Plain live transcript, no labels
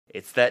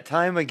It's that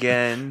time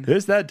again.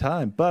 It's that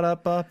time.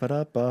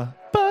 Ba-da-ba-ba-da-ba.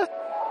 Ba.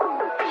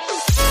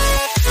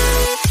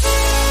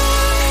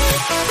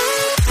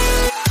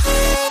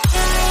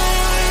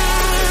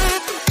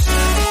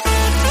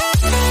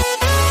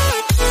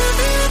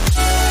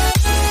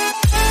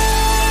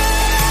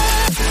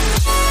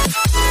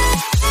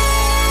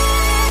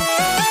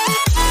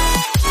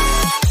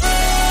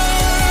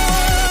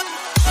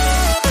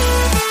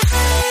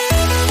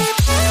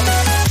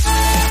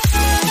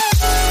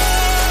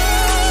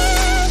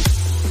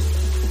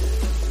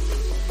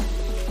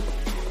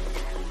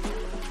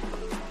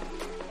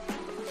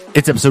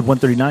 It's episode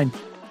 139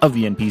 of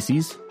the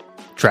NPCs.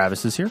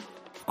 Travis is here.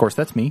 Of course,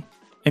 that's me.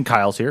 And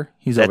Kyle's here.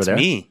 He's over there.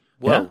 That's me.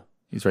 Whoa. Yeah,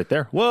 he's right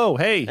there. Whoa,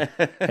 hey.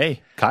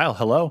 Hey, Kyle,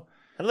 hello.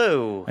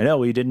 Hello. I know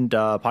we didn't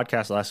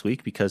podcast last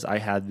week because I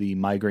had the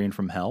migraine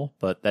from hell,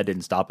 but that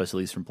didn't stop us at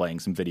least from playing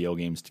some video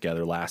games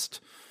together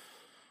last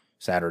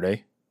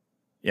Saturday.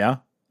 Yeah?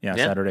 Yeah,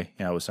 Saturday.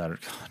 Yeah, it was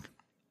Saturday.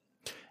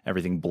 God.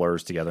 Everything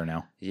blurs together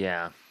now.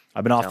 Yeah.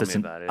 I've been off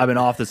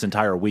this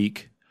entire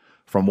week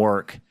from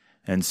work.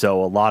 And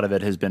so a lot of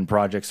it has been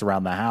projects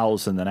around the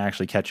house and then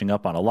actually catching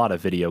up on a lot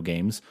of video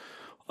games.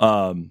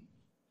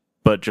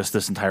 But just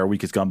this entire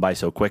week has gone by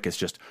so quick. It's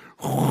just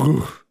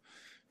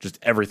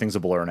everything's a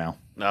blur now.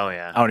 Oh,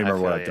 yeah. I don't even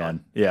remember what I've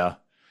done. Yeah.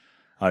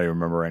 I don't even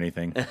remember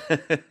anything. I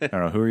don't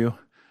know. Who are you?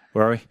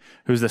 Where are we?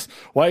 Who's this?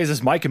 Why is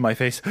this mic in my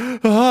face?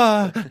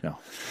 Ah! No.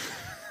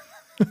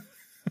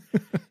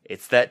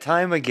 It's that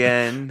time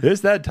again. It's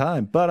that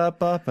time.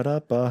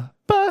 Ba-da-ba-ba-da-ba.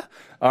 Ba.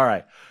 All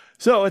right.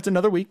 So it's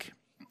another week.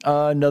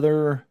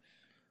 Another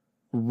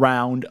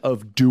round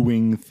of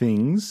doing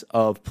things,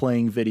 of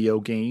playing video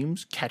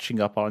games, catching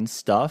up on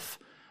stuff.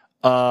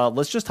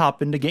 Let's just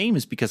hop into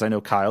games because I know,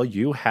 Kyle,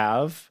 you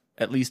have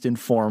at least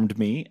informed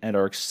me and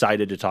are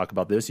excited to talk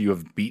about this. You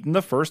have beaten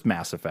the first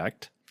Mass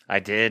Effect. I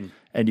did.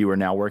 And you are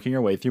now working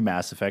your way through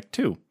Mass Effect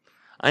 2.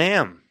 I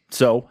am.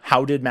 So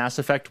how did Mass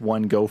Effect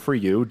 1 go for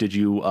you? Did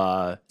you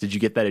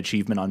get that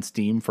achievement on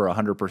Steam for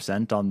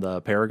 100% on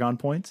the Paragon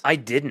points? I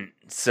didn't.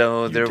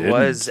 So there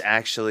was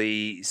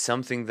actually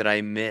something that I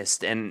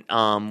missed. And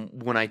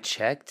when I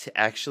checked,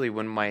 actually,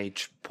 when my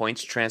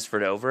points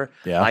transferred over,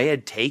 I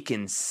had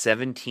taken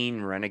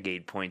 17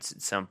 Renegade points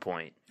at some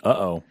point.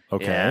 Uh-oh.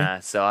 Okay.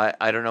 Yeah, so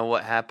I don't know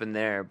what happened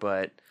there,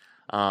 but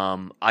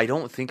I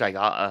don't think I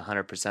got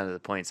 100% of the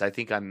points. I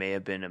think I may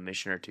have been a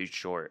mission or two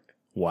short.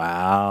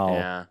 Wow.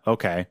 Yeah.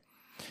 Okay.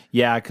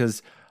 Yeah,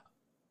 because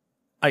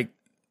I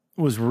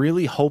was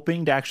really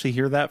hoping to actually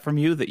hear that from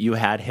you, that you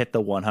had hit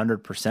the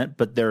 100%,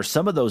 but there are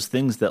some of those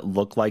things that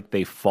look like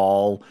they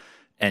fall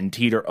and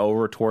teeter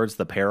over towards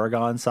the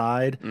Paragon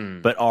side,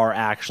 but are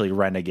actually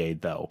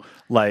Renegade, though.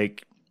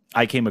 Like,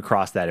 I came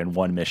across that in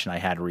one mission I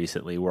had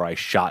recently where I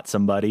shot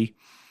somebody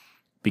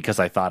because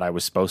I thought I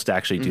was supposed to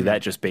actually do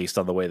that just based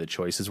on the way the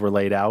choices were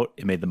laid out.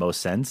 It made the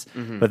most sense.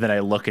 But then I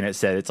look and it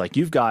said, it's like,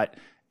 you've got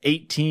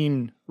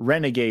 18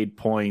 Renegade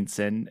points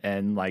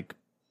and like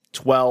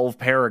 12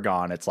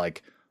 Paragon. It's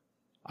like,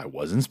 I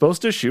wasn't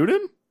supposed to shoot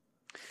him?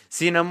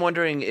 See, and I'm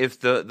wondering if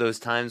those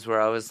times where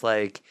I was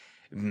like,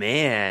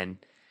 man,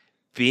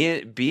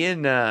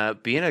 being a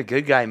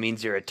good guy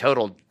means you're a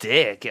total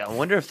dick. I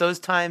wonder if those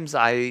times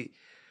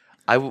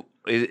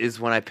is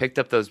when I picked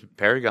up those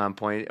Paragon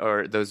point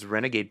or those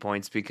Renegade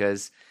points,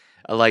 because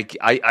like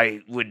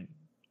I would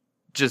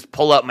just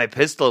pull out my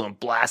pistol and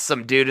blast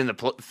some dude in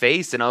the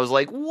face, and I was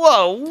like,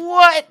 whoa,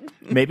 what?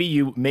 Maybe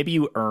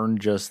you earn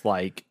just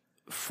like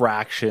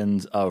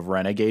fractions of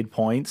Renegade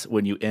points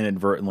when you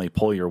inadvertently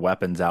pull your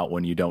weapons out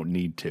when you don't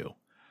need to.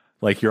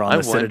 Like, you're on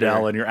the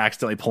Citadel and you're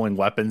accidentally pulling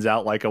weapons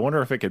out. Like, I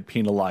wonder if it could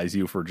penalize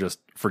you for just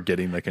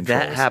forgetting the controls.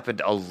 That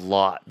happened a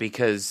lot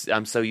because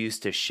I'm so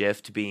used to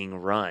shift being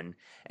run,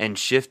 and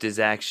shift is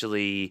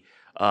actually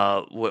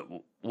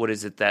what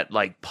is it, that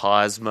like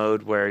pause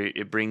mode where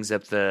it brings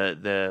up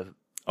the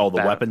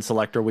weapon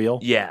selector wheel?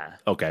 Yeah.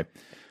 Okay.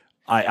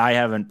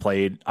 I've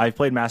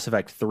played Mass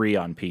Effect 3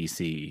 on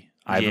PC.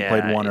 I haven't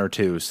played 1 or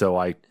 2, so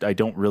I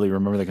don't really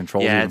remember the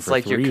controls. Yeah, it's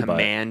like 3, your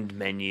command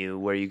menu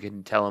where you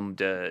can tell them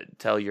to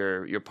tell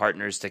your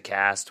partners to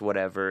cast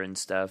whatever and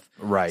stuff.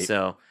 Right.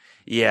 So,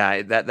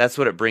 yeah, that's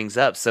what it brings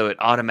up. So it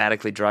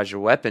automatically draws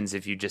your weapons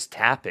if you just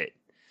tap it.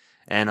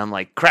 And I'm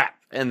like, crap.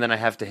 And then I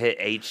have to hit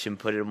H and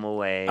put them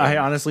away. I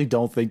honestly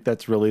don't think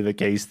that's really the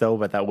case, though,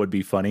 but that would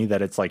be funny,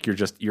 that it's like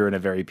you're in a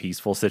very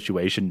peaceful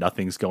situation,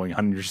 nothing's going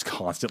on, you're just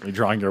constantly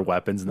drawing your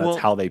weapons, and that's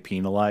how they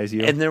penalize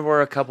you. And there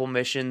were a couple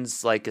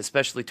missions, like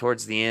especially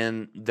towards the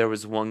end, there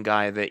was one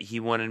guy that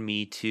he wanted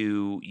me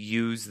to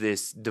use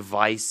this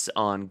device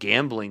on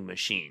gambling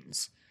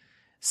machines.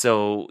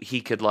 So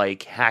he could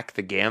like hack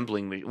the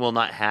gambling, well,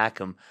 not hack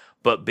them,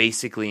 but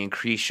basically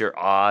increase your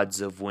odds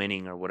of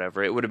winning or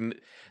whatever. It would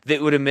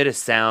emit a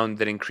sound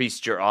that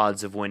increased your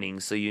odds of winning,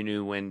 so you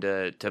knew when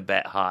to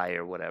bet high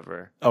or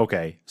whatever.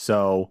 Okay,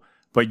 so,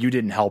 but you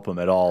didn't help him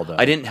at all, though.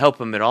 I didn't help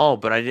him at all,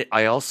 but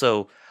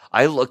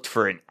I looked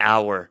for an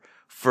hour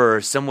for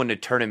someone to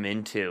turn him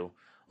into.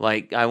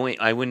 Like I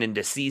went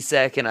into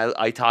C-Sec and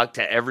I talked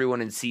to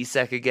everyone in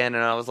C-Sec again,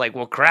 and I was like,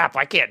 well, crap,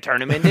 I can't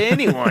turn him into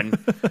anyone.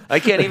 I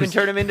can't even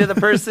turn him into the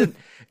person,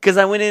 because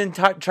I went in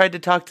and tried to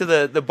talk to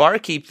the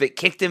barkeep that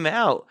kicked him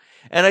out,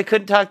 and I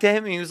couldn't talk to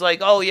him. And he was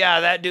like, oh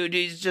yeah, that dude,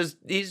 he's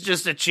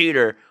just a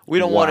cheater. We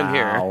don't want him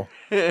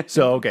here.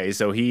 So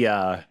he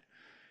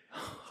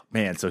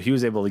man, so he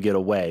was able to get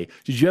away.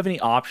 Did you have any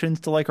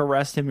options to like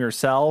arrest him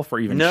yourself or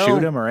even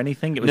shoot him or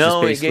anything? It was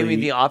just basically... it gave me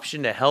the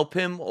option to help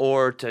him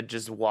or to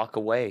just walk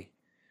away.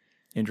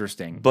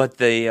 Interesting. But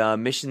the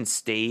mission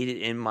stayed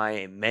in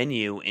my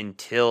menu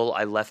until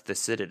I left the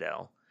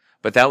Citadel.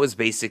 But that was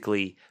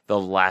basically the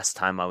last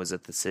time I was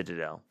at the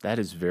Citadel. That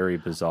is very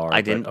bizarre. I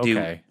didn't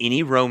do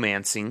any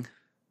romancing.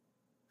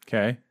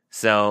 Okay.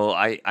 So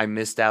I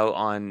missed out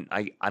on,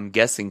 I'm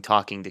guessing,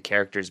 talking to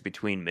characters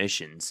between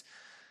missions.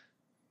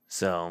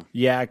 So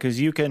yeah,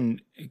 because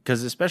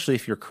especially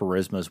if your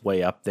charisma is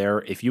way up there,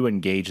 if you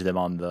engage them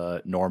on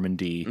the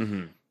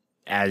Normandy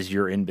as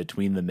you're in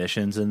between the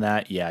missions and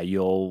that, yeah,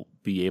 you'll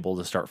be able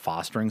to start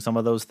fostering some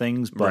of those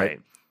things. But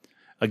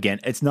again,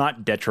 it's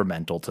not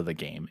detrimental to the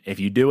game. If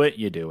you do it,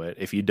 you do it.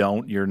 If you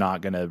don't, you're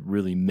not going to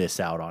really miss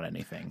out on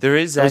anything. There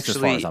is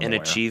actually an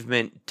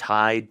achievement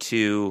tied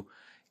to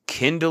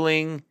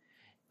kindling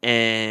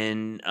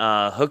and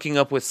hooking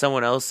up with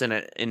someone else in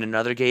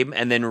another game,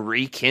 and then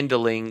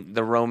rekindling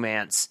the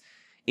romance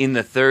in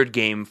the third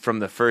game from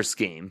the first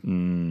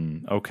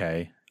game.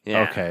 Okay.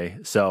 Yeah. Okay.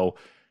 So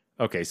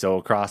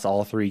across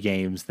all three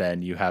games,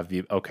 then you have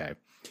the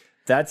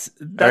That's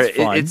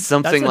fun. It's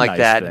something like nice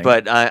that, thing.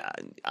 but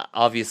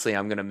obviously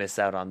I'm going to miss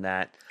out on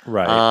that.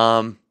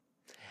 Right.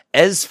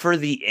 As for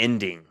the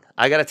ending,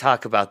 I got to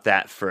talk about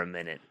that for a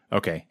minute.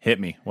 Okay, hit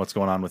me. What's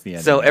going on with the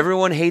ending? So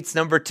everyone hates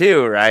number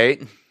 2,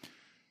 right?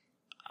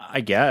 I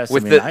guess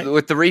with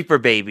the Reaper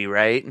baby,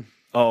 right?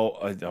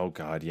 Oh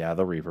God, yeah,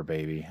 the Reaper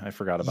baby. I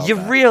forgot about that. You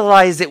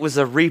realize it was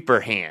a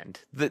Reaper hand.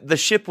 The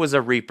ship was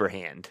a Reaper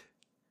hand.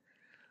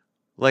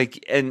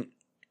 Like, and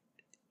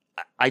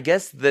I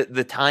guess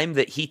the time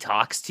that he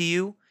talks to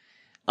you,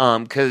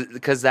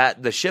 because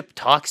that the ship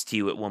talks to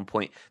you at one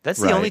point.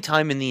 That's the only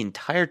time in the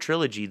entire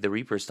trilogy the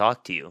Reapers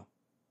talk to you.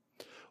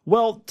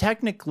 Well,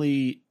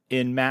 technically,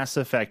 in Mass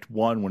Effect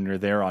 1, when you're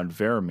there on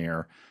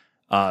Veramir,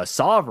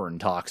 Sovereign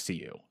talks to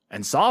you.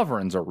 And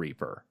Sovereign's a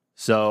Reaper.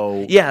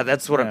 So yeah,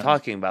 that's what I'm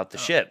talking about, the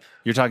ship.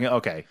 You're talking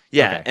okay.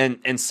 Yeah, okay.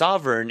 and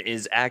Sovereign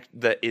is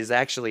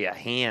actually a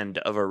hand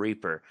of a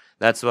Reaper.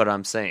 That's what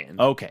I'm saying.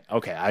 Okay.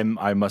 I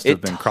must have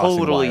been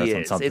crossing wires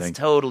on something. It's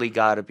totally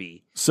got to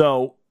be.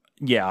 So,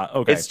 yeah,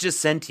 okay. It's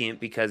just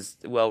sentient because,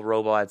 well,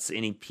 robots,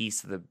 any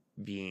piece of the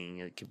being,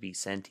 it could be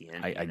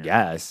sentient. I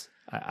guess.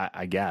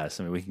 I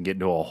guess. I mean, we can get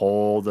into a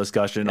whole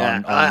discussion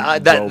on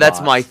that's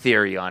my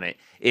theory on it.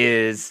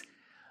 Is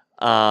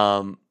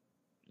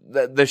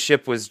the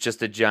ship was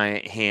just a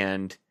giant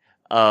hand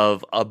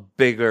of a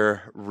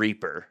bigger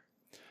Reaper.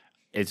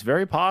 It's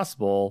very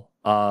possible.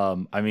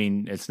 I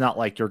mean, it's not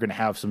like you're going to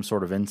have some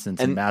sort of instance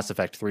in Mass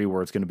Effect 3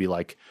 where it's going to be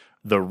like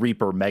the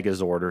Reaper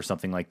Megazord or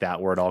something like that,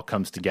 where it all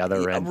comes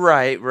together. And,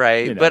 right.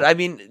 You know. But I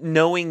mean,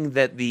 knowing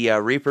that the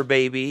Reaper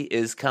baby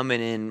is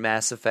coming in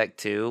Mass Effect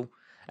 2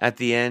 at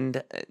the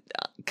end,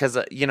 because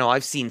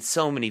I've seen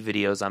so many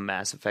videos on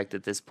Mass Effect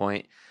at this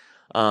point.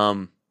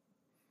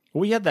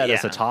 We had that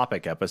as a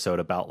topic episode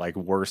about like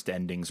worst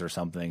endings or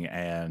something,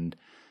 and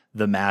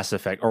the Mass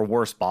Effect or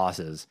worst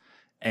bosses,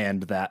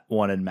 and that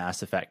one in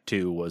Mass Effect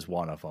 2 was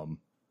one of them.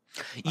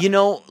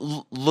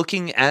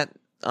 Looking at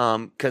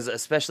because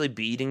especially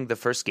beating the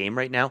first game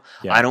right now,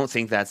 I don't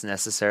think that's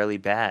necessarily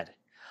bad.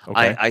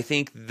 Okay. I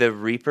think the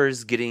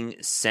Reapers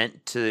getting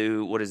sent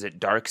to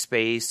dark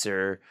space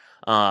or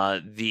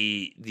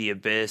the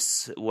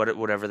abyss,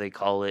 whatever they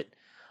call it.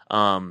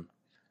 I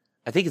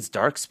think it's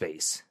dark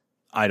space.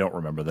 I don't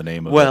remember the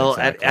name of it. Well,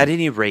 exactly. at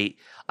any rate,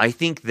 I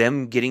think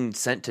them getting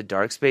sent to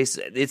dark space,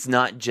 it's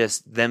not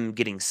just them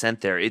getting sent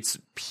there, it's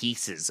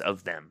pieces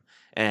of them.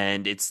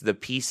 And it's the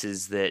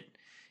pieces that,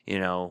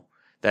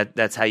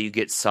 that's how you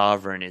get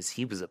Sovereign, is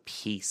he was a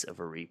piece of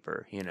a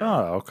Reaper,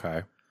 Oh,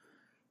 okay.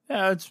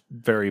 Yeah, it's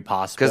very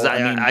possible. Because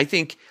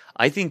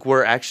I think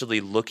we're actually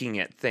looking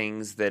at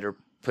things that are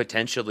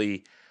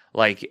potentially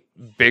like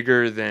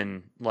bigger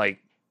than, like,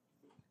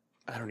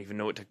 I don't even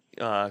know what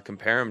to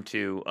compare them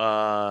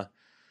to.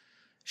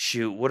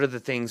 Shoot, what are the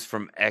things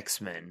from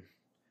X-Men?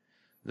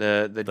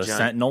 The giant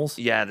Sentinels?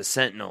 Yeah, the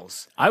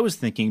Sentinels. I was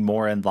thinking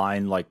more in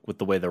line like with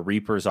the way the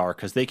Reapers are,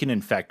 because they can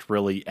infect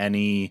really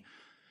any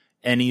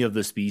of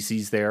the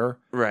species there.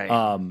 Right.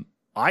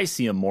 I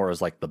see them more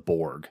as like the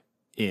Borg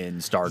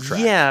in Star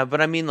Trek. Yeah,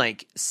 but I mean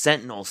like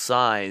Sentinel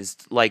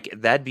sized, like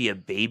that'd be a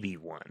baby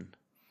one.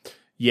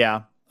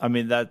 Yeah. I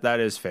mean, that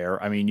is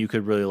fair. I mean, you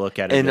could really look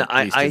at it, at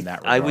least in that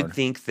regard. I would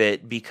think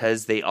that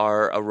because they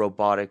are a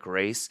robotic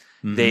race,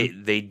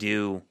 they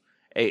do,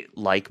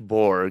 like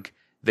Borg,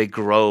 they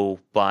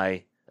grow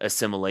by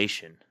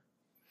assimilation.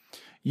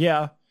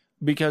 Yeah,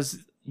 because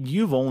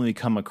you've only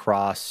come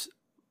across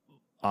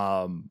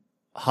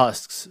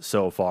husks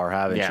so far,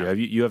 haven't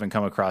you? You haven't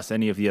come across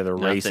any of the other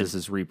races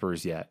as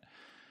Reapers yet.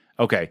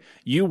 Okay,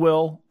 you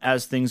will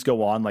as things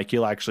go on. Like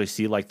you'll actually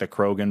see like the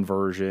Krogan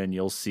version.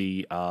 You'll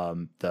see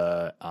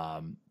whatever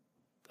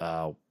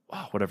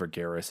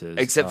Garrus is,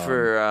 Except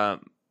for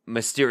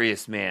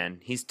Mysterious Man.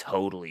 He's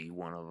totally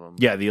one of them.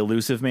 yeah, the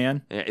Elusive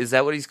Man. Is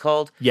that what he's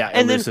called? Yeah,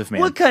 and Elusive then,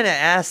 Man. What kind of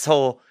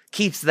asshole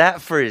keeps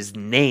that for his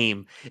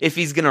name if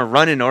he's going to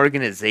run an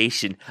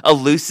organization?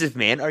 Elusive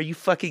Man? Are you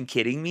fucking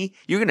kidding me?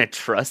 You're going to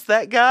trust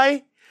that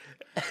guy?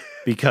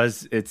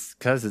 Because it's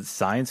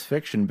science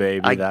fiction,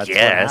 baby. That's guess.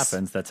 what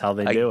happens. That's how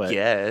they do it. I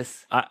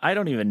guess. I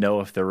don't even know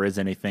if there is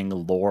anything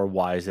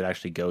lore-wise that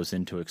actually goes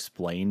in to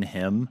explain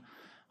him.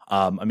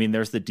 I mean,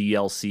 there's the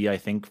DLC, I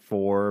think,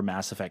 for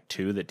Mass Effect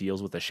 2 that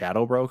deals with the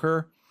Shadow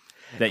Broker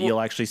that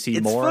you'll actually see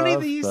more of. It's funny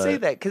that you say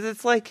that, because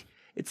it's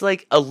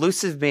like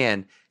Elusive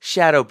Man,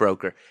 Shadow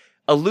Broker.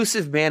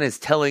 Elusive Man is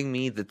telling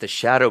me that the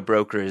Shadow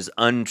Broker is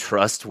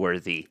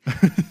untrustworthy.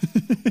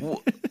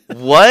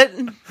 What?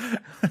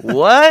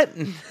 What?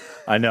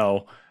 I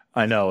know.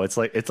 It's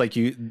like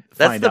you.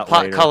 That's find the out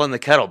pot later. calling the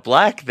kettle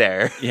black.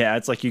 There. Yeah,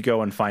 it's like you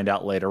go and find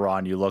out later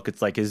on. You look.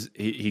 It's like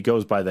he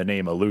goes by the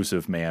name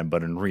Elusive Man,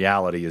 but in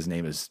reality, his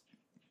name is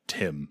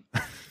Tim.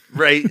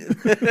 Right.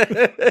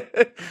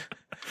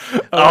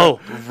 Oh,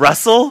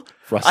 Russell.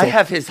 Russell. I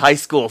have his high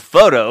school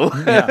photo.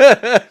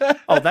 Yeah.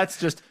 Oh, that's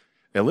just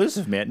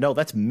Elusive Man. No,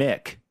 that's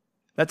Mick.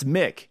 That's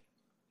Mick.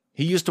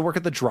 He used to work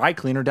at the dry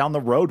cleaner down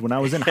the road when I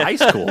was in high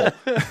school.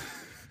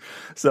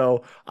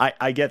 So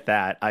I get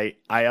that. I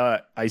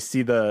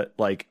see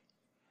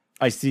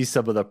I see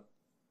some of the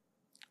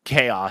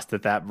chaos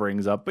that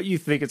brings up, but you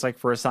think it's like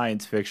for a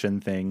science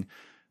fiction thing,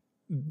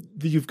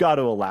 you've got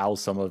to allow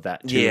some of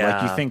that too.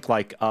 Yeah.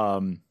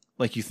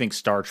 Like you think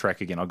Star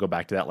Trek again. I'll go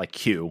back to that. Like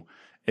Q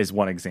is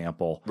one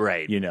example,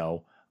 Right. You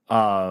know,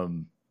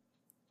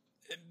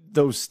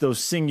 those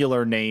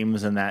singular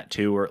names and that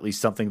too, or at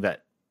least something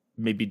that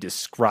maybe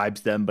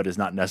describes them but is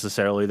not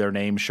necessarily their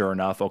name. Sure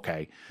enough,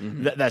 okay,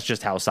 that's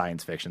just how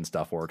science fiction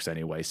stuff works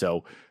anyway.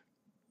 So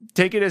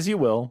take it as you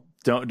will.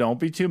 Don't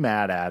be too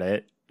mad at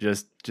it.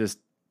 Just just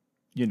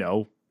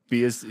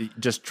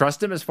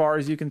trust him as far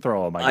as you can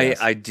throw him. I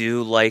guess. I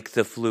do like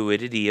the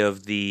fluidity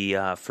of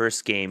the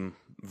first game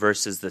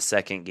versus the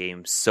second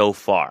game so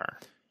far.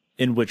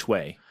 In which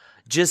way?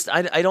 Just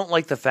I don't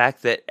like the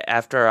fact that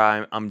after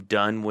I'm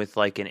done with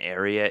like an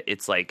area,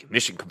 it's like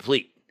mission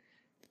complete.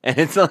 And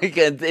it's like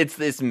it's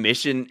this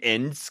mission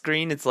end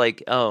screen. It's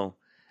like, oh,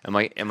 am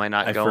I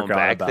not going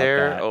back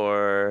there? That.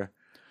 Or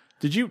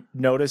did you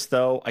notice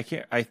though?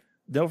 I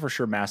know for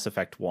sure Mass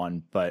Effect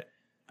 1, but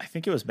I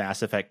think it was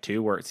Mass Effect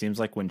 2 where it seems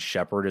like when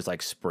Shepard is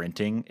like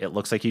sprinting, it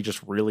looks like he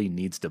just really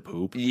needs to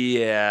poop.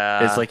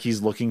 Yeah, it's like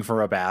he's looking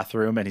for a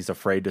bathroom and he's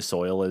afraid to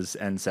soil his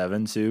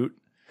N7 suit.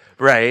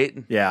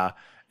 Right. Yeah.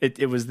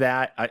 It was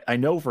that. I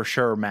know for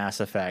sure Mass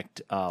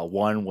Effect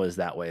 1 was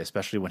that way,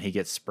 especially when he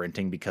gets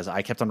sprinting, because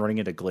I kept on running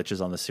into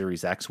glitches on the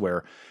Series X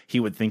where he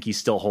would think he's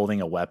still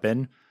holding a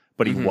weapon,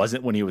 but he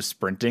wasn't when he was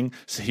sprinting.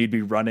 So he'd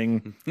be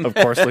running, of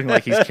course, looking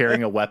like he's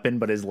carrying a weapon,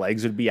 but his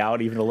legs would be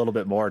out even a little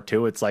bit more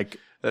too. It's like,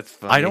 that's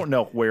funny. I don't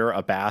know where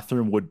a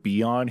bathroom would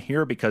be on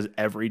here because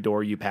every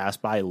door you pass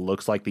by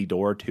looks like the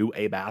door to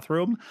a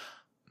bathroom.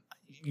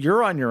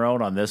 You're on your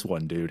own on this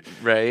one, dude.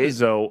 Right.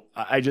 So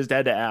I just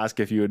had to ask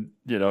if you would,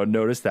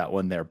 notice that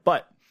one there.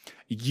 But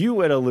you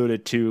had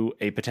alluded to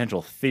a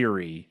potential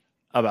theory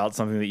about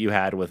something that you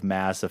had with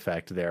Mass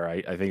Effect there.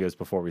 I think it was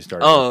before we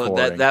started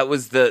recording. that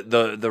was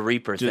the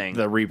Reaper thing.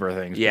 The Reaper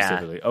thing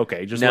specifically. Yeah.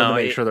 Okay, just wanted to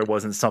make sure there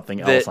wasn't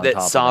something else on top that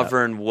of that.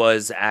 Sovereign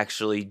was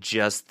actually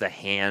just the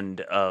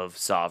hand of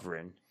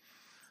Sovereign.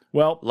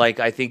 Well,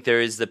 like, I think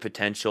there is the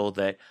potential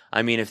that,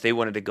 I mean, if they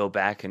wanted to go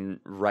back and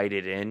write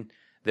it in,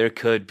 there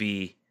could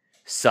be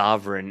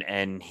Sovereign,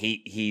 and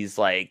he's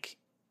like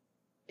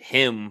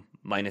him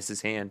minus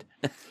his hand.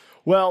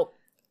 Well,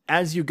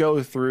 as you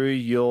go through,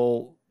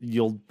 you'll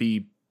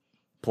be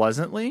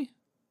pleasantly.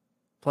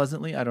 I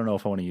don't know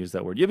if I want to use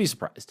that word. You'll be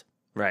surprised,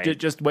 right?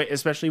 Just wait,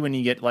 especially when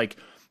you get like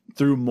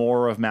through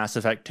more of Mass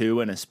Effect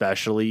 2, and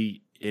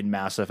especially in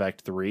Mass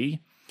Effect 3.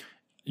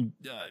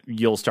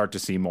 You'll start to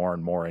see more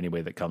and more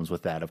anyway that comes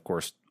with that. Of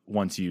course,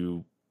 once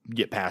you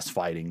get past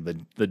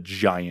fighting the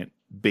giant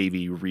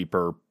baby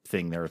Reaper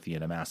thing there at the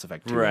end of Mass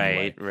Effect 2.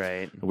 Right, anyway.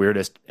 right. The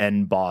weirdest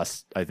end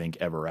boss, I think,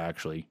 ever,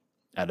 actually,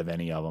 out of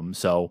any of them.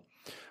 So,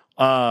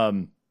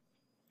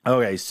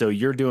 okay, so so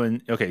you've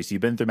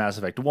been through Mass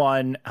Effect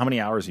 1. How many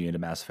hours are you into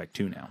Mass Effect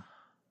 2 now?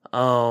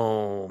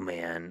 Oh,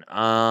 man.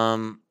 I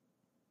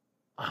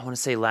want to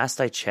say last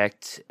I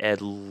checked,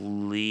 at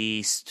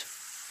least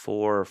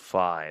 4 or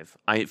 5.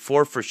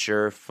 4 for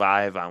sure,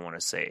 5 I want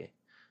to say.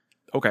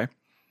 Okay.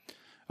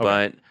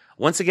 But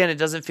once again, it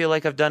doesn't feel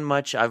like I've done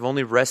much. I've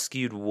only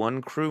rescued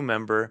one crew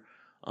member,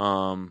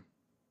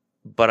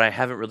 but I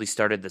haven't really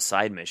started the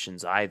side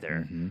missions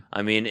either. Mm-hmm.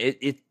 I mean,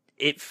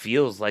 it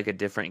feels like a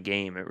different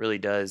game. It really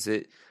does.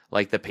 It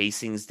like the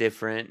pacing's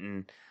different,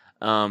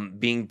 and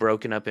being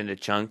broken up into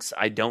chunks.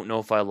 I don't know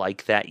if I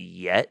like that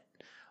yet,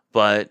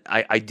 but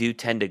I do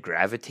tend to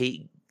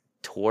gravitate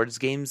towards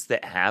games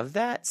that have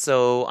that.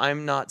 So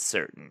I'm not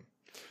certain.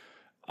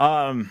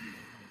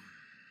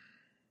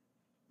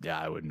 Yeah,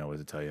 I wouldn't know what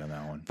to tell you on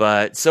that one.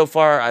 But so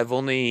far, I've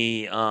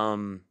only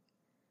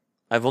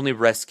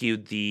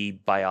rescued the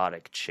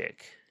biotic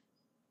chick.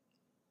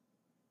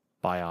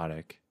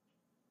 Biotic.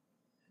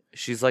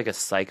 She's like a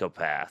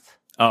psychopath.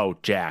 Oh,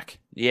 Jack.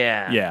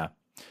 Yeah.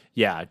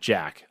 Yeah,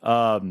 Jack.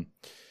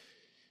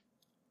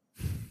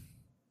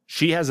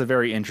 She has a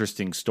very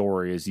interesting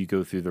story as you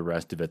go through the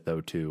rest of it,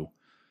 though, too.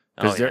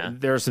 Because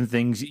there are some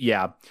things,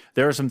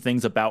 there are some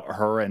things about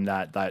her and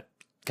that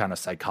kind of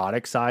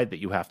psychotic side that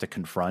you have to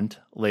confront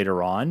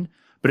later on.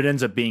 But it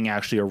ends up being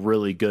actually a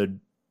really good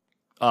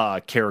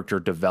character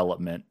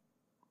development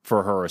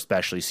for her,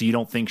 especially. So you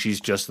don't think she's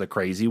just the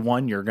crazy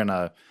one. You're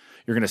gonna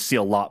see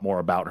a lot more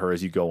about her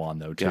as you go on,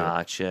 though, too.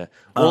 Gotcha.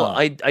 Well,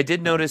 I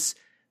did notice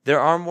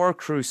there are more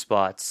crew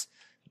spots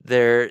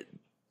there,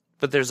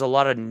 but there's a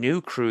lot of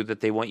new crew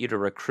that they want you to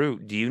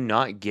recruit. Do you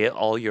not get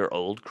all your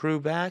old crew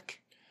back?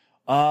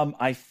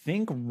 I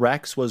think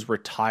Rex was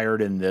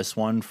retired in this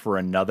one for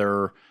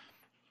another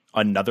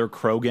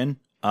Krogan.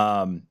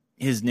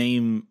 His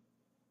name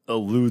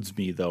eludes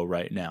me though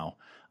right now.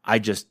 I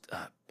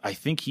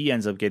think he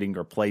ends up getting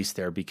replaced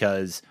there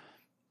because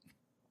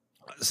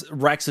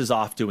Rex is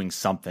off doing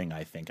something.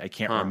 I think I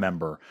can't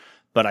remember,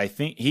 but I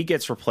think he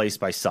gets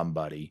replaced by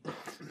somebody.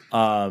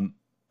 I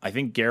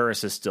think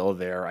Garrus is still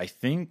there. I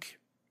think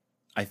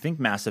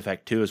Mass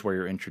Effect 2 is where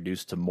you're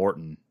introduced to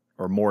Mordin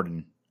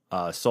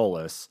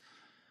Solus.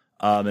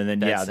 And then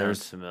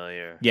there's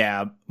familiar.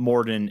 Yeah,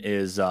 Mordin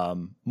is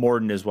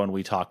one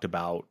we talked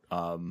about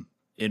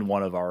in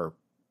one of our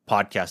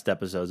podcast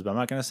episodes, but I'm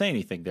not going to say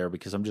anything there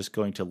because I'm just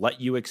going to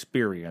let you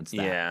experience that.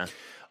 Yeah.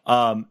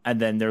 And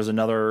then there's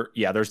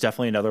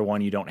definitely another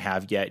one you don't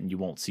have yet and you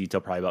won't see till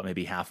probably about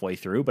maybe halfway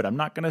through, but I'm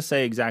not going to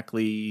say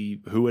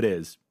exactly who it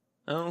is.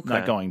 Oh, okay.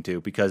 Not going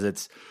to, because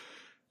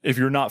if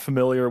you're not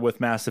familiar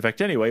with Mass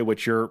Effect anyway,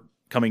 which you're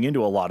coming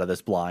into a lot of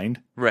this blind,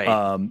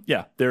 right?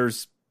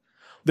 There's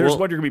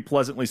one you're going to be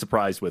pleasantly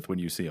surprised with when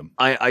you see him.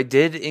 I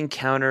did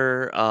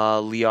encounter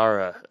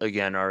Liara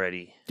again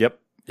already. Yep.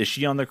 Is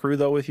she on the crew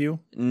though with you?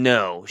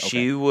 No, okay.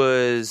 She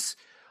was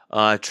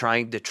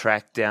trying to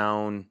track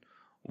down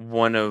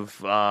one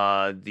of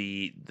one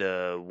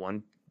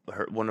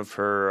of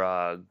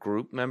her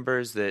group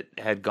members that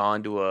had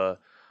gone to a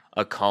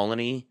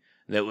colony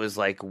that was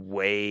like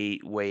way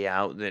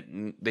out that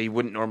they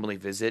wouldn't normally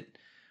visit.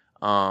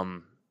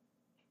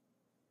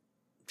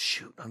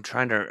 Shoot, I'm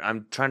trying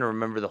to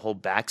remember the whole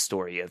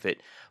backstory of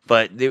it,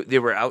 but they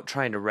were out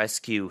trying to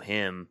rescue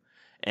him,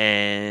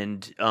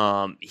 and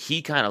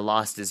he kind of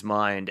lost his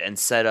mind and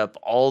set up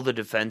all the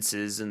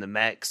defenses and the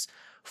mechs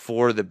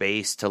for the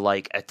base to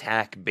like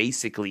attack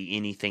basically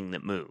anything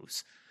that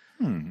moves.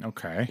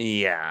 Okay.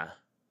 Yeah.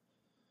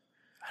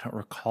 I don't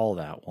recall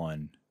that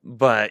one.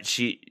 But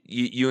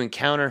you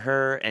encounter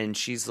her and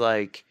she's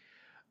like,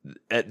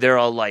 they're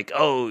all like,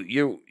 "Oh,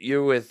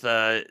 you're with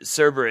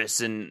Cerberus,"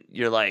 and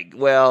you're like,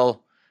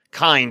 "Well,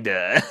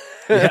 kinda."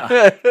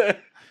 Yeah.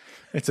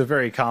 It's a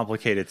very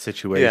complicated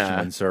situation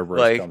when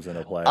Cerberus comes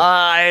into play.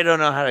 I don't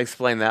know how to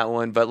explain that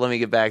one, but let me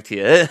get back to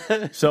you.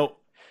 So,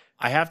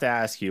 I have to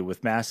ask you,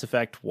 with Mass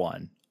Effect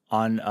 1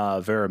 on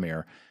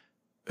Veramir,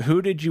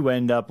 who did you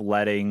end up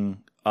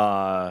letting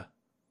die?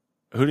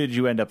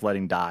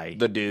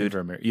 The dude.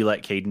 You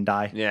let Kaiden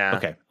die? Yeah.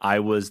 Okay. I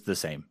was the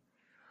same.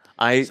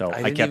 I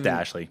kept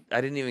Ashley.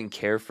 I didn't even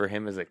care for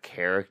him as a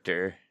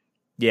character.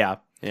 Yeah.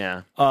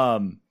 Yeah.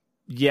 I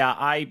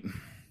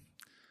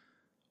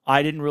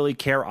didn't really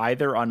care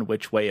either on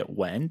which way it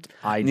went.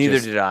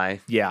 Neither did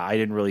I. Yeah, I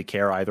didn't really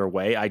care either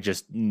way. I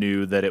just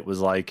knew that it was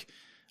like,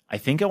 I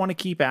think I want to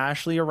keep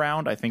Ashley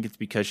around. I think it's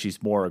because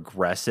she's more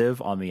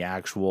aggressive on the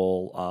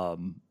actual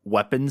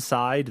weapons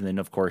side. And then,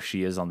 of course,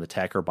 she is on the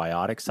tech or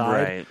biotic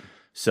side. Right.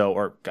 So,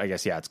 or I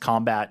guess, it's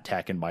combat,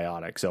 tech, and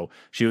biotic. So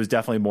she was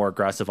definitely more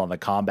aggressive on the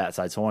combat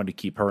side. So I wanted to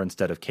keep her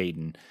instead of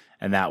Kaiden.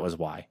 And that was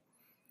why.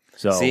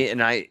 So see, and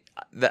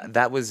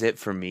that was it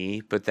for me.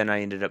 But then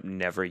I ended up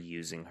never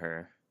using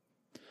her.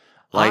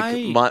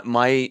 Like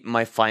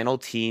my final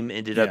team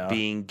ended up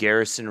being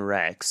Garrison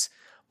Rex.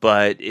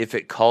 But if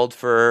it called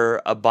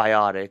for a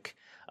biotic,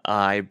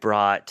 I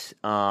brought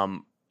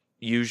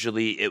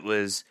usually it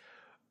was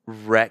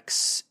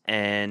Rex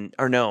I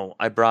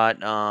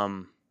brought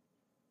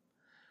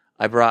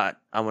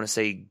I want to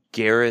say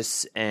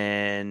Garrus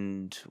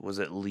and was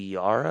it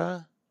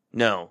Liara?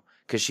 No,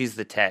 because she's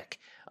the tech.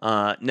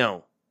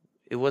 No,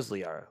 it was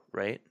Liara,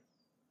 right?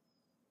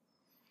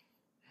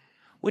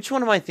 Which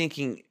one am I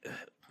thinking?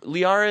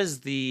 Liara's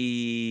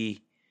Liara's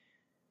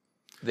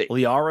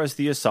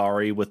the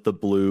Asari with the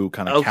blue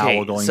kind of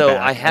cowl going so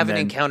back. I haven't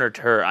encountered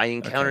her. I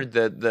encountered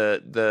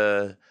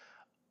the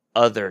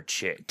other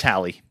chick.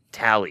 Tally.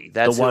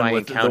 That's the one who I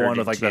with encountered. The one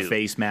with like the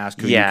face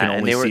mask who yeah, you can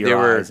only see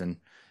her eyes. And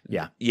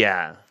yeah.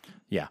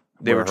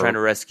 They were trying to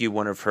rescue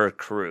one of her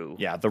crew.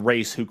 Yeah, the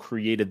race who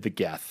created the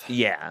Geth.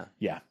 Yeah.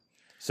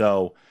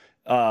 So,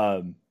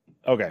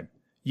 okay.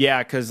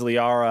 Yeah, because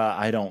Liara,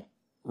 I don't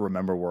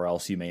remember where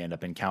else you may end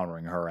up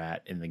encountering her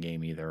at in the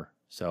game either.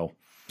 So,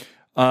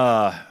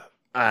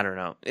 I don't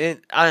know.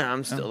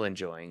 I'm still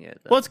enjoying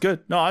it, though. Well, it's good.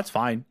 No, that's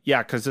fine.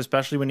 Yeah, because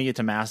especially when you get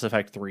to Mass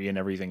Effect 3 and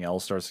everything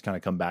else starts to kind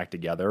of come back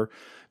together.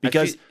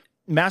 Because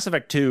Mass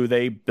Effect 2,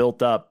 they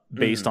built up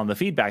based on the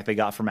feedback they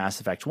got from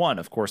Mass Effect 1.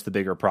 Of course, the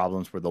bigger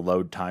problems were the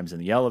load times in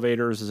the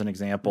elevators, as an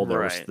example. There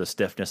was the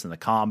stiffness in the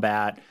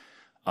combat.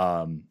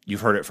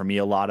 You've heard it from me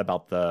a lot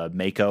about the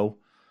Mako.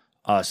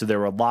 So there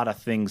were a lot of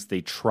things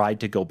they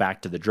tried to go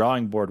back to the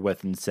drawing board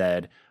with and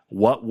said,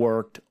 what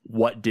worked,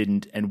 what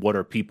didn't, and what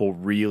are people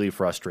really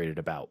frustrated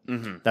about.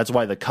 That's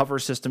why the cover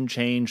system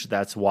changed.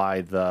 That's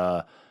why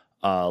the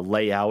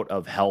layout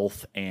of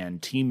health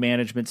and team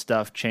management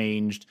stuff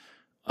changed,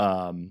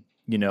 to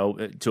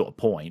a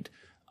point.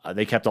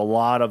 They kept a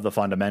lot of the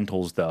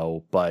fundamentals,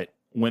 though, but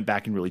went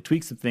back and really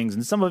tweaked some things,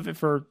 and some of it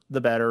for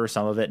the better,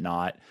 some of it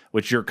not,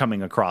 which you're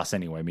coming across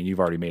anyway. I mean, you've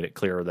already made it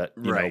clear that,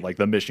 you know, like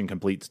the mission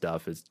complete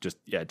stuff is just,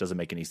 it doesn't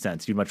make any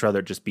sense. You'd much rather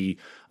it just be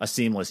a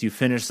seamless, you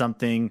finish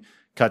something,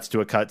 cuts to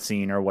a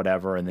cutscene or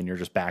whatever, and then you're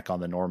just back on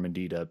the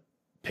Normandy to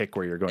pick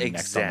where you're going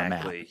next on the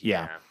map.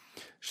 Yeah.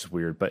 Which is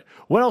weird. But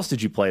what else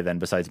did you play then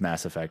besides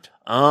Mass Effect?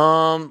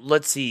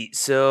 Let's see.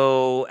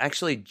 So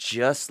actually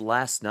just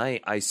last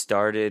night I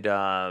started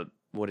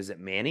what is it,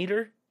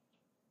 Maneater?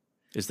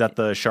 Is that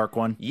the shark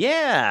one?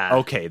 Yeah.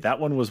 Okay, that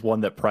one was one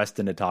that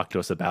Preston had talked to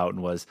us about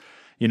and was,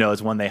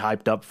 it's one they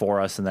hyped up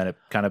for us, and then it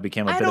kind of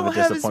became a bit of a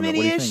disappointment. I don't have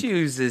as many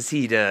issues as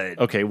he did.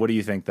 Okay, what do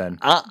you think then?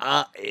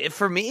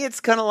 For me, it's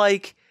kind of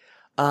like,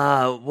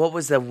 what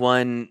was the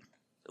one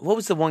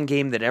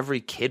game that every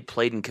kid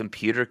played in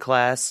computer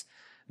class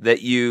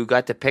that you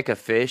got to pick a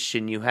fish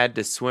and you had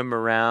to swim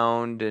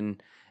around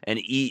and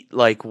eat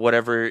like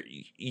whatever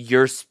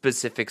your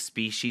specific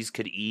species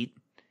could eat?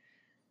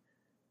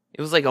 It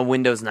was like a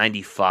Windows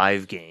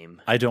 95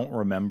 game. I don't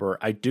remember.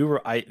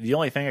 The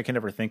only thing I can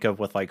ever think of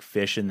with like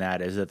fish in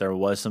that is that there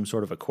was some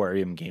sort of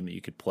aquarium game that you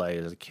could play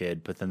as a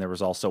kid, but then there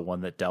was also one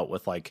that dealt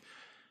with like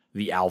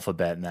the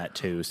alphabet in that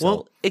too. So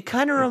well, it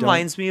kind of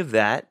reminds me of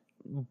that,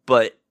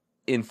 but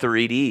in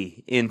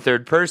 3D, in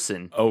third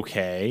person.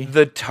 Okay.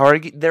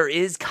 There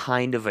is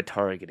kind of a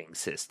targeting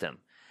system,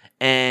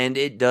 and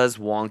it does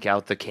wonk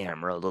out the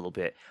camera a little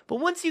bit. But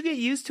once you get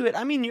used to it,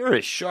 I mean, you're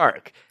a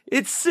shark.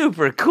 It's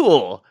super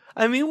cool.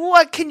 I mean,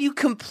 what can you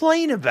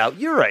complain about?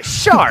 You're a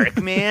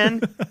shark,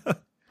 man.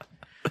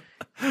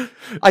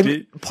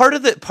 Part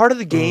of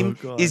the game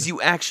is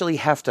you actually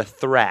have to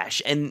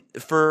thrash, and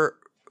for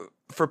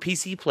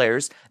PC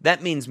players,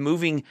 that means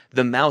moving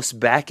the mouse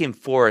back and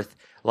forth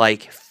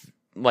like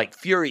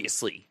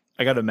furiously.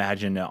 I got to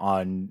imagine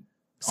on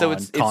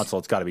console,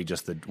 it's got to be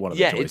just one of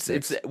the joysticks.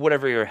 It's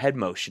whatever your head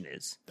motion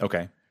is.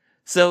 Okay.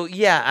 So,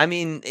 yeah, I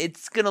mean,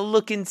 it's going to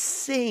look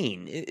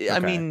insane. I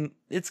mean,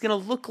 it's going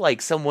to look like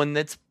someone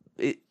that's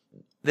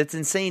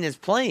insane is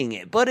playing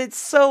it, but it's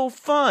so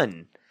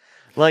fun.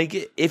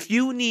 Like, if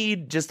you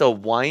need just a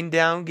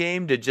wind-down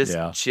game to just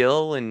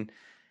chill and,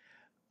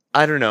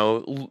 I don't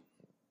know,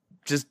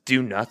 just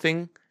do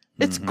nothing,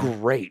 it's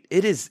great.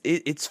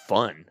 It's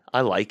fun.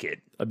 I like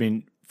it. I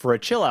mean, for a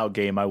chill-out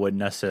game, I wouldn't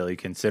necessarily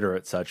consider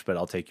it such, but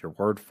I'll take your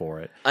word for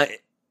it.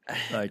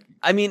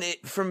 I mean,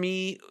 for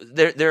me,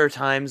 there are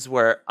times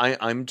where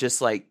I'm just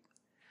like,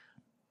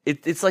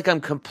 it's like I'm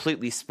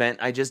completely spent.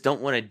 I just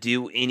don't want to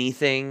do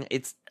anything.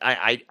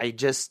 I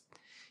just,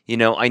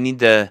 I need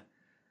to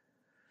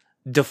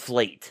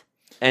deflate,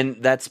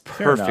 and that's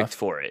perfect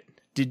for it.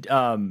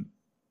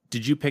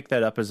 Did you pick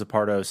that up as a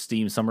part of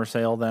Steam Summer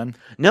Sale then?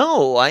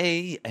 No,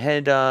 I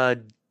had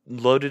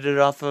loaded it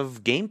off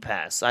of Game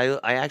Pass. I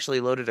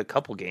actually loaded a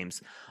couple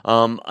games.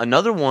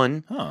 Another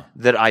one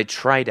that I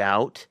tried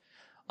out,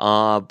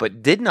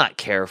 but did not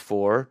care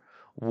for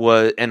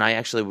was, and I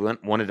actually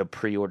wanted to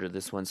pre-order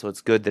this one, so it's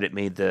good that it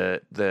made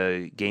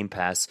the Game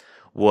Pass,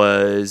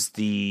 was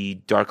the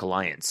Dark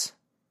Alliance.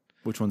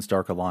 Which one's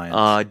Dark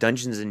Alliance?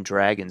 Dungeons and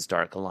Dragons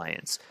Dark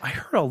Alliance. I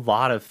heard a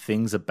lot of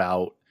things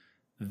about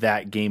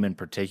that game in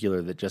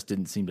particular that just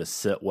didn't seem to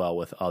sit well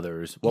with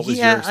others. What was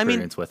your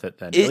experience with it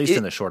then, at least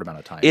in the short amount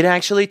of time? It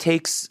actually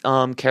takes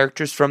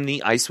characters from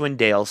the Icewind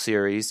Dale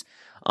series,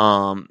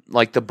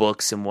 like the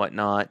books and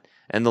whatnot,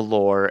 and the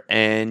lore,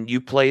 and you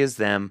play as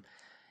them.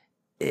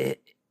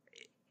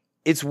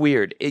 It's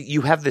weird.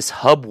 You have this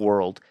hub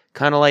world,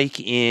 kind of like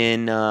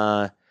in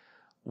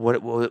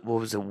what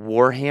was it,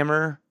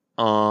 Warhammer?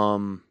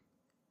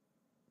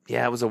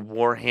 Yeah, it was a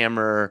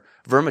Warhammer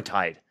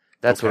Vermintide.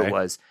 That's what it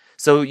was.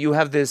 So you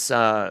have this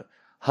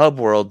hub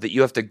world that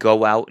you have to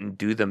go out and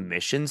do the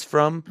missions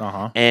from.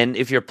 And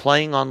if you're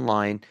playing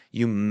online,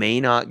 you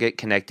may not get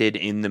connected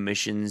in the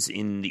missions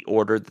in the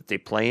order that they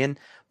play in.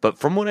 But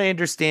from what I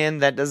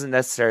understand, that doesn't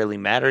necessarily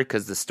matter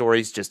because the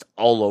story's just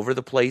all over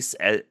the place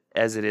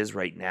as it is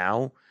right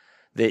now.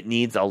 That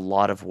needs a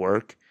lot of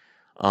work.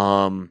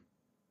 The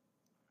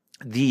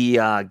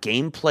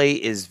gameplay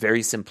is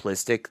very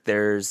simplistic.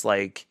 There's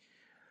like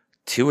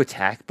 2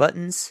 attack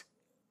buttons.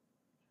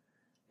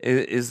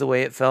 Is the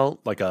way it felt.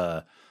 Like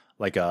a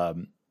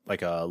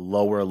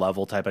lower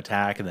level type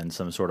attack, and then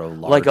some sort of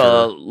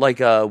larger...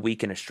 like a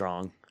weak and a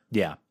strong.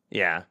 Yeah.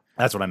 Yeah.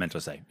 That's what I meant to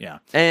say. Yeah.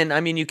 And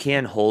I mean, you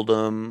can hold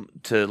them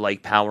to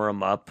like power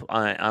them up.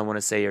 I want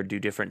to say, or do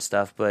different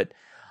stuff, but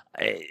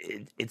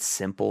it's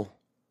simple.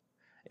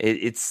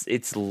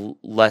 It's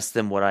less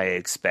than what I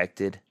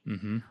expected.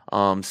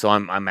 Mm-hmm. So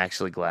I'm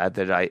actually glad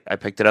that I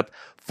picked it up.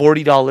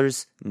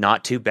 $40,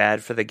 not too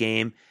bad for the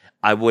game.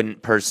 I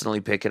wouldn't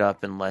personally pick it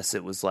up unless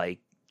it was like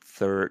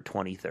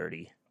 20,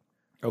 30.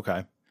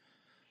 Okay.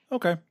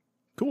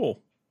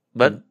 Cool.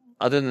 But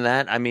other than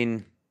that, I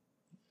mean,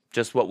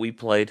 just what we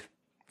played.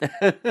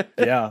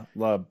 Yeah,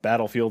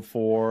 Battlefield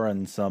 4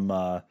 and some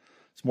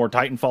more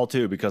Titanfall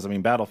 2, because I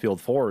mean Battlefield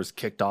 4 has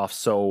kicked off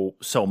so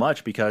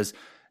much, because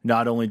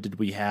not only did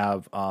we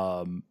have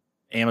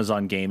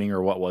Amazon Gaming,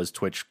 or what was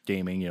Twitch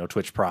Gaming,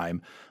 Twitch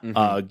Prime,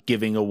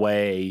 giving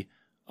away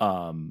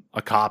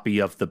a copy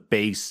of the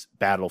base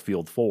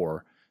Battlefield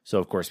 4. So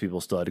of course people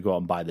still had to go out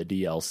and buy the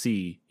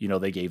DLC.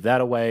 They gave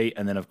that away,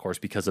 and then of course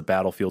because of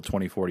Battlefield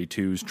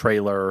 2042's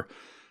trailer,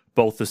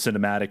 both the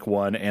cinematic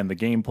one and the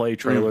gameplay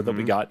trailer that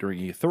we got during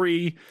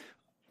E3,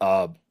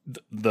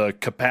 the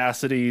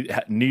capacity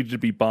needed to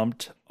be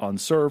bumped on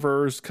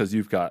servers, because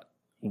you've got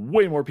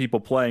way more people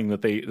playing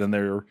than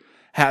there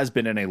has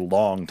been in a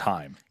long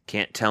time.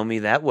 Can't tell me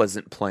that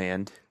wasn't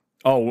planned.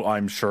 Oh,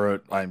 I'm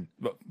sure. I'm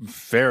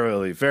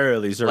fairly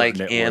certain.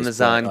 Like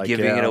Amazon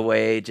giving it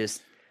away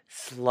just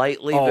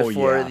slightly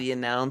before the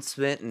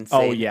announcement and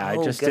saying,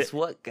 guess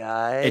what,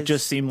 guys? It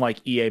just seemed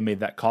like EA made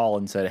that call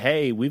and said,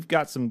 hey, we've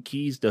got some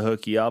keys to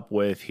hook you up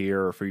with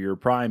here for your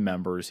Prime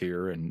members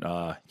here. And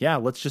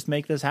let's just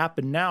make this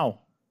happen now.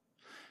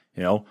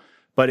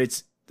 But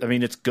it's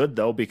good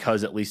though,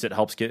 because at least it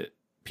helps get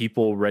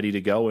people ready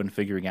to go and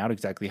figuring out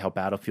exactly how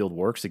Battlefield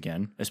works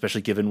again,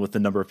 especially given with the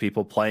number of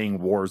people playing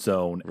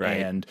Warzone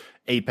and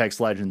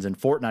Apex Legends and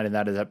Fortnite, and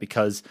that is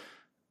because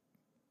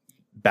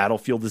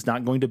Battlefield is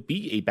not going to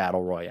be a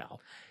battle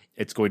royale.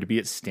 It's going to be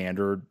its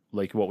standard,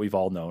 like what we've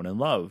all known and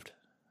loved.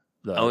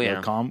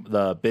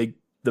 The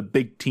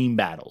big team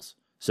battles.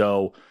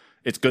 So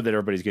it's good that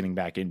everybody's getting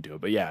back into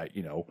it. But yeah,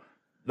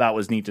 that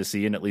was neat to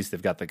see, and at least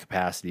they've got the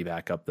capacity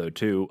back up though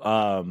too.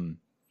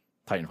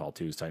 Titanfall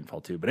 2 is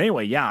Titanfall 2. But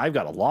anyway, yeah, I've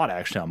got a lot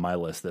actually on my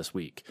list this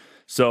week.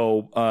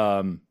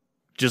 So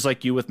just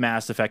like you with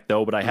Mass Effect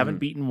though, but I haven't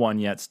beaten 1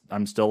 yet.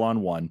 I'm still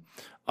on 1.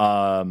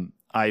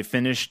 I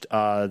finished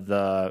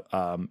the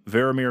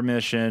Veramir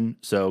mission,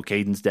 so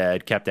Kaiden's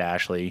dead, kept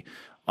Ashley.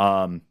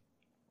 Then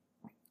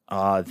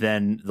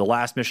the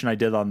last mission I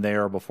did on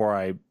there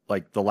before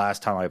the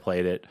last time I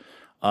played it,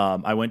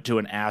 I went to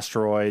an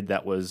asteroid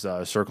that was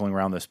circling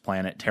around this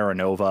planet, Terra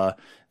Nova,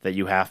 that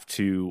you have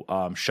to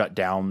shut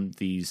down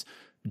these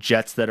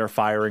jets that are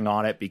firing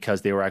on it,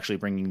 because they were actually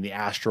bringing the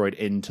asteroid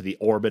into the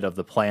orbit of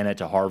the planet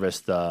to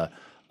harvest the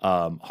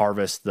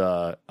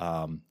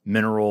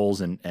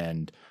minerals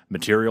and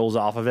materials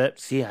off of it.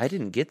 See, I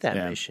didn't get that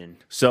mission.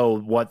 So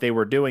what they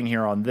were doing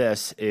here on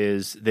this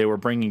is they were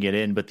bringing it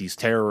in, but these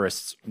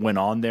terrorists went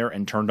on there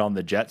and turned on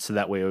the jet, so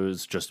that way it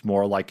was just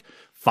more like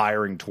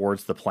firing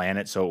towards the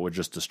planet, so it would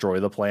just destroy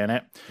the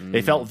planet.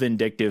 They felt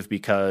vindictive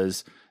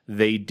because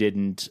they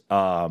didn't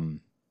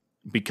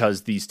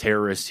because these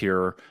terrorists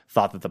here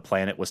thought that the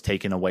planet was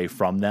taken away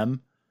from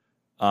them.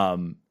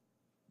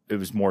 It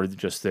was more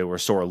just they were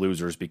sore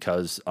losers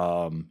because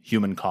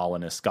human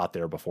colonists got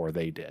there before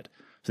they did.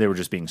 So they were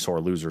just being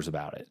sore losers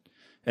about it.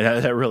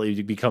 And that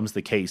really becomes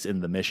the case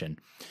in the mission.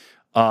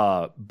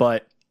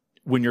 But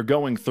when you're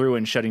going through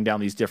and shutting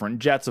down these different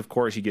jets, of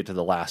course, you get to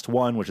the last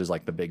one, which is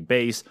like the big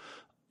base.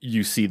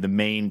 You see the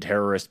main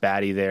terrorist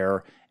baddie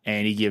there,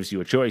 and he gives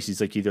you a choice. He's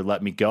like, either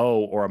let me go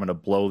or I'm going to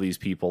blow these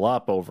people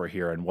up over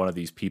here. And one of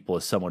these people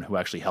is someone who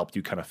actually helped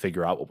you kind of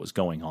figure out what was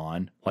going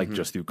on, like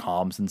just through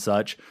comms and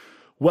such.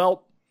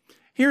 Well,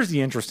 here's the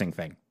interesting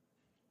thing.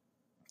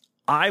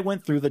 I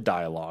went through the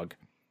dialogue,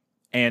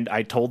 and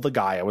I told the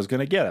guy I was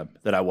going to get him,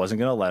 that I wasn't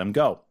going to let him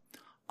go.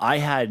 I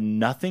had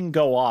nothing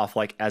go off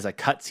like as a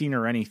cutscene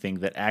or anything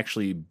that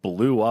actually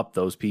blew up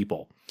those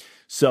people.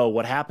 So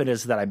what happened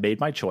is that I made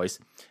my choice,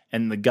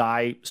 and the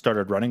guy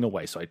started running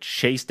away. So I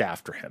chased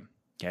after him.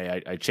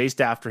 Okay, I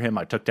chased after him.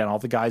 I took down all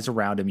the guys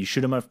around him. You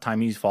shoot him enough time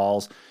he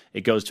falls.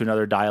 It goes to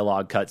another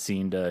dialogue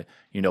cutscene to,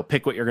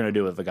 pick what you're going to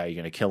do with the guy.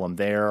 You're going to kill him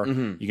there.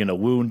 You're going to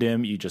wound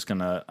him. You're just going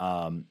to,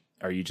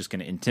 are you just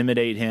going to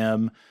intimidate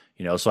him?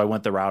 So I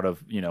went the route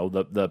of,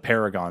 the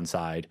Paragon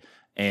side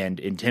and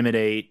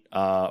intimidate,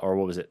 or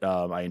what was it?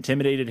 I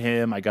intimidated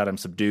him. I got him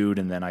subdued.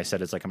 And then I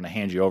said, it's like, I'm going to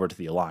hand you over to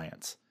the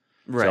Alliance.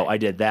 Right. So I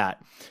did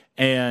that.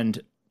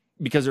 And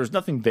because there's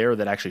nothing there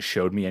that actually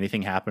showed me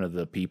anything happen to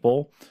the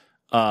people,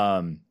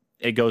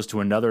 it goes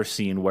to another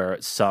scene where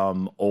it's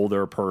some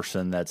older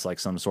person that's like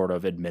some sort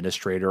of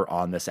administrator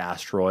on this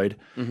asteroid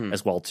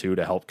as well too,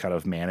 to help kind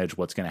of manage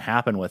what's going to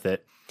happen with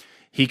it.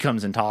 He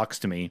comes and talks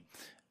to me,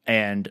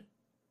 and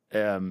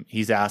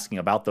he's asking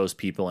about those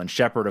people. And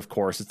Shepard, of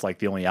course, it's like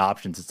the only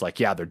options. It's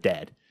like, yeah, they're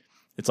dead.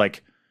 It's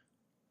like,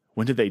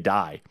 when did they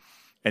die?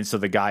 And so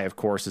the guy, of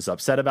course, is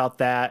upset about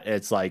that.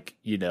 It's like,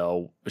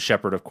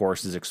 Shepard, of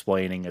course, is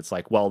explaining. It's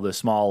like, well, the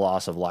small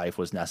loss of life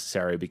was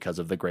necessary because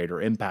of the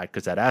greater impact,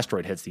 because that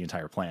asteroid hits the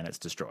entire planet, it's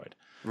destroyed.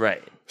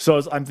 Right.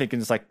 So I'm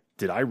thinking, it's like,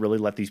 did I really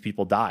let these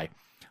people die?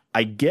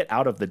 I get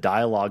out of the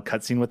dialogue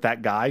cutscene with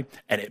that guy,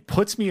 and it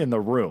puts me in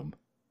the room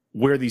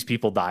where these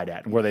people died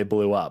at and where they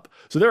blew up.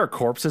 So there are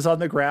corpses on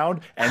the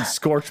ground and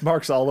scorch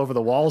marks all over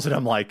the walls, and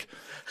I'm like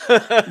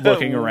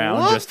looking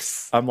around.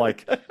 I'm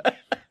like,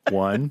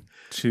 1,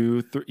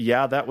 2, 3.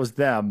 Yeah, that was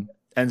them.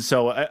 And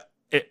so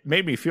it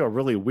made me feel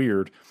really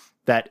weird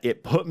that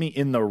it put me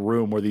in the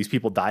room where these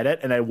people died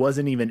at, and I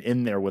wasn't even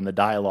in there when the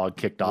dialogue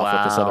kicked off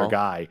with this other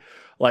guy.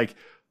 Like,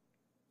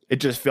 it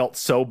just felt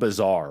so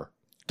bizarre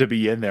to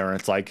be in there. And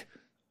it's like,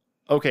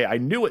 okay, I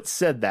knew it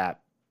said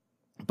that,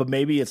 but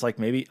maybe it's like,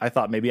 I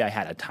thought maybe I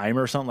had a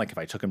timer or something. Like if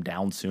I took them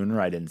down sooner,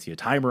 I didn't see a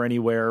timer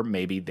anywhere.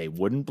 Maybe they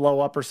wouldn't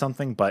blow up or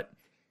something, but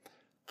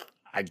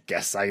I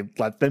guess I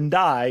let them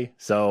die.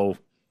 So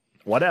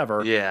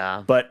whatever.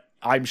 Yeah. But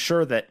I'm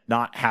sure that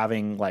not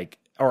having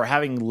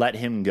having let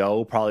him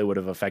go probably would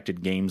have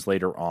affected games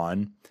later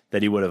on,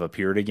 that he would have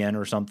appeared again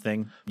or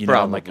something,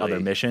 on like other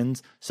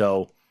missions.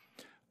 So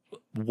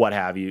what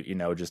have you,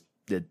 just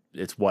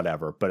it's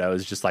whatever. But I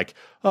was just like,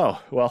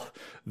 oh, well,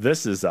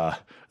 this is a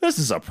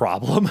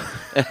problem,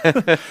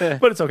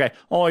 but it's okay.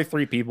 Only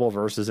 3 people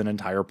versus an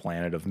entire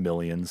planet of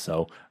millions.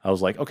 So I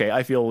was like, okay,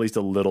 I feel at least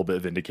a little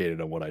bit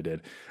vindicated on what I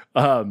did.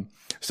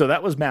 So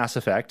that was Mass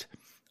Effect.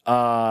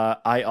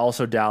 I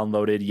also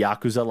downloaded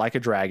Yakuza Like a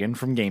Dragon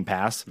from Game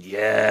Pass.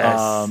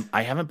 Yes.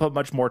 I haven't put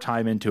much more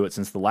time into it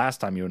since the last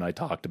time you and I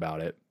talked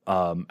about it,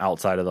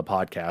 outside of the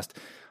podcast.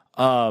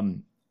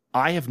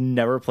 I have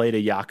never played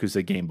a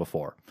Yakuza game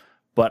before,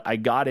 but I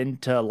got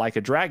into Like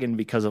a Dragon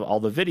because of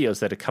all the videos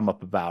that had come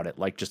up about it,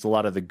 like just a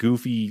lot of the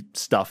goofy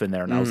stuff in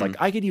there. And I was like,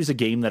 I could use a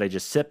game that I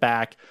just sit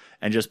back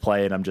and just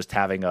play, and I'm just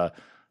having a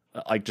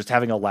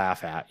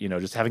laugh at,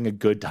 just having a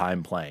good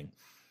time playing.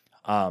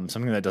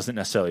 Something that doesn't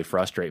necessarily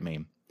frustrate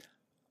me.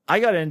 I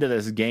got into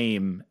this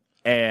game,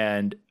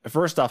 and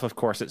first off, of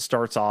course, it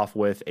starts off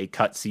with a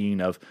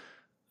cutscene of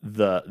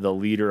the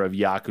leader of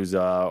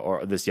Yakuza,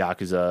 or this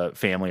Yakuza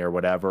family or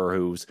whatever,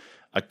 who's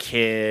a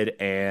kid,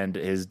 and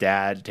his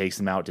dad takes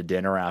him out to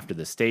dinner after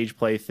the stage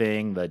play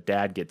thing. The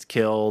dad gets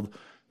killed.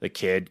 The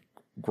kid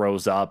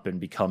grows up and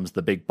becomes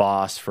the big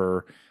boss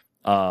for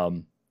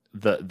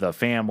the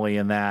family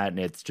and that. And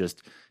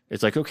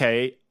it's like,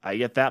 okay, I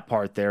get that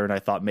part there, and I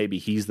thought maybe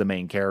he's the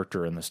main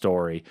character in the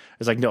story.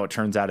 It's like, no, it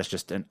turns out it's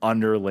just an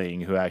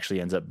underling who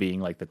actually ends up being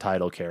like the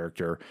title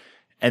character.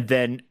 And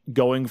then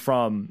going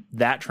from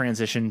that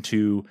transition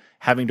to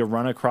having to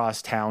run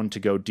across town to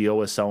go deal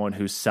with someone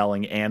who's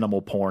selling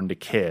animal porn to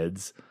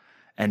kids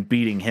and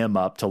beating him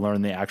up to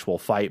learn the actual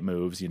fight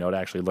moves, to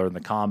actually learn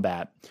the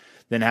combat.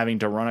 Then having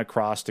to run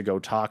across to go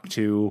talk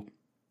to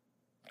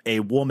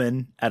a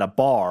woman at a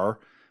bar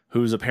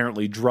who's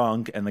apparently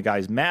drunk, and the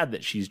guy's mad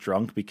that she's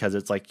drunk because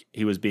it's like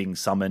he was being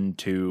summoned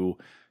to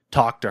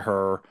talk to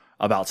her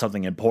about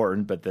something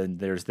important. But then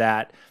there's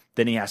that.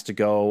 Then he has to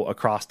go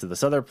across to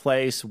this other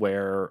place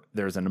where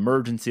there's an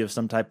emergency of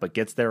some type, but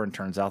gets there and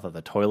turns out that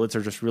the toilets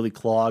are just really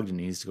clogged and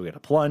he needs to go get a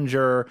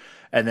plunger.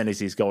 And then as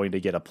he's going to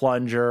get a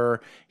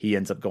plunger, he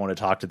ends up going to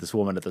talk to this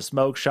woman at the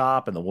smoke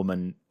shop, and the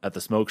woman at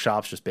the smoke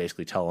shop's just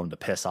basically telling him to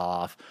piss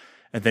off.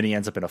 And then he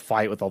ends up in a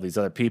fight with all these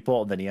other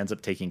people. And then he ends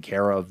up taking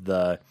care of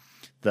the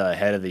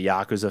head of the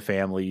Yakuza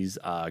family's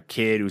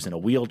kid, who's in a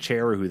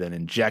wheelchair, who then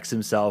injects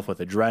himself with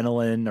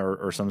adrenaline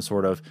or some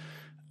sort of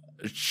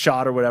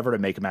shot or whatever to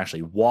make him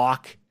actually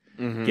walk,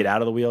 get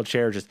out of the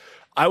wheelchair.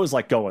 I was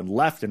like going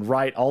left and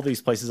right, all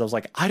these places. I was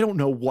like, I don't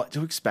know what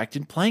to expect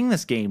in playing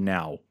this game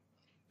now.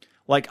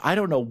 Like, I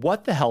don't know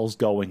what the hell's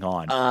going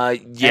on.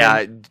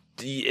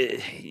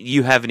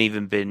 You haven't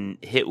even been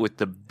hit with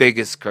the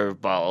biggest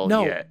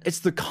curveball yet. It's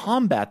the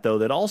combat, though,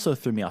 that also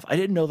threw me off. I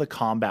didn't know the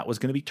combat was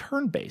going to be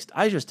turn-based.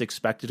 I just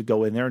expected to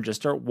go in there and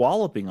just start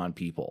walloping on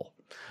people.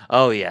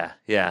 Oh, yeah,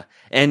 yeah.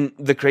 And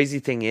the crazy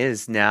thing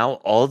is, now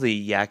all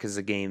the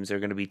Yakuza games are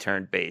going to be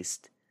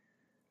turn-based.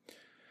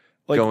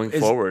 Going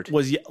forward.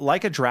 Was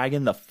Like a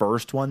Dragon the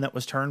first one that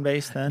was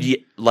turn-based then? Yeah,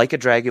 Like a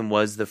Dragon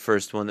was the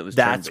first one that was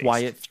turn-based. That's why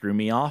it threw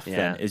me off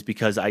then, is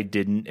because I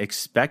didn't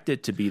expect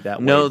it to be that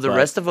way. No, the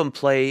rest of them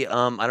play,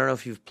 I don't know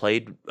if you've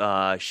played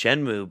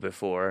Shenmue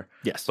before.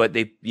 Yes. But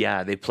they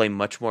play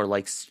much more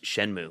like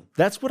Shenmue.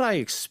 That's what I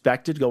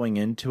expected going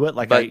into it.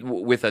 But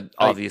with an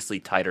obviously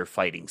tighter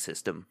fighting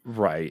system.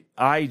 Right.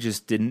 I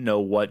just didn't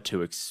know what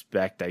to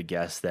expect, I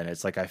guess, then.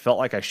 It's like I felt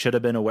like I should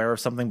have been aware of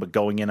something, but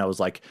going in, I was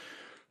like,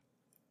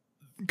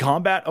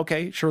 combat,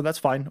 okay, sure, that's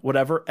fine,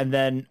 whatever. And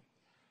then,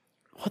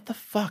 what the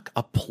fuck?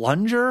 A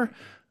plunger?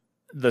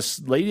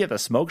 This lady at the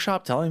smoke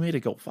shop telling me to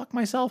go fuck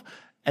myself,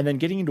 and then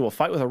getting into a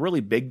fight with a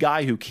really big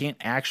guy who can't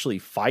actually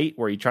fight,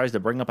 where he tries to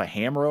bring up a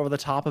hammer over the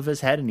top of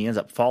his head and he ends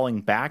up falling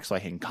back so I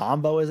can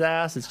combo his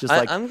ass. It's just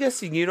I'm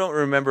guessing you don't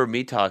remember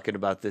me talking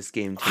about this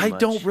game too much. I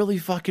don't really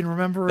fucking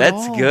remember at all.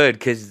 That's good,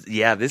 because,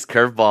 this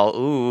curveball,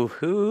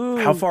 ooh.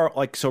 How far,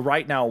 so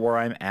right now where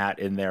I'm at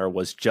in there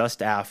was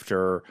just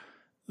after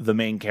the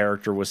main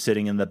character was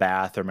sitting in the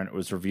bathroom and it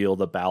was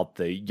revealed about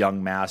the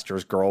young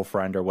master's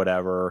girlfriend or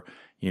whatever,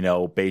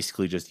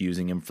 basically just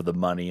using him for the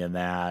money and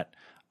that.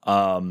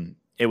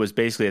 It was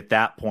basically at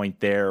that point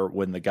there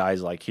when the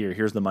guy's like,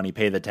 here's the money,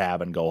 pay the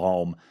tab and go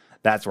home.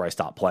 That's where I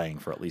stopped playing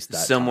for at least that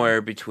Somewhere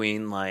time.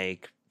 between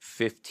like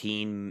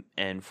 15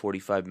 and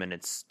 45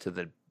 minutes to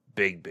the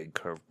big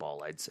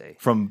curveball, I'd say.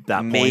 From that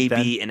point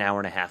maybe then? an hour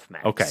and a half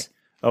max.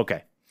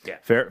 Okay. Yeah.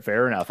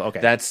 Fair enough. Okay.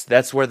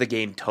 That's where the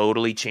game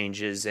totally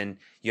changes, and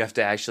you have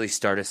to actually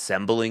start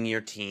assembling your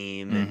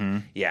team.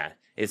 And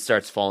it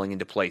starts falling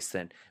into place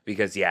then,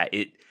 because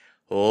it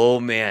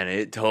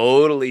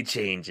totally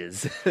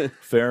changes.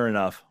 Fair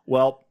enough.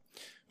 Well,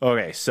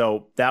 okay,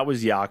 so that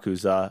was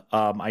Yakuza.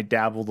 I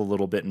dabbled a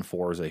little bit in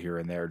Forza here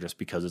and there just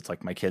because it's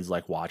like my kids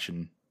like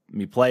watching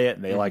me play it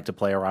and they like to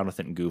play around with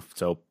it and goof,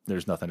 so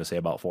there's nothing to say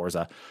about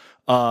Forza.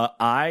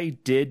 I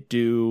did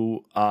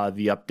do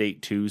the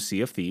update to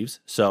Sea of Thieves,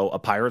 so A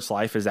Pirate's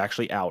Life is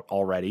actually out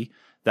already.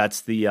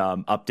 That's the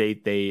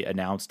update they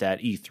announced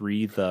at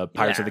E3, the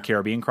Pirates of the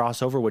Caribbean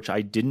crossover, which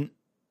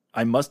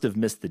I must have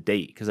missed the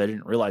date because I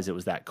didn't realize it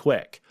was that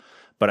quick.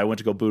 But I went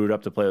to go boot it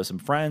up to play with some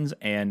friends,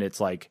 and it's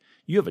like,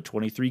 you have a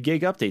 23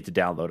 gig update to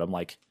download. I'm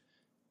like,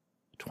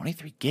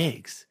 23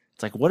 gigs?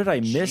 It's like, what did I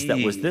miss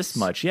that was this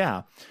much?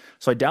 Yeah.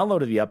 So I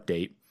downloaded the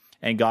update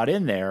and got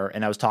in there,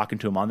 and I was talking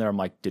to him on there. I'm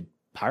like, did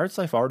Pirate's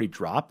Life already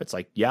drop? It's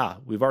like, yeah,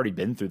 we've already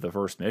been through the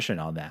first mission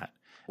on that.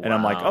 And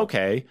I'm like,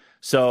 okay.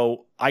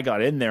 So I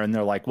got in there, and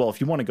they're like, well,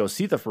 if you want to go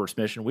see the first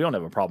mission, we don't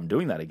have a problem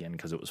doing that again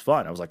because it was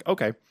fun. I was like,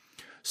 okay.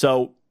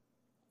 So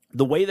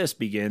the way this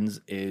begins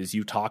is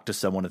you talk to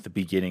someone at the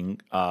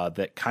beginning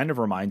that kind of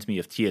reminds me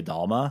of Tia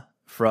Dalma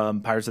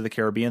from Pirates of the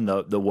Caribbean,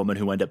 the woman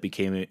who ended up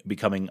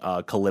becoming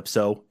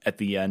Calypso at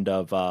the end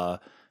of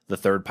the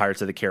third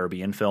Pirates of the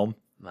Caribbean film.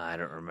 I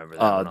don't remember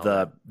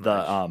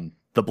that.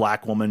 The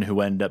black woman who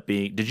ended up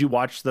being. Did you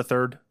watch the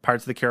third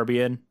Pirates of the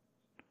Caribbean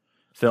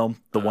film?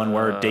 The one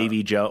where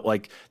Davy Jones,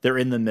 like they're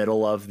in the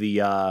middle of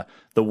the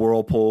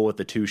whirlpool with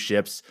the two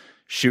ships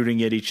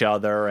shooting at each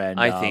other, and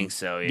I think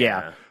so.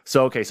 Yeah.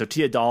 So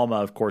Tia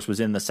Dalma, of course, was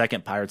in the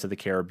second Pirates of the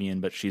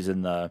Caribbean, but she's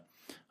in the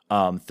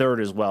third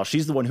as well.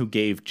 She's the one who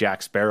gave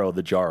Jack Sparrow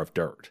the jar of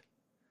dirt.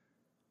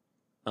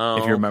 Oh,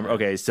 if you remember.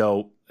 Okay,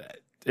 so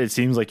it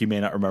seems like you may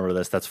not remember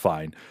this. That's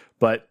fine,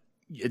 but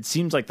it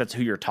seems like that's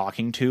who you're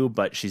talking to,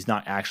 but she's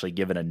not actually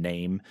given a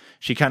name.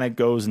 She kind of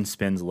goes and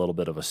spins a little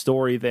bit of a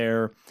story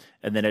there.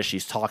 And then as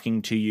she's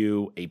talking to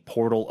you, a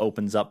portal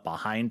opens up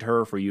behind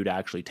her for you to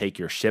actually take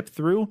your ship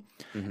through.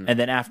 Mm-hmm. And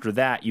then after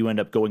that, you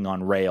end up going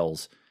on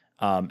rails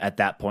at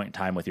that point in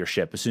time with your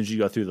ship as soon as you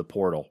go through the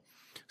portal.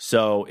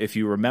 So if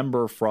you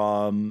remember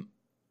from,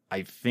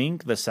 I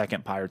think, the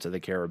second Pirates of the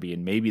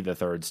Caribbean, maybe the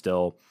third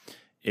still,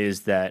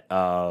 is that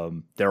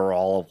there are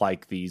all of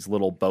like these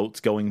little boats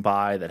going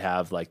by that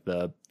have like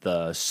the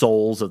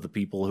souls of the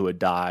people who had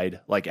died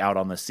like out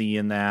on the sea,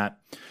 and that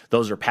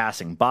those are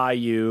passing by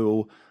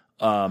you,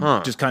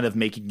 just kind of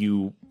making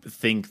you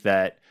think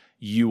that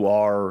you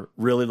are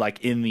really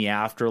like in the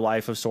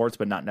afterlife of sorts,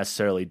 but not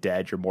necessarily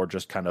dead. You're more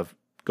just kind of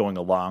going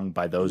along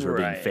by those who are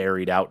being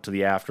ferried out to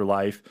the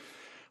afterlife.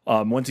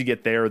 Once you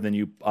get there, then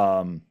you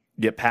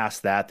get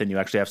past that, then you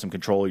actually have some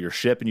control of your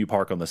ship and you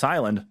park on this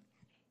island.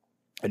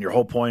 And your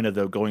whole point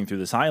of going through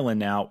this island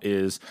now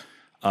is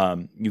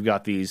you've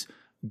got these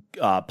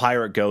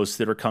pirate ghosts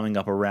that are coming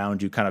up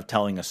around you, kind of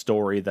telling a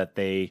story that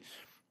they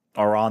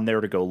are on there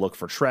to go look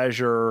for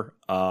treasure.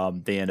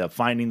 They end up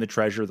finding the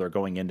treasure. They're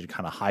going in to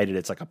kind of hide it.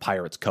 It's like a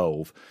pirate's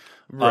cove.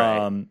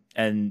 Right.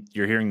 And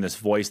you're hearing this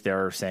voice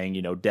there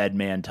saying, dead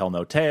man tell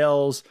no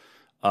tales.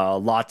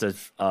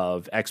 Lots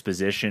of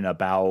exposition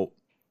about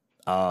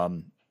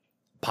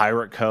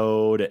pirate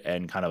code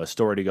and kind of a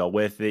story to go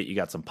with it. You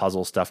got some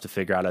puzzle stuff to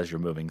figure out as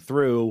you're moving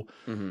through.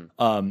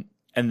 Mm-hmm.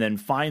 And then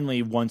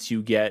finally, once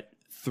you get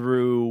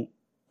through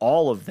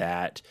all of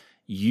that,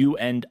 you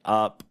end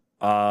up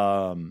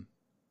working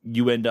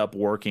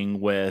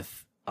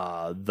with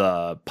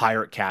the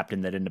pirate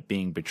captain that ended up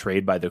being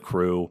betrayed by the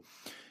crew.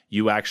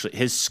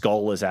 His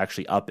skull is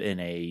actually up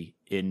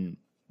in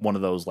one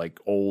of those like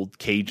old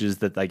cages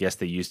that I guess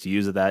they used to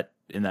use in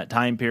that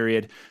time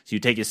period. So you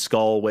take his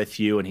skull with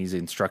you and he's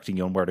instructing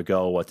you on where to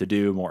go, what to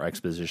do, more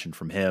exposition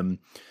from him.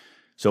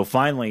 So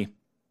finally,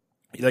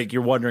 like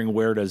you're wondering,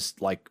 where does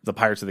like the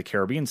Pirates of the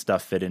Caribbean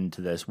stuff fit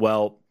into this?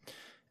 Well,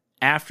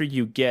 after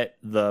you get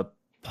the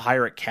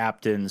pirate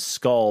captain's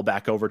skull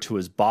back over to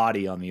his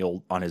body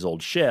on his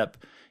old ship,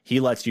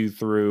 he lets you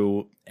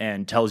through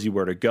and tells you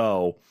where to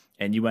go.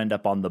 And you end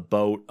up on the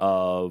boat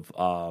of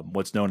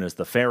what's known as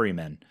the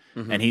ferryman.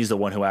 Mm-hmm. And he's the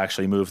one who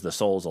actually moves the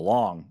souls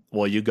along.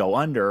 Well, you go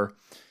under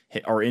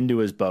or into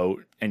his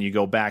boat and you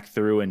go back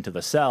through into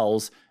the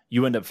cells,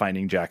 you end up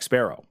finding Jack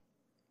Sparrow.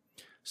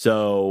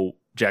 So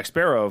Jack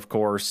Sparrow, of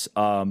course,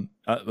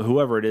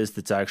 whoever it is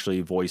that's actually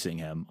voicing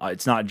him,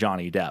 it's not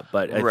Johnny Depp,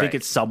 but I think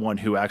it's someone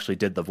who actually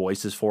did the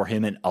voices for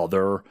him in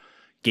other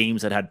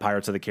games that had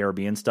Pirates of the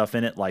Caribbean stuff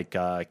in it, like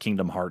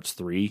Kingdom Hearts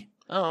 3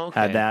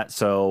 had that.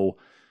 So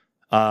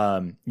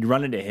You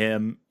run into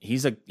him.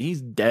 He's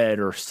dead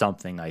or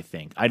something, I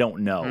think. I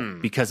don't know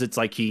because it's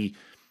like he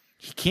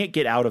can't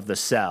get out of the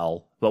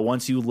cell, but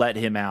once you let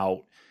him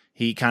out,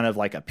 he kind of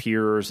like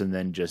appears and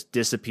then just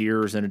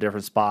disappears into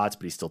different spots,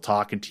 but he's still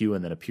talking to you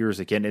and then appears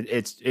again.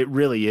 It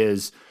really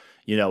is,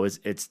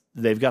 it's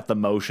they've got the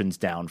motions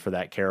down for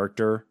that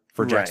character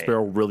for Jack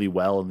Sparrow really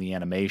well in the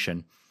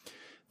animation.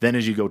 Then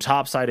as you go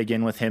topside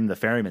again with him, the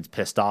ferryman's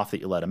pissed off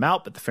that you let him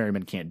out, but the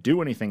ferryman can't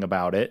do anything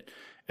about it.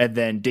 And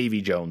then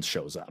Davy Jones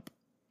shows up.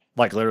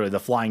 Like literally the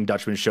Flying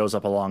Dutchman shows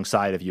up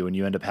alongside of you and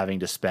you end up having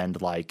to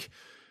spend like,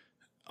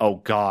 oh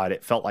God,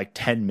 it felt like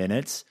 10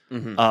 minutes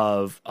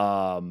of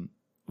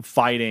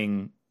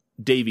fighting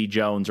Davy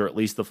Jones, or at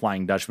least the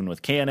Flying Dutchman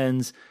with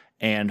cannons,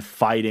 and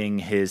fighting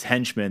his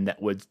henchman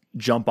that would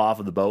jump off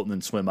of the boat and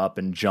then swim up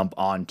and jump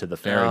onto the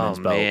ferryman's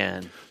boat.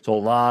 Man. So a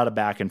lot of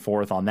back and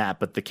forth on that.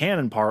 But the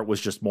cannon part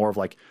was just more of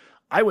like,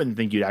 I wouldn't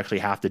think you'd actually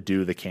have to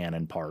do the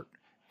cannon part.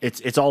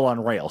 It's all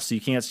on rails, so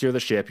you can't steer the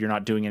ship. You're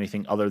not doing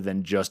anything other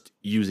than just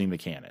using the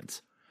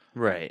cannons.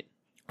 Right.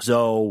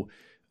 So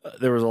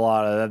there was a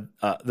lot of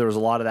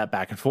that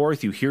back and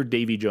forth. You hear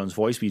Davy Jones'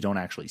 voice, but you don't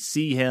actually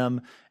see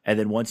him. And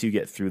then once you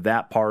get through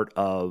that part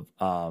of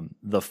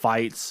the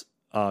fights,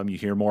 you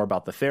hear more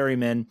about the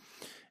ferryman.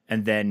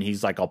 And then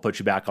he's like, I'll put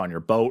you back on your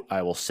boat.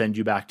 I will send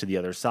you back to the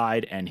other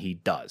side. And he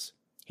does.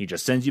 He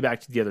just sends you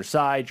back to the other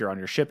side. You're on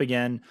your ship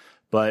again.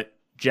 But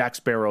Jack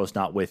Sparrow's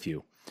not with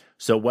you.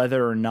 So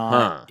whether or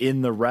not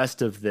in the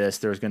rest of this,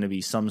 there's going to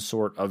be some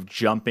sort of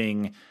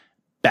jumping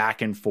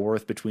back and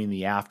forth between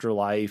the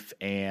afterlife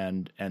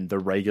and the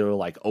regular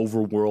like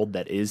overworld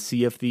that is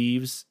Sea of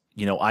Thieves,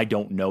 I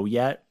don't know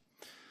yet.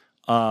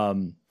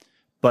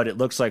 But it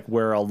looks like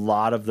where a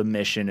lot of the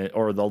mission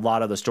or a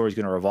lot of the story is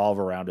going to revolve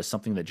around is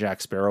something that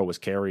Jack Sparrow was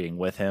carrying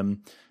with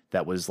him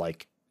that was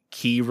like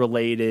key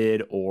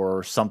related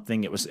or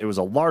something. It was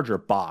a larger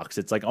box.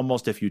 It's like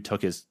almost if you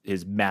took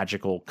his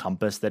magical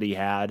compass that he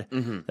had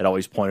that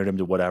always pointed him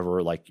to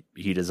whatever like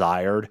he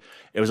desired.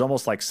 It was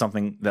almost like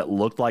something that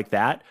looked like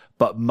that,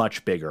 but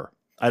much bigger.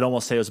 I'd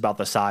almost say it was about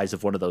the size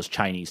of one of those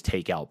Chinese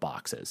takeout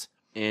boxes.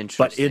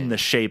 Interesting. But in the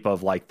shape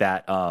of like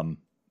that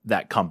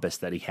compass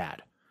that he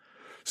had.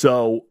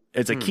 So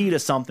it's a key to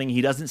something.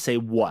 He doesn't say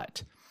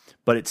what,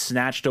 but it's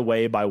snatched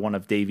away by one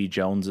of Davy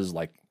Jones's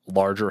like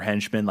larger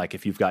henchmen. Like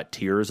if you've got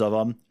tiers of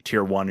them,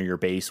 tier 1 are your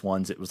base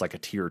ones. It was like a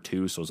tier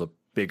 2. So it was a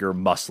bigger,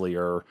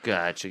 musclier.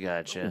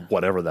 Gotcha.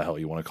 Whatever the hell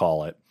you want to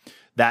call it.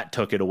 That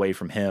took it away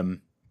from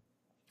him.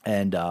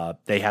 And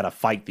they had a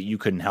fight that you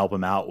couldn't help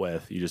him out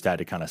with. You just had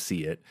to kind of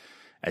see it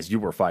as you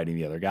were fighting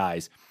the other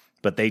guys.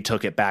 But they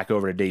took it back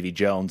over to Davy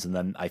Jones. And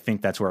then I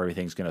think that's where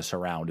everything's going to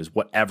surround is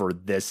whatever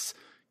this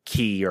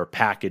key or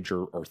package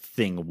or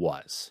thing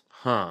was.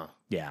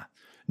 Yeah.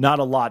 Not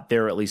a lot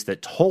there, at least,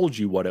 that told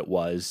you what it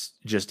was.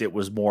 Just it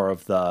was more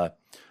of the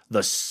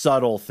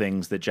subtle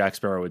things that Jack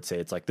Sparrow would say.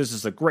 It's like, this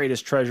is the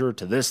greatest treasure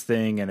to this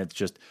thing. And it's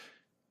just,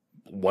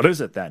 what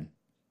is it then?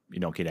 You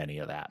don't get any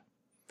of that.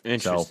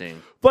 Interesting.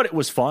 So, but it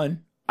was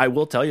fun. I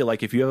will tell you,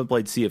 like, if you haven't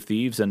played Sea of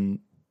Thieves in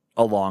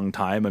a long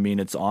time, I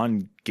mean, it's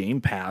on Game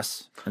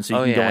Pass. And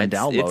so you can go and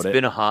download it. It's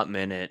been a hot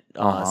minute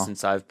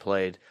since I've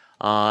played.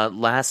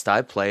 Last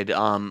I played,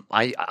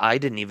 I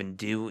didn't even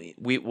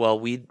we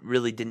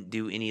really didn't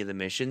do any of the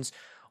missions.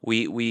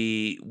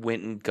 We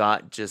went and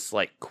got just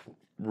like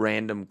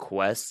random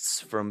quests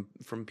from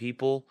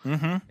people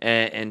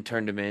and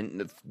turned them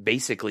in,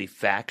 basically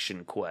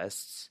faction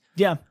quests.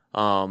 Yeah.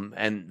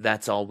 And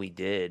that's all we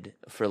did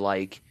for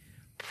like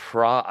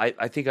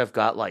I think I've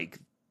got like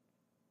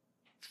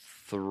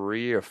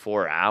 3 or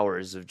 4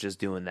 hours of just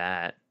doing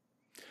that.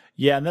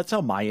 Yeah, and that's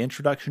how my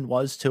introduction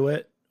was to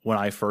it. When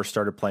I first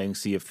started playing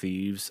Sea of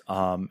Thieves,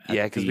 because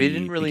we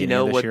didn't really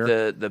know what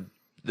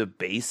the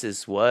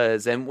basis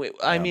was, and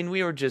I mean,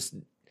 we were just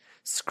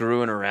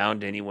screwing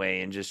around anyway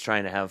and just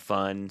trying to have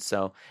fun.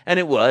 So, and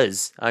it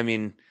was. I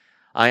mean,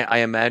 I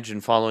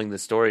imagine following the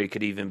story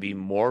could even be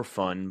more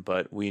fun,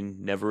 but we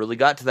never really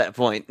got to that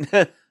point.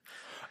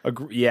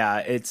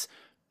 Yeah,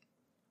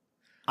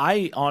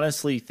 I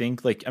honestly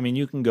think, like, I mean,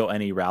 you can go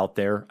any route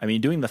there. I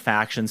mean, doing the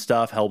faction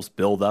stuff helps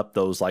build up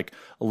those, like,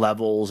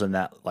 levels and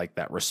that, like,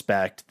 that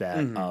respect,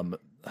 that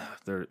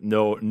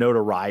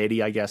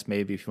notoriety, I guess,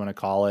 maybe, if you want to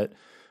call it.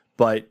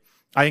 But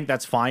I think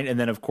that's fine. And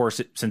then, of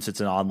course, since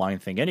it's an online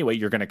thing anyway,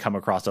 you're going to come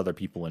across other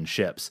people in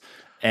ships.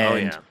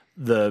 And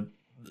the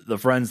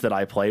friends that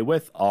I play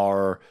with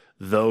are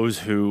those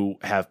who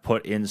have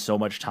put in so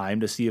much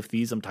time to Sea of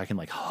Thieves. I'm talking,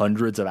 like,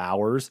 hundreds of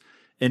hours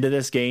into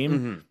this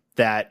game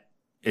that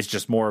it's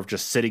just more of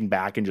just sitting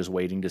back and just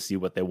waiting to see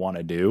what they want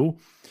to do.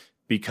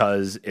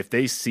 Because if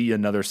they see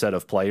another set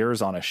of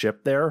players on a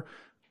ship there,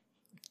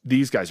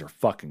 these guys are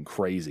fucking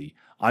crazy.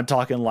 I'm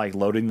talking like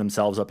loading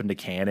themselves up into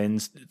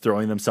cannons,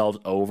 throwing themselves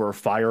over,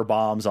 fire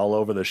bombs all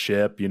over the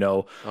ship,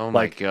 Oh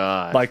my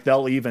God. Like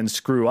they'll even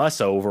screw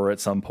us over at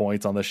some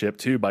points on the ship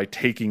too by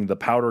taking the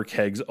powder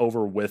kegs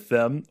over with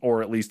them,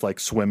 or at least like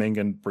swimming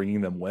and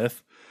bringing them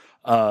with.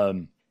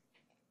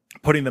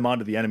 Putting them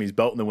onto the enemy's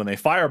boat, and then when they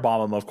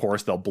firebomb them, of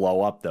course, they'll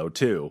blow up though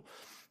too,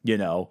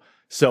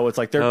 So it's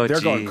like they're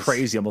going geez.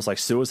 crazy, almost like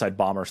suicide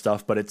bomber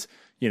stuff. But it's,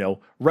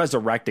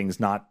 resurrecting's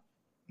not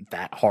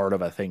that hard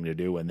of a thing to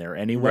do in there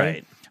anyway.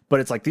 Right. But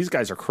it's like these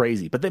guys are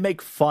crazy. But they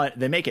make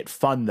it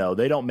fun though.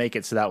 They don't make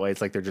it so that way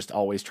it's like they're just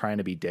always trying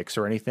to be dicks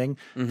or anything.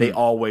 Mm-hmm. They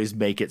always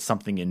make it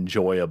something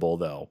enjoyable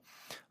though.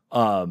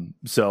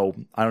 So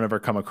I don't ever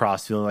come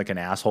across feeling like an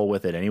asshole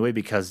with it anyway,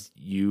 because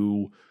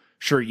you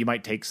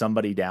might take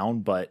somebody down,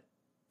 but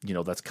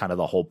that's kind of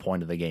the whole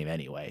point of the game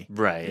anyway.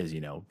 Right. Is,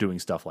 doing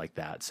stuff like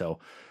that. So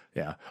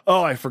yeah.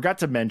 Oh, I forgot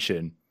to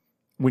mention,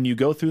 when you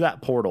go through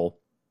that portal,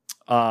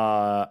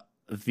 the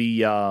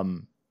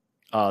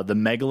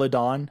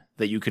megalodon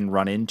that you can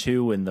run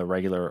into in the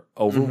regular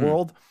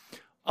overworld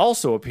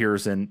also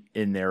appears in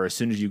there as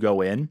soon as you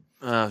go in.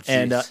 Oh, geez.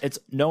 And it's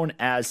known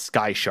as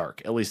Sky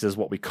Shark, at least is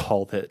what we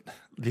called it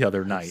the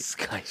other night.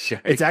 Sky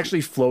Shark. It's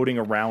actually floating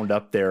around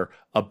up there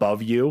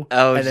above you.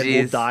 Oh, and then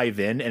we'll dive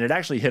in. And it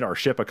actually hit our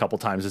ship a couple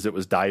times as it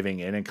was diving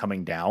in and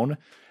coming down.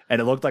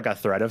 And it looked like a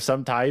threat of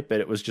some type.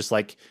 And it was just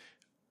like,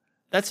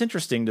 that's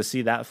interesting to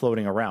see that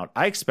floating around.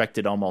 I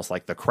expected almost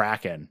like the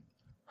Kraken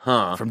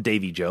from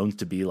Davy Jones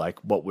to be like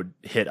what would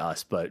hit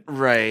us, but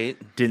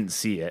didn't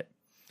see it.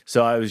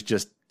 So I was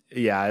just,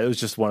 it was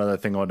just one other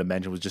thing I wanted to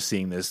mention, was just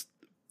seeing the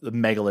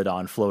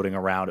megalodon floating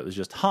around. It was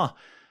just,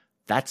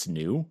 that's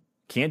new.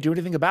 Can't do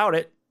anything about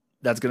it.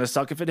 That's going to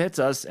suck if it hits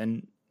us.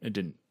 And it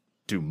didn't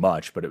do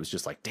much, but it was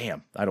just like,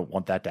 damn, I don't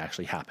want that to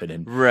actually happen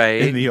in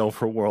the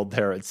overworld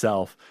there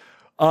itself.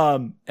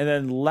 And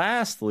then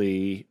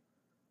lastly,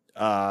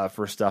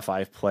 for stuff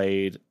I've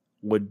played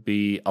would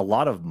be a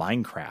lot of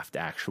Minecraft,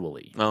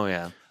 actually. Oh,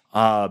 yeah.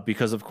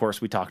 Because, of course,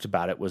 we talked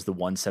about it was the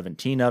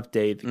 1.17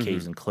 update, the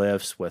Caves and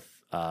Cliffs with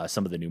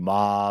some of the new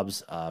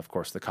mobs, of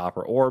course, the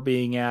copper ore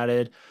being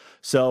added.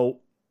 So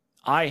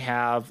I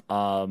have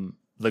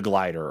the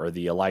glider, or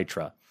the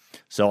elytra,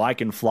 so I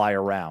can fly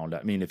around.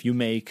 I mean, if you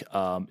make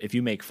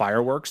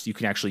fireworks, you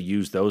can actually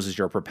use those as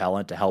your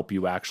propellant to help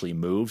you actually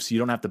move. So you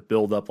don't have to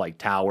build up like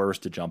towers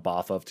to jump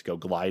off of to go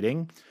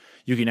gliding.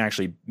 You can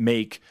actually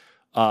make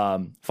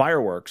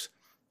fireworks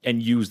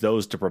and use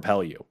those to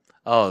propel you.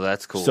 Oh,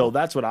 that's cool. So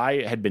that's what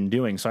I had been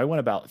doing. So I went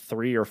about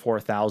 3,000 or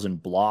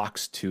 4,000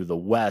 blocks to the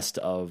west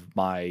of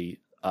my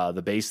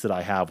the base that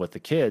I have with the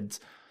kids,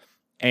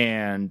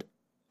 and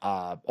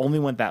only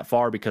went that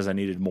far because I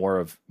needed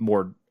more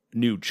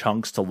new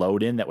chunks to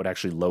load in that would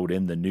actually load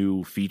in the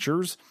new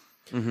features.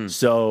 Mm-hmm.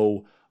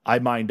 So I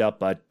mined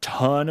up a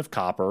ton of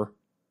copper,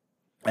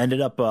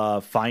 ended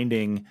up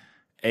finding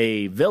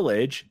a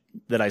village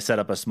that I set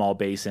up a small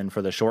base in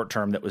for the short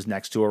term that was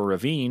next to a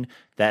ravine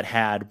that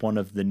had one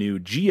of the new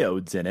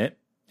geodes in it.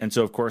 And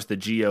so, of course, the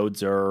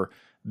geodes are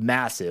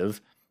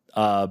massive,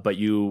 but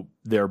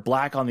they're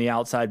black on the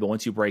outside, but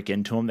once you break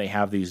into them, they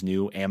have these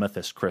new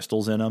amethyst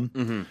crystals in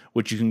them,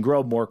 which you can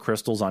grow more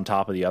crystals on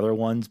top of the other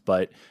ones,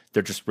 but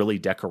they're just really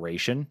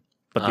decoration.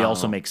 But they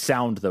also make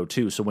sound, though,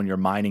 too. So when you're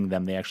mining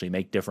them, they actually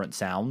make different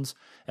sounds.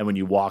 And when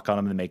you walk on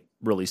them, they make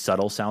really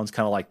subtle sounds,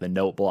 kind of like the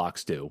note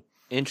blocks do.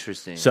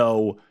 Interesting.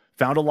 So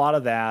found a lot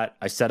of that.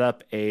 I set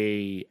up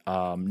a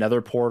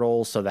nether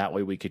portal so that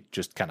way we could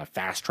just kind of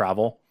fast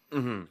travel.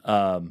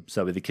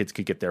 So the kids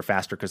could get there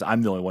faster, because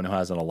I'm the only one who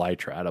has an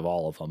elytra out of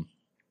all of them,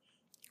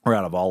 or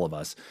out of all of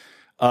us.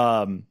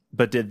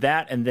 But did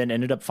that, and then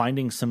ended up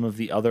finding some of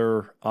the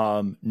other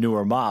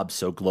newer mobs,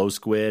 so glow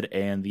squid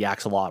and the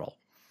axolotl.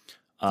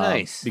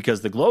 Nice.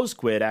 Because the glow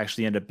squid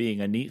actually ended up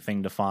being a neat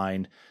thing to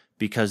find,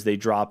 because they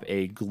drop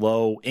a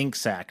glow ink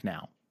sac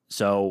now.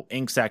 So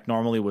ink sac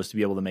normally was to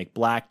be able to make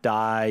black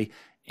dye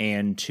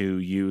and to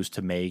use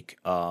to make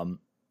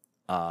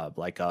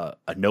like a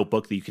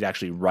notebook that you could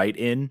actually write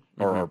in,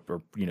 or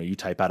you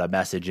type out a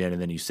message in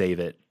and then you save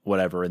it,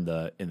 whatever, in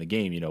the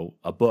game,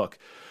 a book.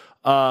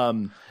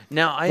 Now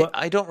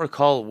I don't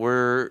recall,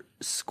 were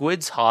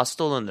squids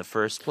hostile in the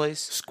first place?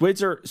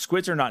 Squids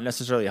are not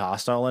necessarily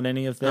hostile in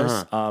any of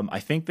this.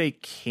 I think they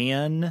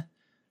can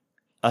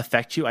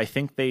affect you. I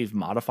think they've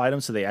modified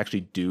them so they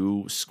actually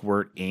do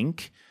squirt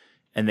ink,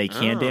 and they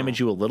can damage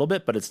you a little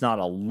bit, but it's not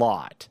a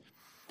lot.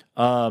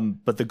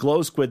 But the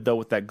glow squid, though,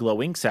 with that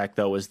glow ink sac,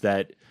 though, is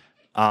that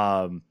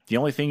the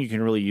only thing you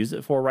can really use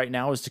it for right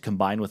now is to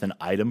combine with an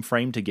item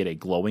frame to get a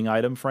glowing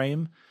item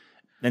frame.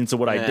 And so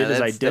what I did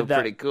is I did that.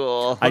 Pretty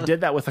cool. I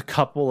did that with a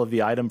couple of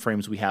the item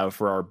frames we have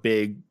for our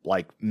big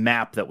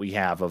map that we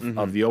have of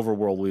the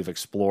overworld we've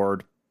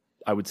explored.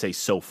 I would say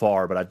so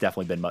far, but I've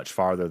definitely been much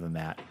farther than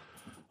that.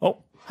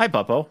 Oh, hi,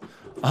 Puppo.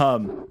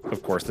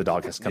 Of course, the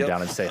dog has to come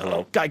down and say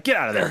hello. Guy, get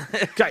out of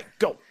there. Guy,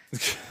 go.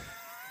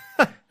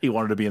 He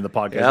wanted to be in the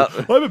podcast.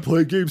 I've been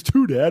playing games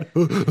too, Dad.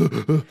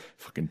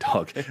 Fucking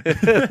dog.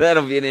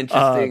 That'll be an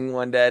interesting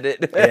one to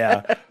edit.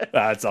 Yeah.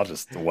 It's all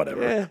just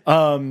whatever.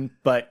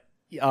 But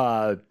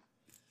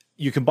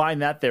you combine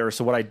that there.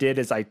 So what I did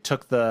is I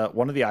took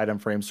one of the item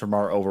frames from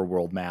our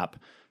overworld map,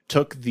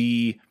 took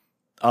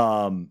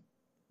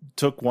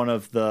one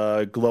of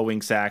the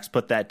glowing sacks,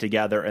 put that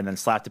together, and then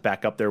slapped it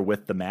back up there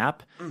with the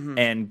map,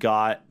 and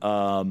got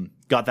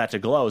that to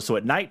glow. So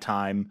at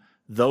nighttime,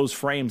 those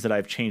frames that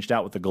I've changed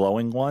out with the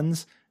glowing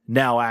ones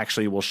now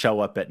actually will show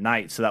up at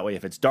night. So that way,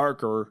 if it's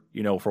darker,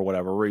 for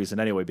whatever reason,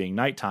 anyway, being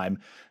nighttime,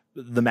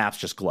 the maps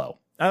just glow.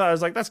 And I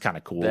was like, that's kind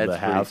of cool to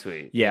have.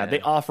 Pretty sweet. Yeah,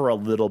 they offer a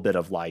little bit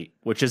of light,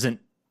 which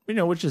isn't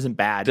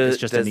bad. It's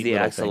just a neat little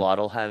thing. Does the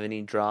axolotl have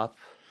any drop?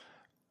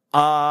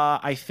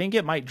 I think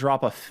it might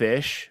drop a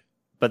fish,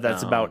 but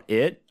that's about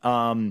it.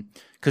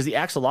 Because the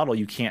axolotl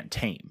you can't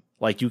tame.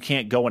 Like, you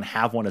can't go and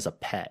have one as a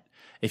pet.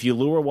 If you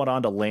lure one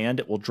onto land,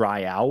 it will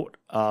dry out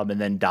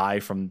and then die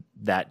from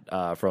that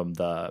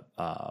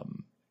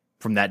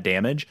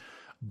damage.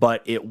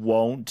 But it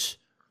won't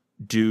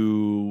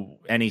do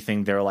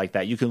anything there like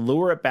that. You can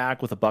lure it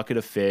back with a bucket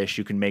of fish.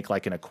 You can make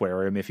like an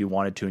aquarium if you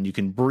wanted to, and you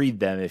can breed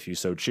them if you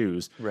so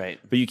choose. Right.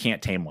 But you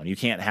can't tame one. You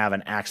can't have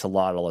an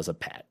axolotl as a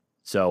pet.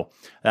 So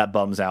that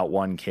bums out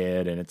one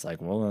kid, and it's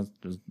like, well,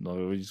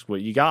 that's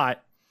what you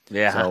got.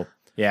 Yeah. So,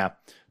 yeah.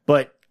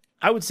 But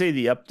I would say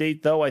the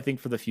update, though, I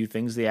think for the few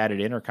things they added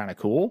in are kind of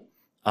cool.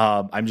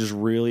 I'm just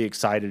really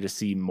excited to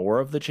see more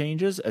of the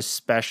changes,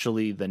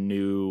 especially the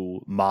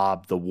new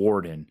mob, the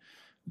Warden,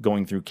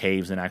 going through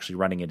caves and actually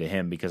running into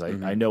him, because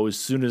I know as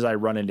soon as I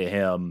run into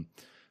him,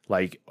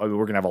 we're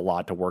going to have a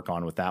lot to work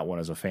on with that one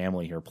as a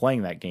family here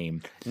playing that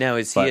game. Now,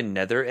 is he a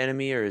nether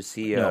enemy, or is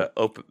he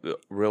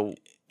real?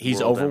 He's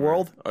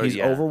overworld. He's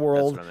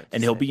overworld,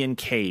 and he'll be in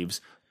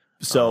caves.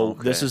 So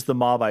this is the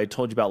mob I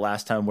told you about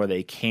last time, where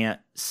they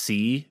can't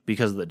see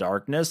because of the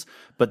darkness,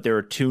 but they're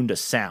attuned to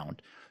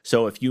sound.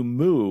 So if you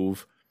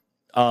move,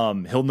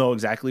 he'll know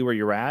exactly where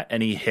you're at,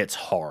 and he hits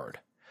hard.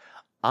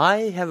 I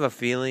have a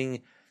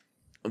feeling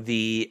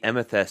the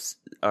amethysts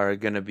are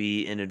going to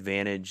be an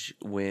advantage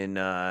when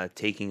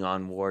taking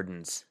on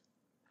wardens.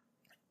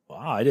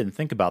 Wow, I didn't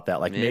think about that.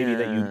 Like, maybe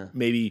that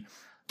you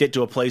get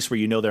to a place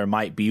where there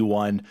might be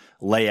one,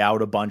 lay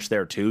out a bunch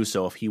there too.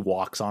 So if he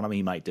walks on him,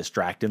 he might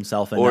distract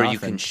himself enough. Or you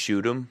can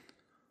shoot him.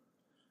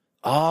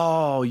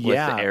 Oh,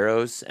 yeah. With the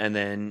arrows, and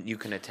then you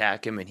can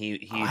attack him, and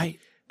he'd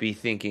be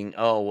thinking,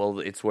 oh, well,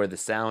 it's where the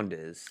sound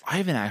is. I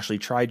haven't actually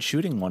tried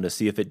shooting one to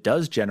see if it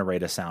does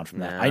generate a sound from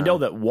that. No. I know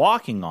that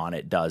walking on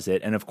it does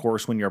it, and of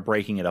course, when you're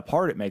breaking it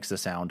apart, it makes a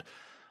sound.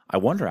 I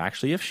wonder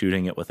actually if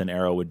shooting it with an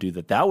arrow would do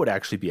that. That would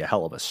actually be a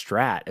hell of a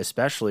strat,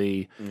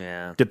 especially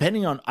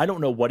depending on. I don't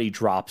know what he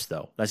drops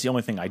though. That's the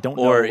only thing I don't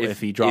know if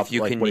he drops. If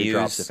you can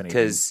use,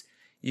 because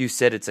you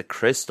said it's a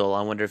crystal.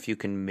 I wonder if you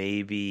can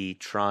maybe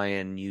try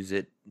and use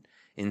it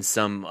in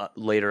some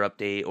later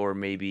update, or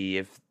maybe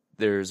if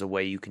there's a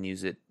way you can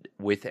use it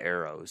with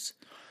arrows.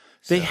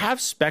 They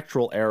have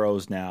spectral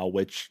arrows now,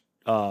 which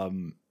I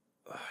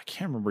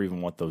can't remember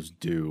even what those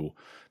do.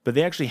 But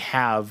they actually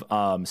have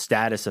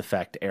status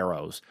effect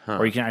arrows,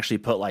 where you can actually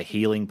put like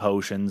healing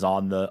potions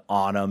on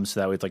them, so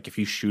that way it's like if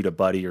you shoot a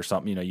buddy or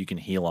something, you can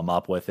heal them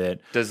up with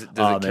it. Does it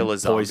kill a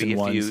zombie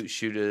if you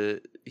shoot a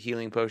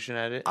healing potion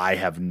at it? I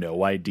have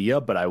no idea,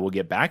 but I will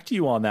get back to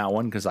you on that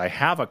one, because I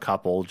have a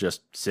couple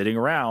just sitting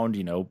around,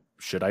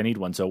 should I need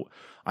one. So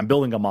I'm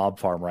building a mob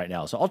farm right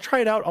now, so I'll try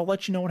it out. I'll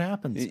let you know what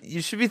happens.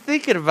 You should be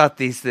thinking about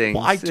these things.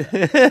 Well,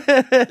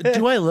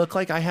 do I look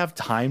like I have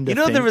time to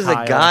think, there was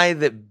Kyle? a guy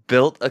that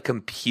built a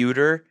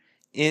computer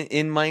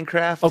in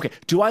Minecraft? Okay,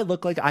 do I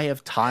look like I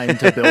have time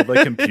to build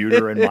a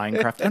computer in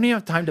Minecraft? I don't even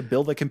have time to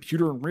build a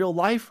computer in real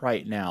life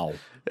right now.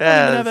 I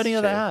don't even have any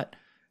of that.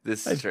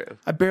 This is true.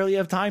 I barely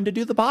have time to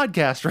do the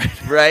podcast right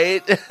now.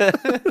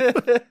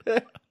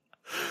 Right?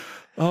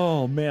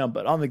 Oh, man.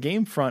 But on the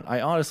game front,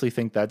 I honestly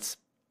think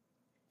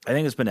I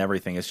think it's been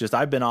everything. It's just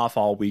I've been off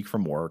all week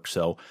from work,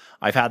 so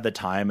I've had the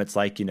time. It's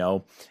like,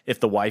 if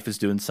the wife is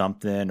doing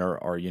something or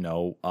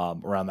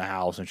around the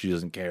house and she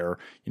doesn't care,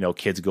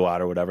 kids go out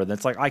or whatever, then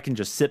it's like I can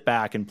just sit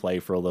back and play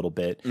for a little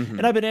bit. Mm-hmm.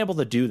 And I've been able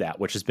to do that,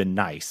 which has been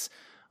nice.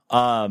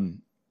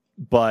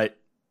 But,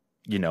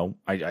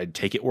 I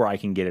take it where I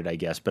can get it, I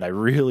guess. But I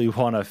really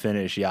want to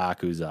finish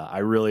Yakuza.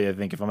 I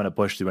think if I'm going to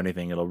push through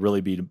anything, it'll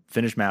really be to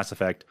finish Mass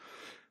Effect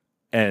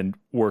and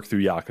work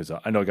through Yakuza.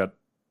 I know I got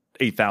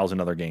 8,000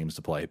 other games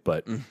to play,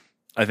 but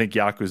I think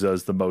Yakuza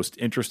is the most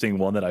interesting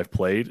one that I've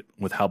played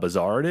with how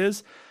bizarre it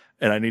is,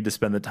 and I need to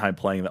spend the time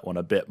playing that one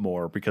a bit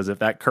more, because if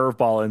that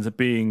curveball ends up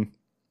being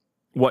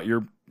what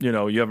you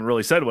haven't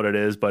really said what it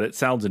is, but it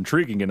sounds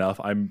intriguing enough,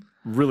 I'm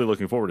really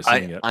looking forward to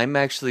seeing it. I'm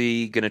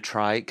actually going to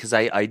try, because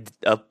I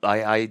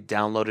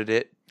downloaded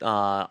it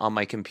on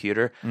my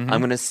computer. Mm-hmm. I'm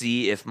going to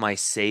see if my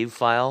save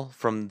file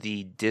from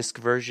the disc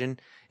version,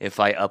 if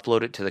I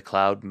upload it to the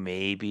cloud,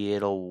 maybe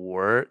it'll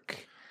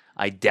work.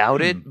 I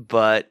doubt it,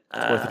 but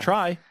it's worth a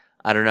try.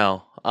 I don't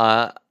know.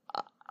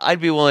 I'd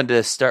be willing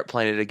to start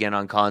playing it again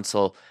on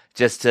console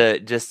just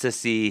to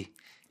see,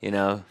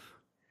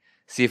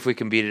 see if we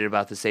can beat it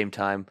about the same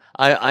time.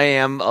 I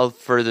am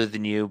further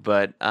than you,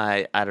 but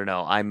I don't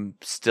know. I'm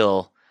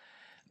still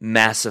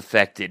Mass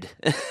Effected.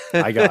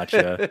 I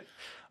gotcha.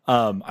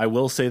 I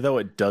will say though,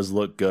 it does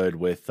look good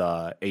with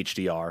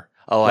HDR.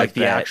 Oh, like I the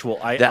bet. actual,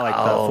 the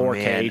 4K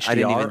man. HDR. I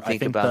didn't even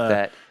think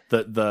about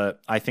that.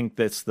 I think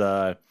that's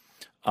the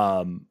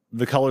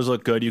colors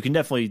look good. You can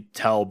definitely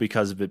tell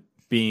because of it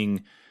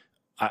being,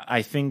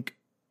 I think,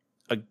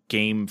 a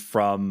game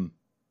from,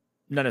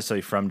 not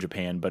necessarily from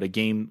Japan, but a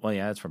game. Well,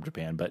 yeah, it's from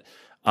Japan, but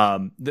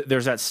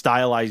there's that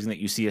stylizing that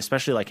you see,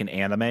 especially like in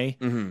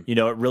anime. You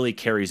know, it really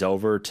carries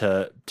over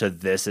to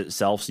this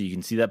itself, so you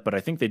can see that. But I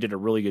think they did a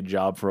really good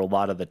job for a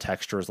lot of the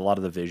textures, a lot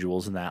of the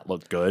visuals, and that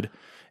look good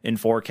in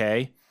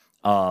 4K.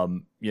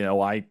 You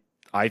know,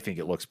 I think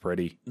it looks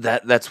pretty.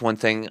 That's one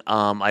thing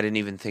I didn't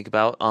even think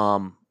about.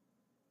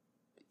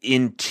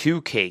 In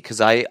 2K,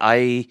 because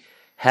I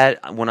had,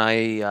 when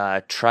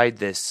I tried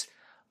this,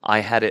 I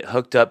had it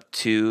hooked up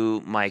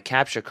to my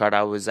capture card.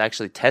 I was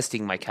actually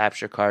testing my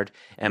capture card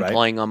and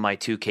playing on my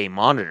 2K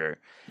monitor.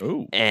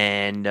 Ooh.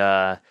 And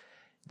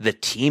the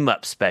team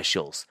up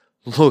specials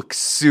look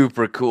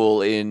super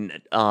cool in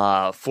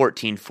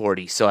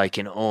 1440, so I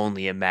can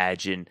only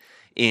imagine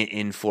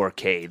in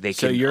 4K. They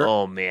can.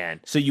 Oh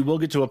man! So you will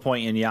get to a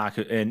point in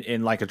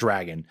in like a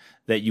Dragon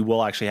that you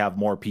will actually have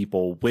more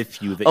people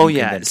with you. That you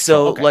can then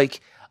so like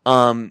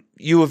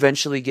you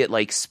eventually get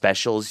like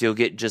specials. You'll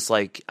get just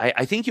like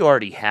I think you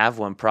already have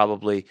one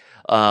probably.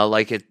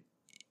 Like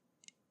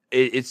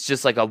it's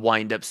just like a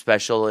wind up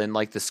special, and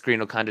like the screen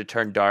will kind of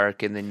turn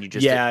dark, and then you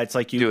just it's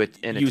like you do it.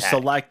 You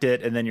select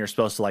it, and then you're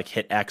supposed to like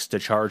hit X to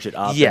charge it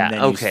up, and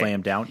then you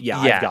slam down.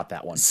 I've got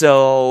that one.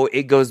 So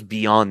it goes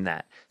beyond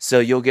that. So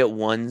you'll get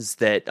ones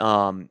that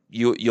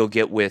you'll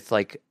get with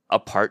like a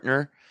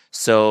partner.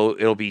 So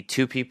it'll be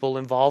 2 people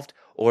involved,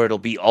 or it'll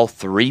be all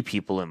 3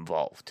 people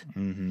involved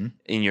in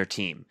your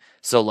team.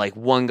 So like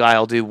one guy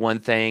will do one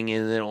thing,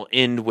 and then it'll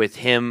end with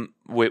him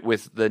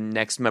with the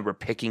next member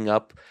picking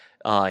up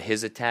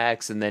his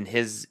attacks, and then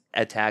his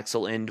attacks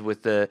will end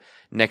with the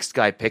next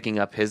guy picking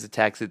up his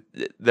attacks.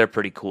 They're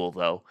pretty cool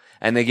though,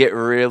 and they get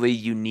really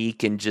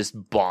unique and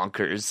just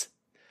bonkers.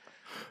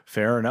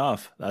 Fair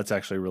enough. That's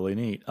actually really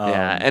neat.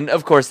 And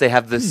of course they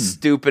have the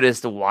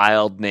stupidest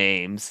wild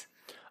names.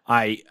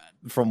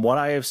 From what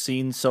I have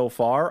seen so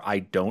far, I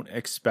don't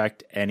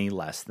expect any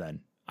less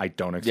than. I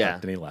don't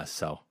expect any less.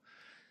 So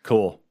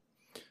cool.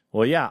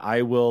 Well, yeah,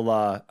 I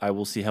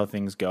will see how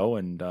things go,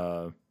 and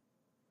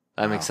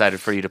I'm excited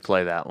for you to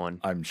play that one.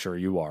 I'm sure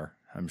you are.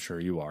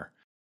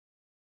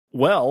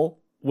 Well,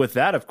 with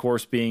that, of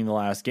course, being the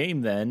last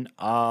game, then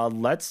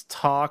let's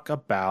talk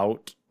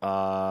about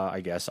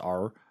I guess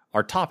our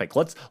topic.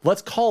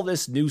 Let's call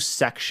this new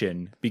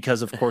section,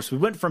 because of course we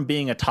went from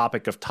being a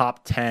topic of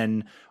top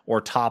 10 or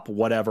top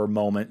whatever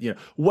moment,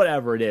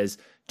 whatever it is,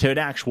 to an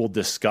actual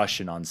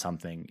discussion on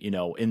something,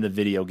 in the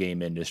video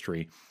game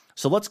industry.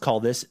 So let's call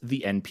this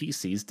the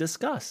NPCs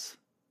Discuss.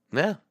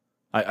 Yeah.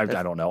 I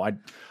don't know.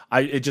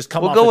 It just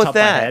come off the top of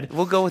my head.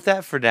 We'll go with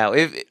that for now.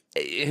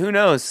 Who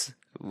knows?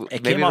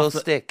 Maybe it'll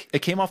stick. It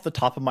came off the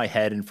top of my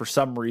head, and for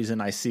some reason,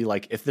 I see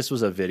like if this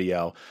was a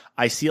video,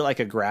 I see like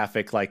a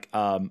graphic. Like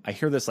I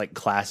hear this like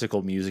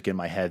classical music in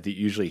my head that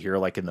you usually hear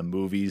like in the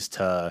movies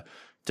to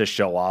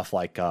show off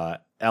like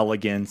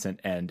elegance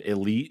and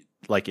elite.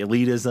 Like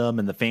elitism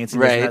and the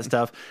fanciness and that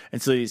stuff.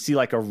 And so you see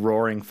like a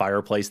roaring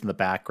fireplace in the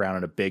background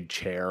and a big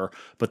chair,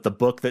 but the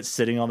book that's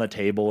sitting on the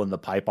table and the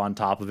pipe on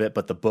top of it,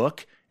 but the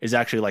book is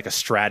actually like a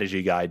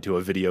strategy guide to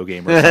a video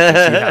game or something.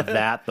 So you have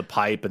that, the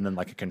pipe, and then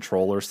like a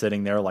controller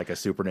sitting there, like a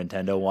Super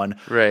Nintendo one.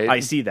 Right. I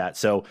see that.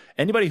 So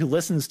anybody who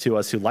listens to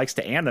us who likes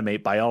to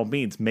animate, by all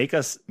means, make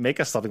us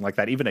something like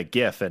that, even a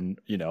GIF, and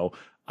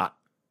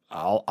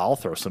I'll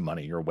throw some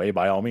money your way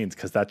by all means,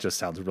 because that just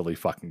sounds really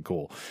fucking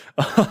cool.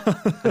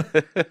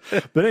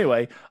 But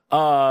anyway,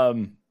 I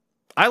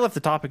left the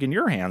topic in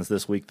your hands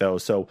this week, though.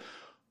 So,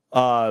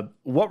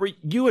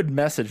 you had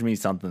messaged me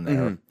something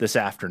there this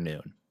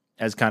afternoon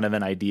as kind of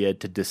an idea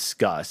to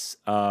discuss.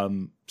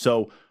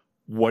 So,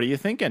 what are you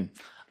thinking?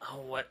 Oh,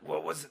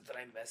 what was it that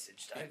I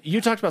messaged?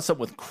 You talked about something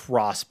with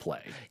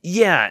crossplay.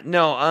 Yeah,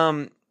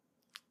 no.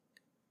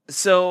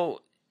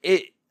 So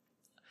it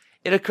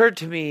occurred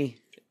to me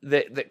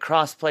that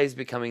crossplay is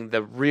becoming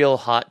the real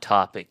hot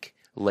topic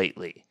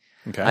lately.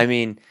 Okay. I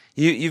mean,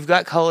 you've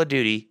got Call of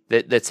Duty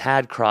that's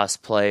had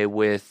crossplay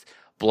with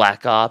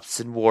Black Ops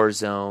and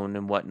Warzone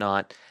and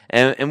whatnot,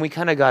 and we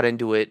kind of got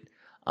into it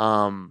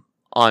on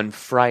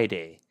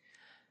Friday.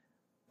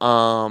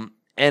 And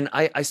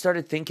I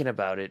started thinking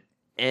about it,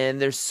 and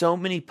there's so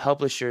many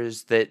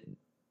publishers that,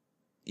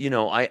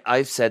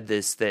 I've said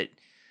this, that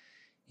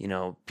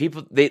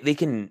people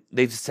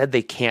they've said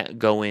they can't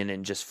go in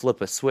and just flip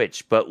a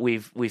switch, but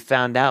we've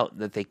found out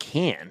that they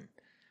can.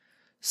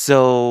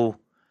 So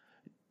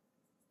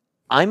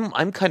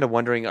I'm kind of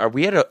wondering, are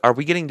we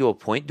getting to a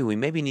point? Do we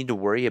maybe need to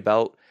worry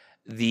about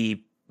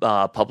the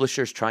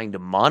publishers trying to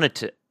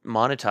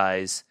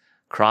monetize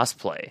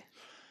crossplay?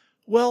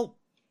 Well,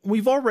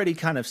 we've already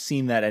kind of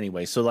seen that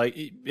anyway. So like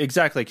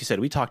exactly like you said,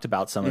 we talked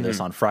about some of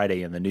this on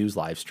Friday in the news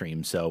live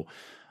stream. So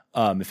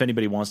if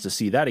anybody wants to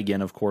see that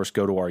again, of course,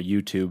 go to our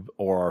YouTube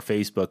or our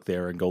Facebook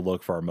there and go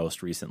look for our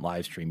most recent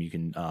live stream. You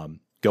can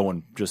go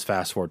and just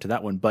fast forward to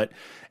that one. But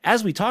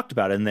as we talked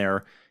about in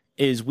there,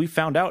 is we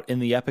found out in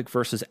the Epic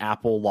versus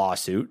Apple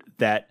lawsuit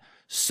that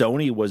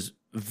Sony was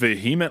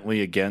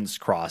vehemently against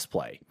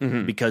crossplay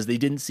because they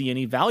didn't see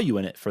any value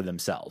in it for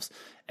themselves.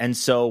 And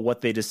so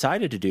what they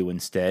decided to do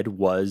instead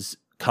was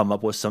come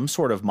up with some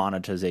sort of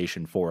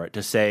monetization for it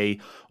to say,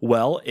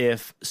 well,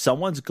 if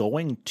someone's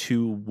going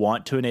to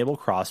want to enable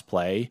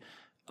crossplay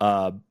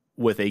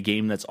with a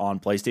game that's on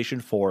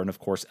PlayStation 4 and of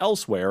course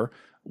elsewhere,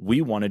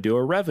 we want to do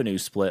a revenue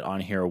split on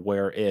here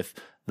where if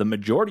the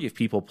majority of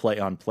people play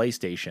on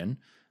PlayStation,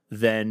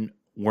 then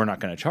we're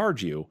not going to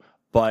charge you.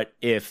 But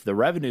if the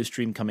revenue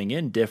stream coming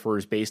in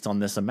differs based on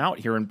this amount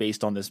here and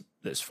based on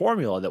this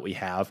formula that we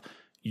have,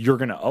 you're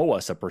going to owe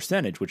us a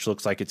percentage, which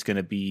looks like it's going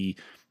to be,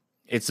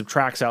 it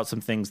subtracts out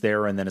some things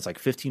there, and then it's like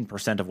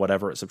 15% of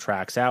whatever it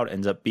subtracts out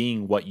ends up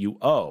being what you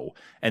owe.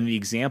 And the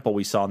example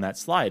we saw in that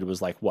slide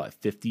was like, what,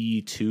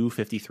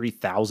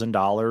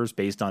 $53,000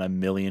 based on $1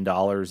 million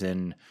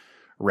in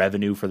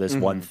revenue for this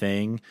one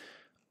thing.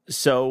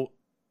 So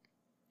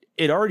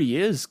it already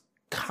is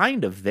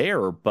kind of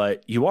there,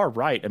 but you are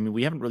right. I mean,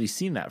 we haven't really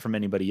seen that from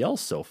anybody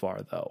else so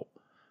far, though.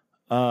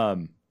 I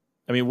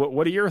mean,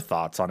 what are your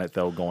thoughts on it,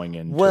 though, going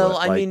into Well,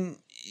 it? I mean,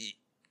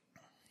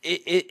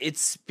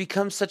 it's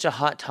become such a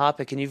hot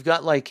topic, and you've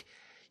got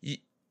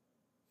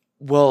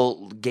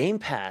Game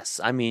Pass.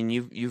 I mean,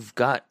 you've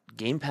got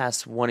Game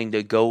Pass wanting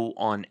to go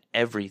on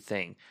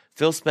everything.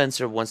 Phil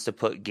Spencer wants to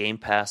put Game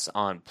Pass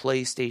on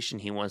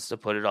PlayStation. He wants to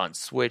put it on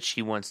Switch.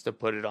 He wants to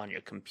put it on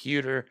your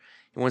computer.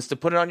 He wants to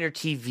put it on your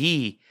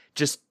TV,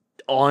 just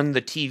on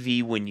the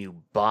TV when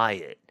you buy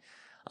it.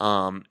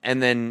 And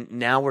then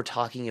now we're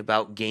talking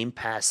about Game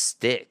Pass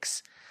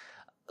sticks.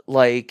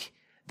 Like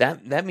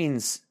that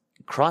means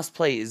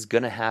crossplay is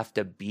going to have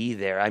to be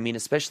there. I mean,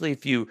 especially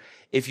if you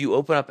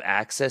open up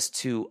access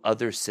to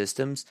other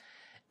systems.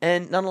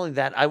 And not only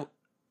that,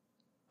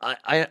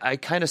 I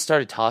kind of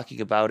started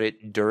talking about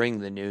it during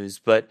the news,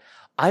 but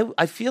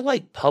I feel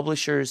like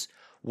publishers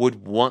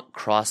would want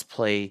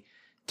crossplay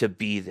to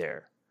be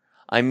there.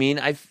 I mean,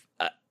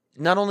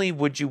 not only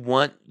would you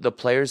want the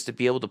players to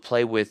be able to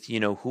play with,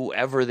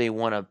 whoever they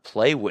want to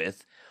play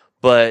with,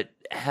 but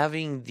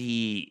having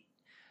the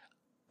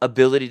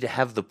ability to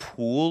have the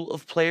pool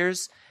of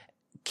players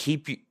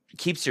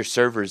keeps your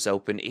servers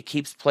open. It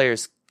keeps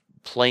players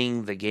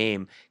playing the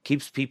game,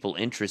 keeps people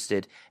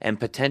interested, and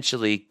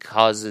potentially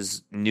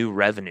causes new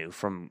revenue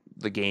from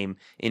the game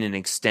in an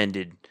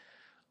extended,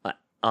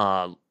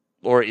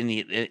 or in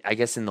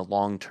the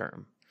long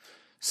term.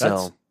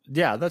 So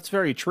that's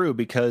very true,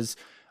 because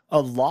a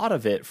lot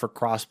of it for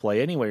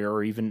crossplay anyway,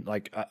 or even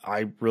like,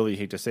 I really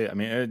hate to say it. I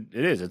mean,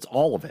 it's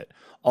all of it.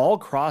 All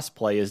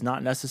crossplay is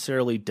not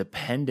necessarily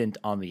dependent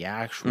on the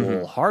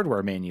actual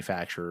hardware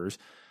manufacturers,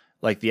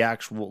 like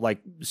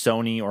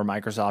Sony or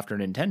Microsoft or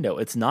Nintendo.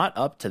 It's not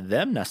up to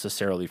them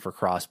necessarily for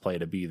crossplay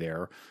to be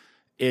there.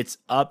 It's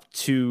up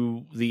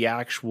to the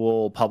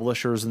actual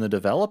publishers and the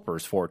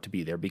developers for it to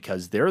be there,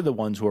 because they're the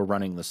ones who are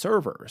running the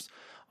servers.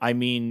 I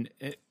mean,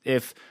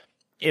 if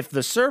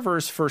the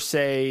servers for,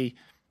 say,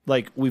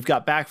 like we've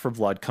got Back 4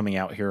 Blood coming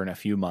out here in a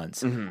few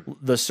months,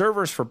 the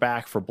servers for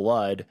Back 4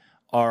 Blood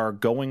are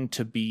going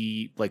to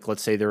be, like,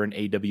 let's say they're in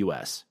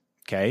AWS.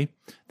 Okay.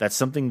 That's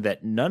something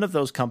that none of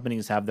those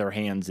companies have their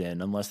hands in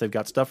unless they've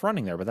got stuff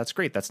running there, but that's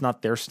great. That's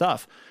not their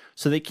stuff.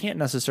 So they can't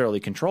necessarily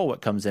control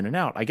what comes in and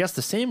out. I guess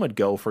the same would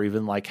go for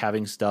even like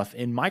having stuff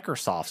in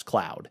Microsoft's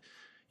cloud.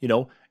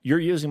 You're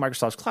using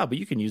Microsoft's cloud, but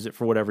you can use it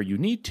for whatever you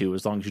need to,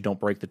 as long as you don't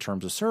break the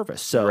terms of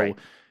service. So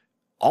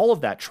all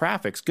of that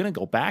traffic's going to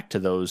go back to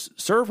those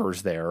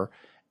servers there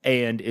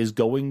and is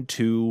going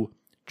to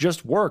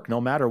just work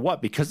no matter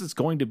what, because it's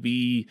going to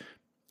be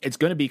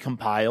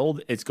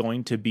compiled, it's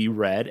going to be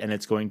read, and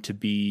it's going to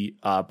be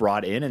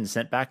brought in and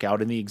sent back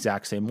out in the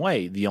exact same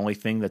way. The only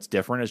thing that's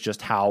different is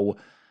just how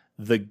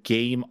the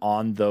game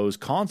on those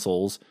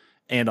consoles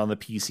and on the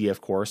PC,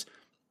 of course,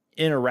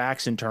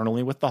 interacts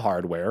internally with the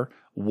hardware.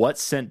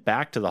 What's sent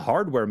back to the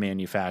hardware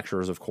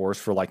manufacturers, of course,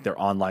 for like their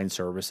online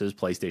services,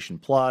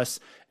 PlayStation Plus,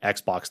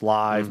 Xbox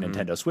Live,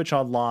 Nintendo Switch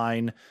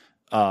Online,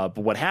 but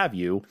what have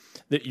you,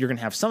 that you're going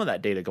to have some of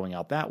that data going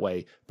out that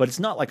way, but it's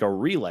not like a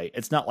relay.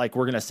 It's not like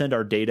we're going to send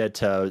our data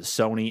to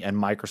Sony and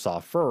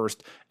Microsoft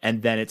first,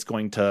 and then it's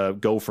going to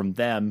go from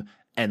them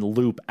and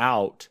loop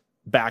out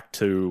back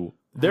to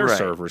their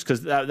servers,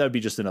 because that would be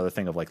just another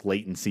thing of like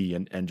latency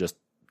and just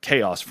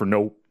chaos for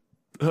no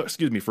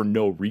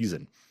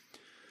reason.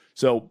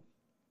 So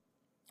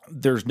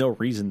there's no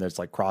reason that's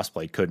like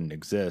crossplay couldn't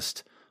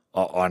exist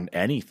on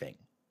anything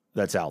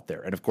that's out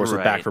there. And of course,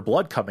 with Back 4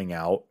 Blood coming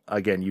out,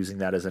 again, using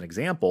that as an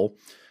example,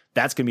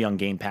 that's going to be on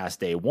Game Pass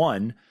day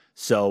one.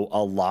 So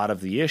a lot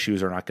of the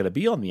issues are not going to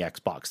be on the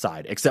Xbox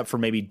side, except for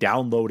maybe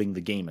downloading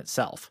the game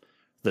itself.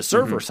 The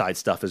server side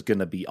stuff is going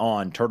to be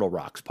on Turtle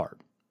Rock's part.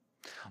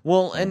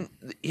 Well, and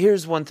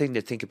here's one thing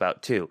to think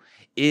about too,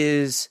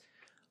 is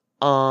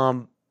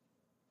 10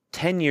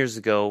 years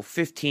ago,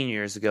 15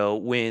 years ago,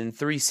 when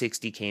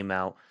 360 came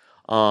out,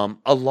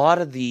 a lot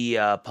of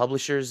the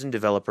publishers and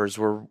developers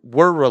were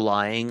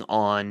relying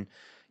on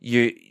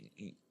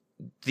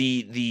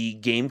the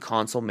game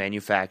console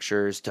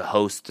manufacturers to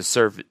host the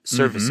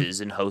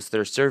services and host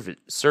their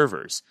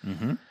servers.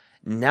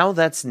 Now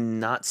that's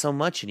not so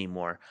much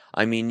anymore.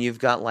 I mean, you've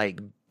got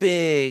like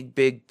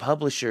big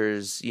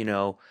publishers,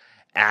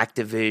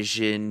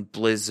 Activision,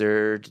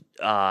 Blizzard,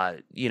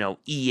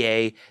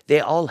 EA, they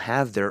all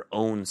have their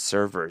own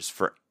servers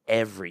for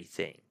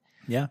everything.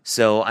 Yeah.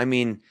 So, I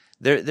mean,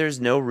 there's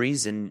no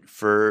reason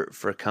for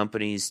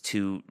companies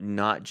to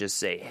not just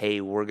say,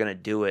 hey, we're going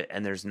to do it,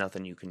 and there's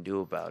nothing you can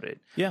do about it.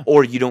 Yeah.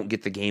 Or you don't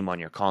get the game on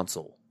your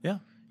console. Yeah.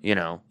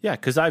 Yeah,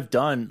 because I've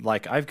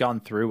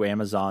gone through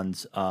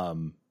Amazon's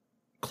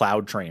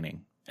cloud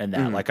training and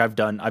that. Like I've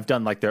done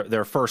like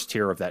their first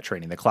tier of that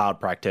training, the cloud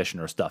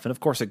practitioner stuff. And of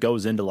course it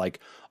goes into like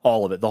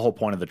all of it. The whole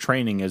point of the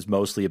training is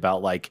mostly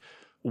about like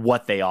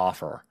what they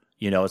offer.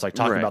 It's like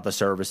talking about the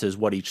services,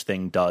 what each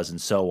thing does and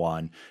so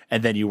on.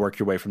 And then you work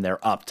your way from there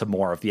up to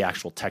more of the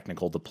actual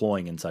technical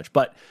deploying and such.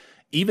 But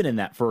even in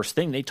that first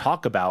thing, they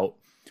talk about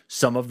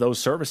some of those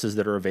services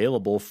that are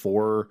available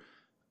for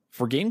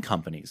game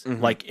companies.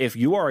 Like if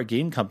you are a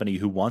game company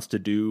who wants to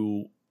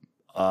do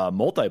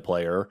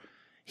multiplayer,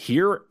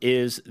 here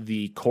is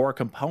the core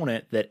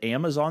component that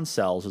Amazon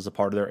sells as a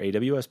part of their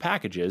AWS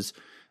packages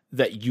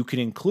that you can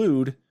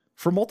include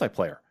for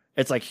multiplayer.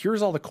 It's like,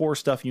 here's all the core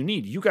stuff you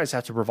need. You guys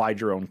have to provide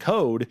your own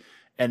code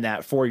and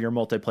that for your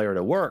multiplayer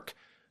to work.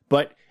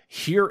 But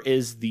here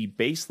is the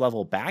base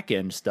level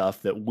backend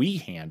stuff that we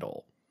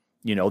handle,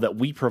 that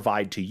we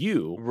provide to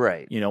you.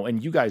 Right.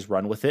 And you guys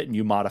run with it and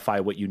you modify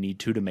what you need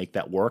to make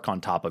that work on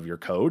top of your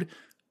code.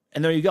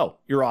 And there you go.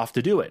 You're off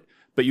to do it.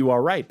 But you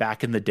are right.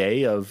 Back in the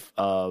day of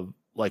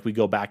like we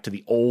go back to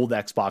the old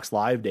Xbox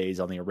Live days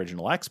on the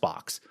original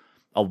Xbox,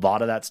 a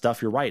lot of that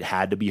stuff, you're right,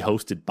 had to be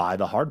hosted by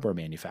the hardware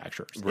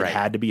manufacturers. Right. It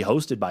had to be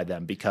hosted by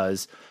them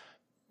because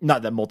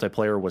not that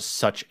multiplayer was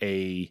such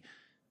a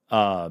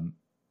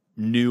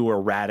new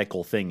or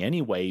radical thing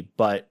anyway,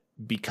 but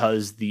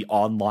because the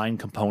online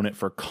component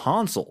for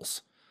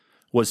consoles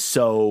was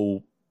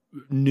so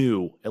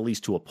new, at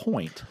least to a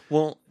point.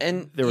 Well,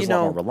 and there was a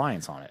lot more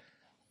reliance on it.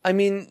 I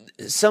mean,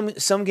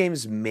 some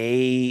games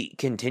may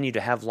continue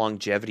to have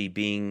longevity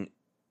being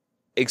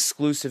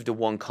exclusive to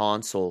one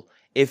console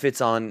if it's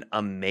on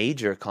a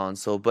major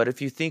console. But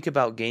if you think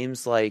about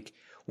games like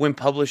when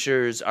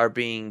publishers are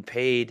being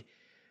paid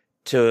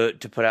to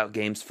put out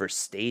games for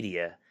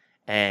Stadia,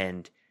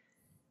 and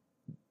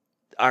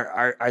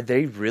are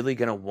they really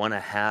going to want to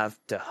have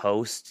to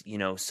host,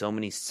 so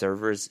many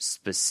servers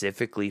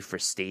specifically for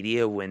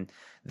Stadia when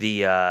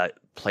the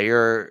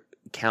player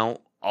count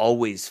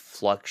always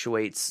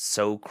fluctuates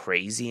so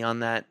crazy on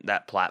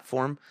that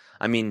platform?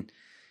 I mean,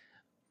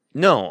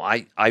 no,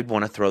 I'd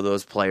want to throw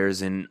those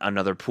players in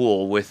another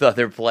pool with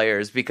other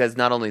players because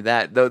not only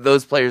that,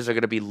 those players are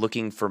going to be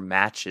looking for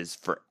matches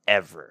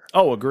forever.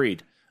 Oh,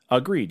 agreed.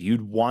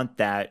 You'd want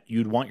that.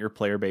 You'd want your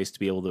player base to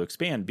be able to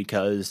expand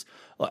because,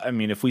 I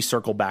mean, if we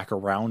circle back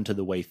around to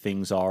the way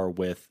things are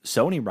with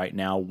Sony right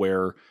now,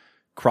 where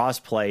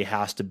crossplay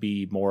has to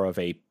be more of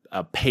a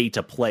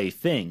pay-to-play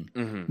thing,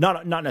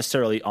 not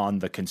necessarily on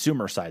the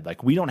consumer side.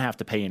 Like, we don't have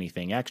to pay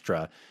anything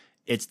extra.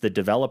 It's the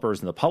developers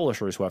and the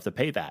publishers who have to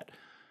pay that.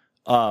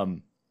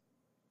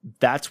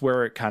 That's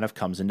where it kind of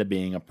comes into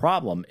being a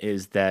problem,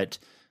 is that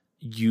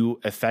you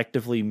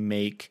effectively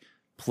make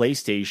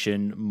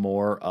PlayStation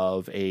more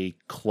of a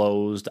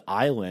closed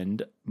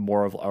island,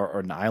 or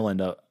an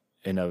island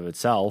in of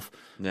itself.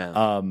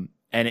 Yeah.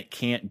 And it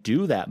can't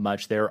do that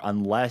much there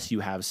unless you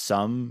have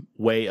some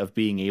way of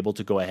being able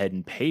to go ahead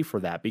and pay for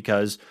that.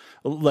 Because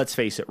let's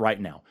face it, right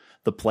now,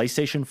 the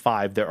PlayStation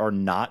 5, there are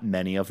not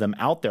many of them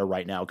out there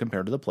right now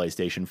compared to the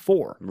PlayStation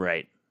 4.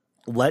 Right.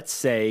 Let's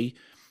say,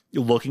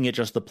 looking at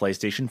just the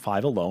PlayStation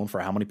 5 alone, for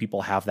how many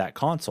people have that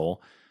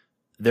console,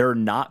 there are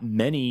not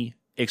many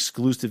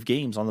exclusive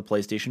games on the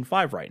PlayStation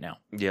 5 right now.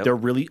 Yep. There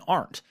really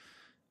aren't.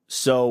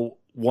 So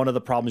one of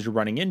the problems you're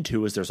running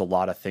into is there's a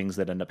lot of things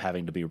that end up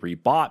having to be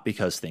rebought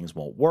because things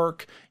won't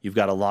work. You've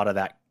got a lot of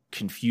that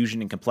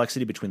confusion and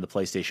complexity between the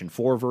PlayStation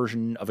 4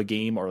 version of a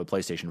game or the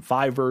PlayStation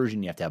 5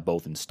 version. You have to have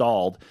both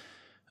installed.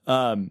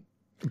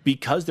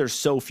 Because there's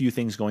so few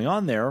things going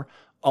on there,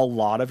 a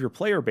lot of your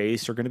player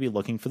base are going to be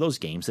looking for those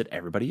games that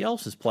everybody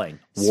else is playing.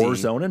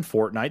 Warzone and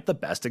Fortnite, the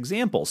best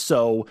example.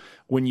 So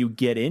when you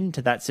get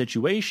into that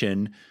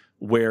situation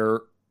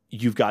where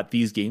you've got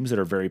these games that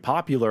are very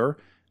popular,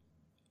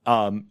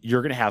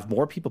 you're going to have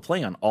more people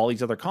playing on all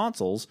these other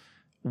consoles.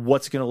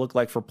 What's going to look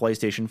like for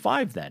PlayStation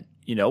 5 then?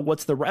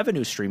 What's the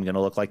revenue stream going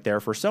to look like there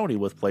for Sony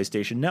with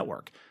PlayStation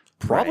Network?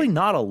 Probably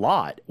not a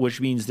lot,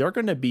 which means they're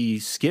going to be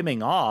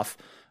skimming off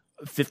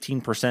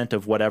 15%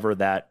 of whatever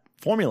that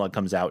formula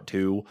comes out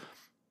to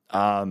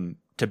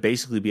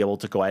basically be able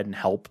to go ahead and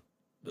help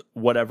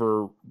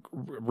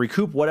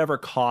recoup whatever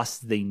costs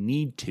they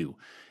need to.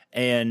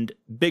 And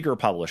bigger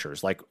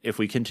publishers, like if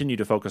we continue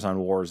to focus on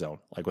Warzone,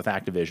 like with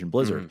Activision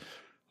Blizzard,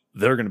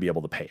 they're going to be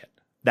able to pay it.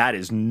 That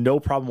is no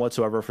problem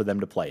whatsoever for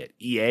them to play it.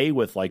 EA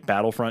with like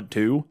Battlefront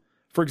 2,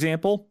 for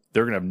example,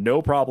 they're going to have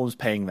no problems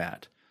paying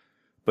that.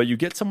 But you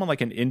get someone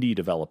like an indie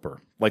developer,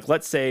 like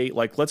let's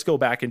go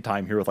back in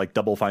time here with like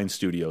Double Fine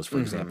Studios, for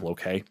example,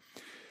 okay?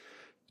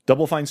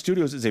 Double Fine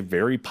Studios is a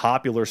very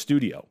popular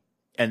studio.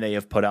 and they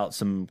have put out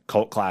some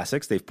cult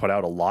classics. They've put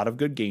out a lot of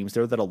good games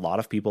there that a lot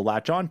of people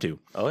latch onto.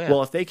 Oh, yeah.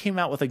 Well, if they came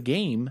out with a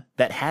game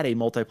that had a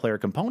multiplayer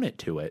component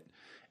to it,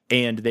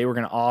 and they were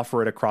going to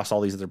offer it across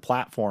all these other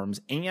platforms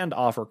and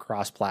offer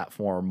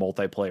cross-platform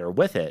multiplayer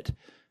with it,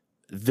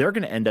 they're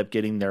going to end up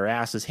getting their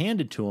asses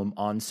handed to them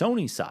on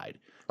Sony's side.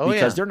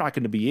 Because they're not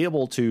going to be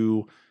able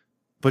to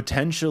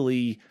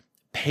potentially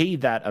pay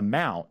that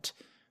amount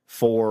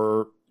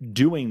for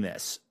doing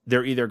this.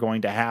 They're either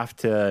going to have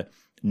to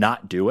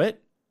not do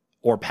it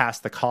or pass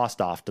the cost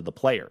off to the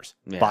players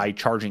by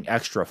charging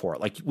extra for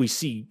it. Like we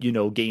see,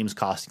 games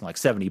costing like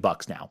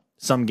 $70 now.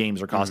 Some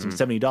games are costing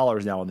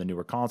 $70 now on the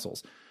newer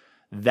consoles.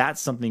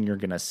 That's something you're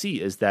going to see,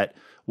 is that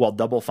while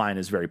Double Fine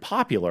is very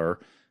popular,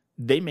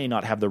 they may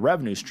not have the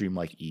revenue stream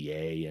like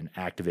EA and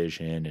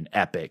Activision and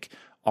Epic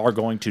are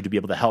going to be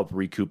able to help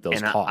recoup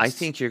those costs. I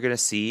think you're going to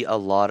see a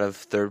lot of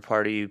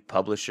third-party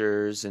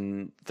publishers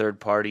and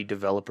third-party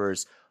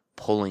developers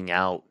pulling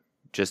out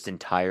just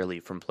entirely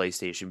from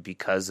PlayStation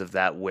because of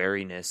that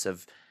wariness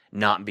of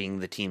not being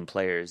the team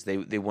players. They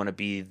want to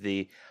be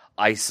the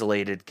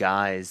isolated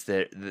guys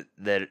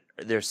that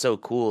they're so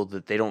cool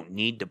that they don't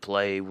need to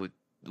play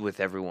with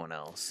everyone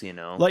else,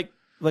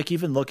 Like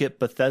even look at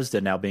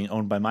Bethesda now being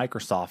owned by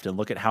Microsoft, and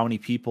look at how many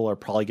people are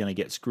probably going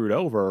to get screwed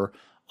over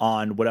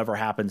on whatever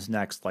happens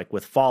next, like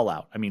with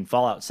Fallout. I mean,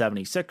 Fallout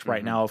 76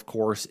 right now, of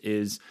course,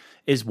 is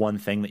one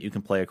thing that you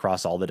can play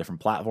across all the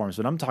different platforms.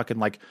 But I'm talking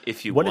like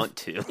if you want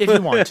to. If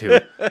you want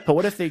to. But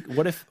what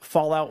if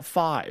Fallout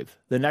 5,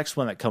 the next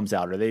one that comes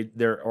out,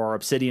 or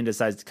Obsidian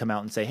decides to come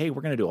out and say, hey,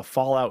 we're going to do a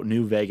Fallout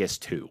New Vegas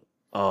 2.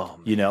 Oh,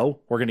 man.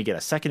 We're going to get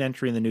a second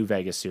entry in the New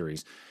Vegas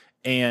series.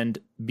 And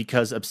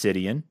because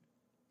Obsidian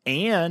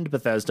and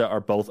Bethesda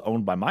are both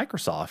owned by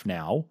Microsoft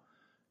now,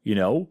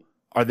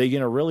 are they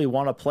going to really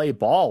want to play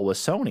ball with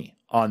Sony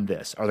on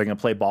this? Are they going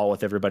to play ball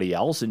with everybody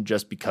else? And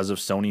just because of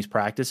Sony's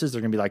practices,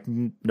 they're going to be like,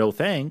 no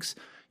thanks,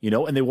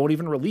 and they won't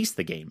even release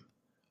the game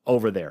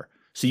over there.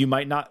 So you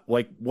might not,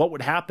 like, what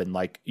would happen?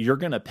 Like, you're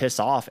going to piss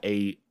off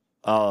a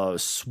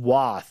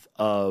swath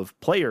of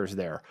players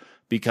there,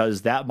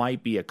 because that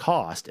might be a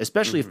cost,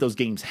 especially if those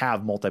games have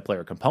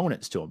multiplayer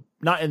components to them.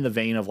 Not in the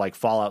vein of like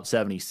Fallout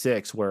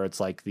 76, where it's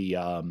like the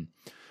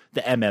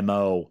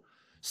MMO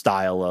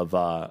style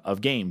of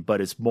game, but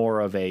it's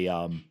more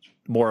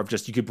of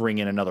just you could bring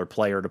in another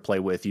player to play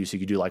with you, so you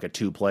could do like a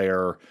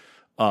 2-player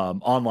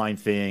online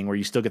thing where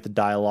you still get the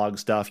dialogue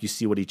stuff, you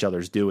see what each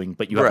other's doing,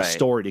 but you have a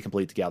story to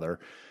complete together.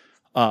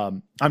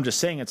 I'm just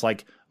saying, it's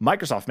like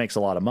Microsoft makes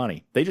a lot of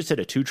money. They just hit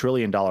a $2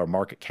 trillion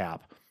market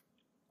cap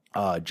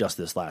just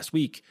this last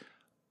week.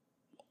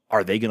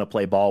 Are they going to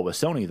play ball with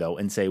Sony though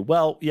and say,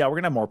 well, yeah, we're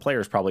going to have more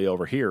players probably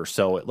over here,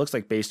 so it looks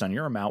like based on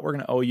your amount, we're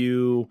going to owe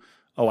you,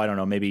 I don't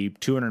know, maybe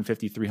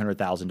 $250,000,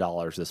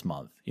 $300,000 this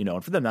month,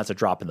 and for them, that's a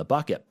drop in the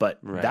bucket, but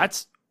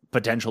that's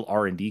potential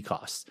R&D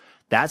costs.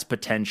 That's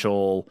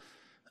potential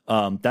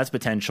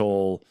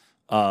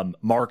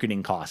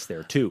marketing costs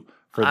there too.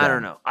 For them, I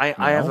don't know.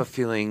 I have a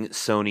feeling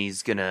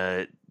Sony's going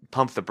to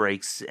pump the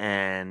brakes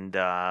and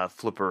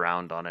flip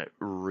around on it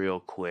real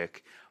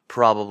quick,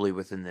 probably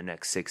within the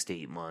next 6 to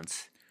 8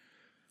 months.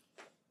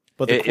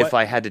 But if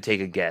I had to take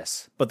a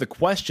guess. But the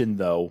question,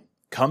 though,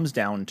 comes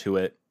down to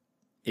it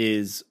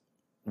is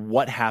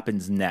what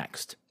happens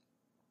next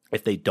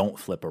if they don't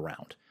flip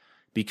around?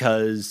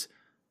 Because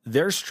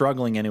they're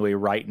struggling anyway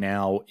right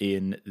now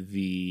in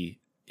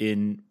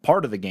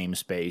part of the game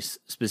space,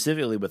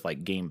 specifically with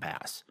like Game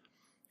Pass,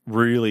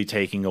 really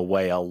taking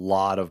away a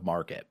lot of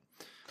market.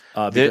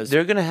 They're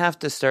going to have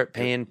to start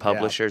paying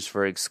publishers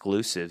for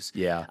exclusives.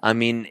 Yeah. I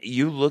mean,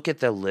 you look at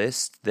the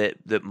list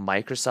that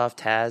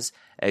Microsoft has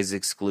as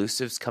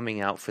exclusives coming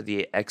out for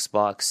the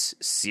Xbox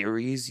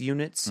Series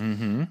units.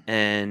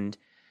 And,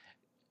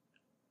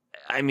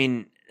 I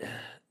mean,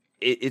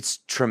 it's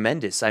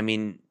tremendous. I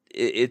mean,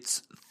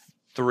 it's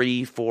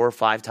 3, 4,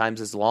 5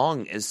 times as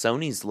long as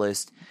Sony's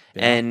list.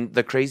 Yeah. And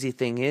the crazy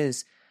thing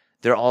is,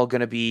 they're all going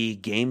to be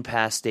Game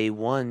Pass day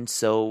one,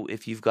 so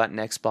if you've got an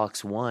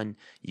Xbox One,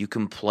 you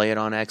can play it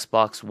on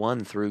Xbox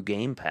One through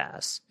Game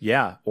Pass.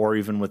 Yeah, or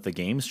even with the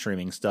game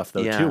streaming stuff,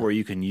 though, too, where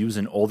you can use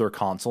an older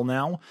console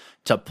now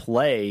to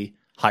play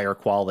higher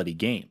quality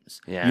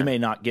games. Yeah. You may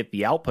not get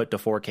the output to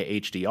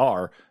 4K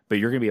HDR, but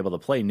you're going to be able to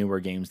play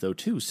newer games, though,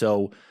 too.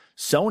 So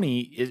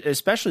Sony,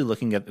 especially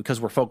looking at, because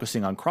we're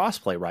focusing on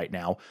crossplay right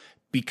now,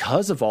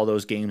 because of all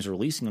those games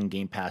releasing on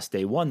Game Pass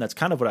day one, that's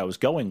kind of what I was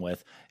going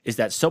with, is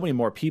that so many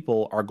more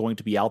people are going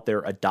to be out there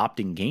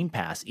adopting Game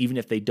Pass, even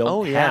if they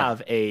don't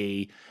have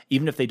a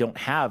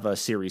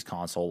series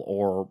console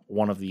or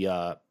one of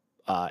the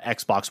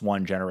Xbox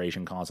One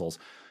generation consoles.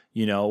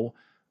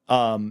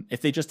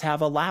 If they just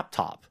have a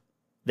laptop,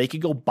 they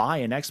could go buy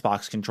an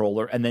Xbox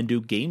controller and then do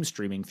game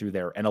streaming through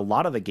there. And a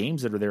lot of the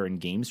games that are there in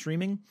game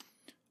streaming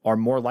are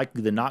more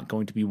likely than not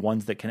going to be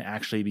ones that can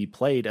actually be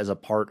played as a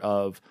part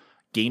of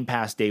Game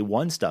Pass day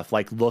one stuff.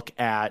 Like, look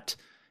at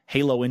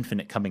Halo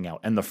Infinite coming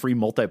out and the free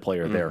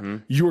multiplayer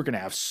there. You are going to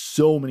have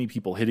so many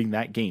people hitting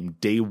that game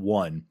day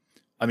one.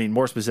 I mean,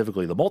 more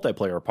specifically the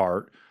multiplayer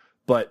part,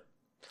 but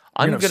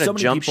I'm gonna gonna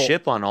jump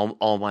ship on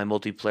all my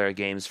multiplayer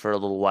games for a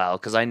little while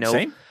because I know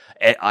Same.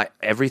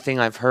 everything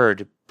I've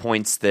heard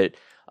points that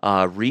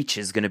Reach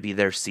is going to be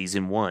their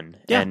season 1,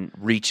 and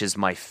Reach is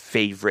my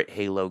favorite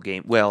Halo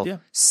game. Well,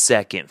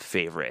 second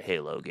favorite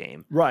Halo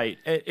game. Right.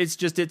 It's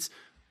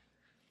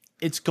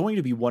going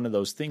to be one of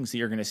those things that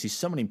you're going to see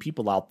so many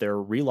people out there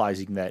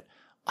realizing that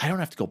I don't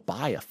have to go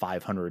buy a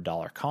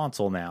 $500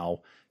 console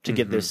now to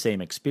get this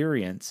same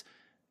experience.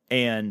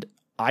 And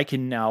I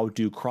can now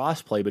do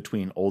crossplay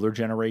between older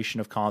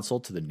generation of console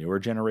to the newer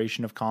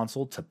generation of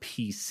console to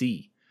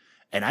PC.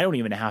 And I don't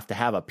even have to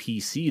have a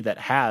PC that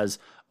has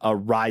a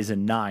Ryzen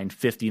 9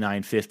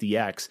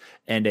 5950X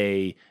and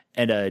an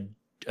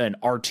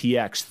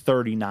RTX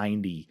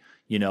 3090.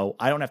 You know,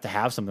 I don't have to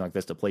have something like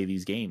this to play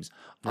these games.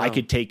 No. I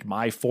could take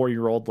my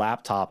 4-year-old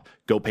laptop,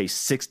 go pay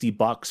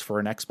 $60 for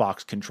an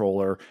Xbox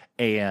controller,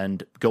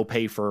 and go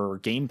pay for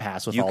Game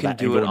Pass with all that. You can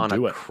do it on a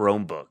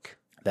Chromebook.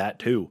 That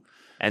too.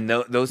 And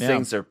those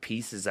things are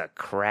pieces of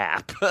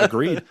crap.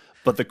 Agreed.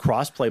 But the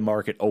crossplay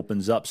market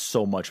opens up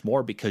so much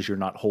more because you're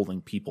not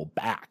holding people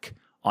back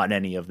on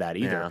any of that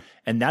either. Yeah.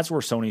 And that's where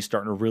Sony's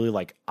starting to really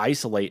like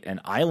isolate and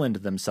island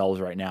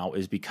themselves right now,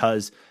 is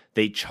because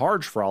they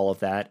charge for all of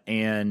that,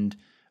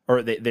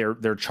 or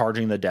they're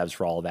charging the devs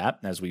for all of that,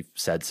 as we've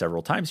said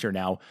several times here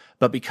now.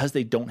 But because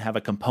they don't have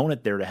a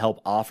component there to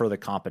help offer the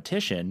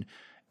competition,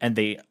 and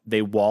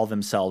they wall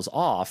themselves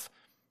off,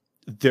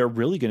 they're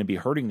really going to be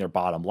hurting their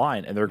bottom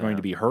line, and they're going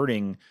to be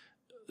hurting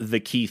the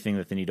key thing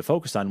that they need to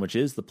focus on, which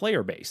is the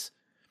player base.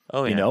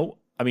 Oh, yeah. You know,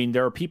 I mean,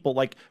 there are people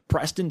like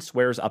Preston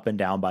swears up and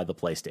down by the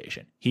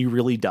PlayStation. He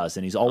really does.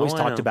 And he's always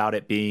talked about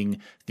it being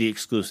the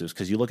exclusives,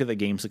 because you look at the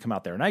games that come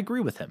out there, and I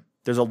agree with him.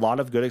 There's a lot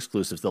of good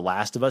exclusives. The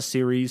Last of Us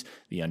series,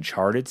 the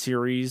Uncharted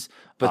series,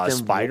 but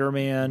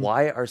Spider-Man.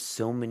 Why are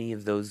so many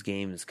of those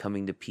games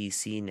coming to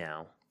PC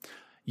now?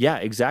 Yeah,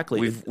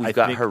 exactly. We've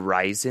got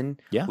Horizon.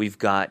 Yeah. We've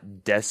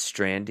got Death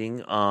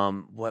Stranding.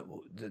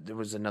 There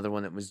was another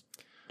one that was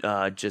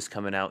just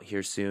coming out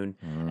here soon.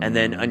 And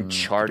then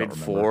Uncharted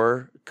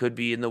 4 could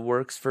be in the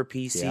works for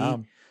PC. Yeah.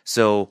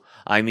 So,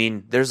 I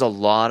mean, there's a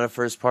lot of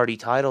first-party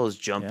titles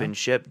jumping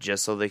ship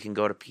just so they can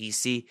go to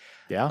PC.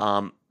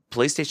 Yeah.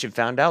 PlayStation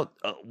found out,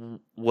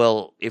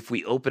 if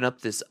we open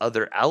up this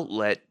other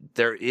outlet,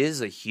 there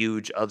is a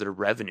huge other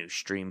revenue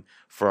stream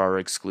for our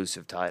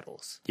exclusive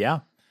titles. Yeah.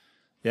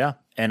 Yeah,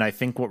 and I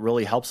think what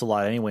really helps a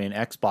lot anyway in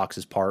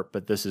Xbox's part,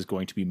 but this is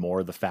going to be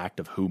more the fact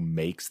of who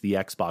makes the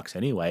Xbox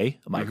anyway,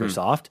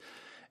 Microsoft,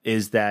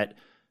 is that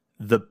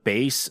the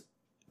base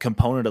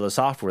component of the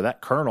software,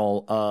 that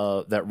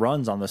kernel that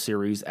runs on the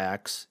Series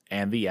X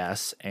and the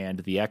S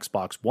and the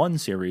Xbox One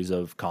series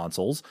of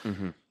consoles,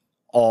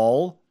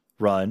 all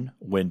run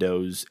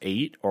Windows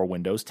 8 or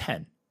Windows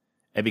 10.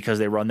 And because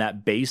they run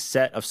that base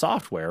set of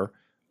software,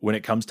 when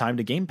it comes time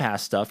to Game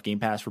Pass stuff, Game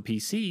Pass for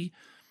PC,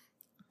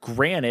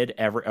 granted,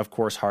 of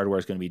course, hardware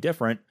is going to be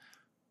different.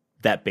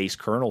 That base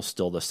kernel is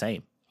still the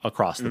same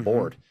across the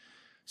board.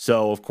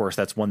 So, of course,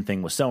 that's one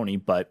thing with Sony.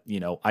 But,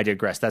 you know, I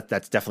digress.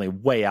 That's definitely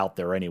way out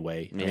there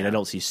anyway. I mean, I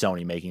don't see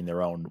Sony making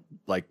their own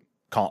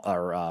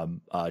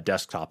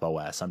desktop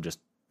OS. I'm just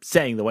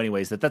saying, though,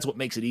 anyways, that's what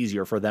makes it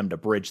easier for them to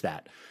bridge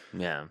that.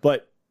 Yeah.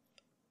 But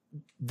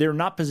they're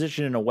not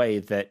positioned in a way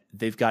that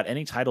they've got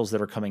any titles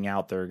that are coming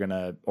out. They're going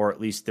to, or at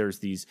least there's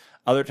these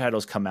other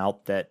titles come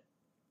out that,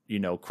 you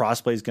know,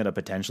 crossplay is going to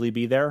potentially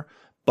be there,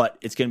 but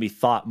it's going to be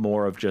thought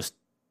more of just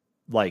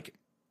like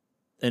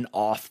an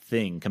off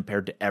thing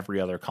compared to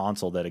every other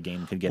console that a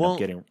game can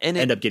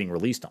end up getting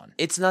released on.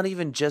 It's not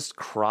even just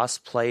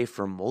crossplay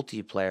for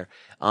multiplayer.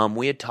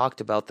 We had talked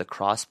about the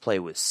crossplay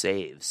with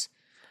saves,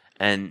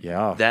 and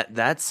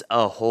that's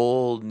a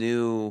whole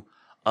new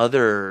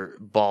other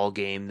ball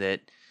game that,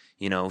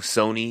 you know,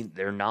 Sony,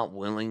 they're not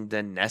willing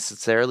to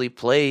necessarily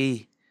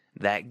play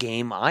that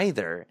game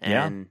either.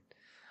 And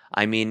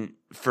I mean,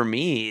 for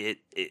me,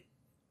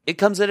 it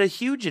comes at a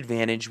huge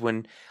advantage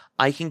when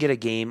I can get a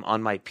game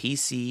on my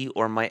PC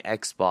or my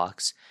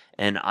Xbox,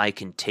 and I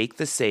can take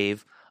the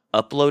save,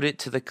 upload it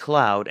to the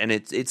cloud, and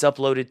it's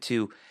uploaded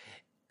to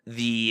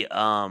the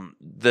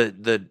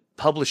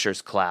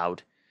publisher's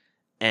cloud,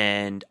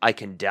 and I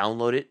can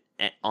download it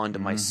onto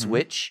my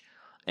Switch,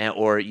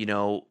 or, you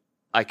know,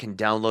 I can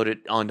download it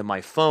onto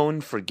my phone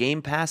for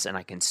Game Pass, and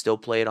I can still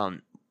play it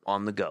on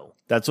the go.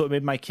 That's what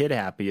made my kid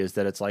happy, is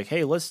that it's like,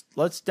 hey, let's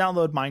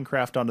download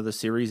Minecraft onto the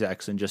Series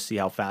X and just see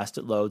how fast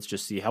it loads,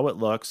 just see how it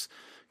looks,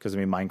 because I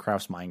mean,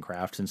 Minecraft's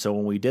Minecraft. And so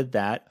when we did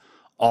that,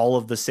 all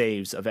of the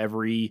saves of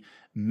every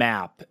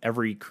map,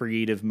 every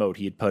creative mode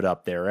he had put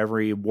up there,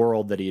 every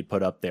world that he had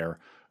put up there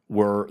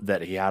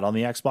that he had on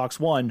the Xbox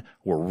One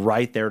were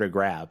right there to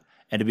grab.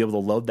 And to be able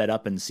to load that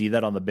up and see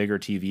that on the bigger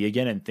TV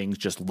again, and things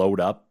just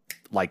load up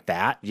like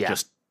that,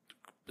 just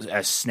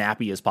as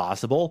snappy as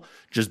possible,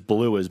 just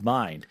blew his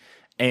mind.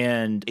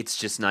 And it's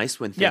just nice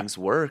when things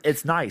work.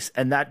 It's nice.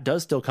 And that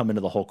does still come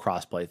into the whole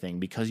crossplay thing,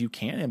 because you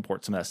can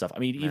import some of that stuff. I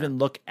mean, even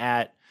look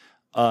at,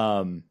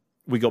 I'm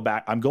going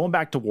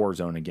back to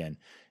Warzone again,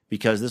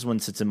 because this one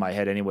sits in my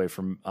head anyway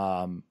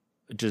from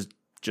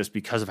just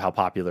because of how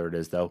popular it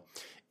is, though,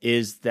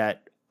 is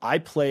that I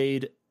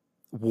played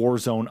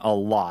Warzone a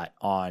lot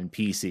on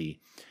PC.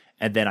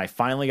 And then I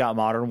finally got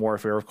Modern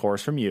Warfare, of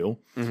course, from you.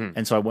 Mm-hmm.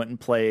 And so I went and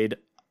played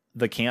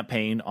the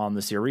campaign on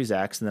the Series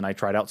X, and then I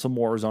tried out some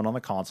Warzone on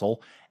the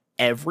console.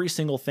 Every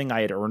single thing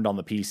I had earned on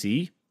the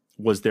PC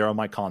was there on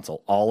my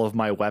console. All of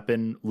my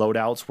weapon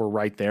loadouts were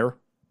right there.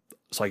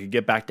 So I could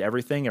get back to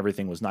everything.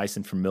 Everything was nice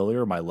and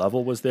familiar. My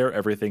level was there.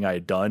 Everything I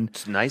had done.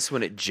 It's nice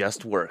when it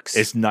just works.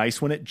 It's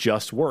nice when it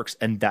just works.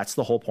 And that's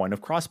the whole point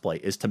of crossplay,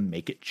 is to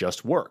make it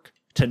just work,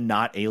 to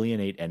not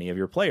alienate any of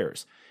your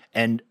players.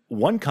 And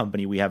one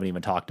company we haven't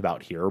even talked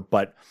about here,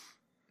 but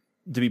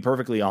to be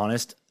perfectly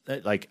honest,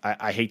 like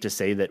I hate to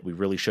say that we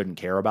really shouldn't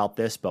care about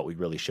this, but we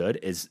really should,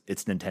 it's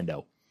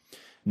Nintendo.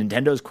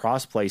 Nintendo's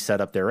crossplay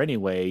setup there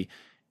anyway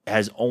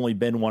has only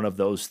been one of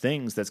those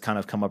things that's kind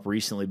of come up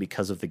recently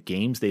because of the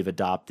games they've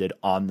adopted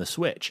on the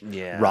Switch.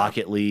 Yeah.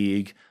 Rocket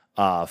League,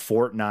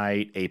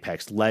 Fortnite,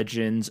 Apex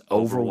Legends,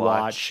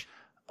 Overwatch.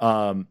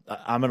 I'm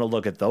going to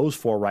look at those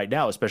 4 right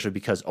now, especially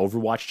because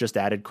Overwatch just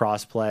added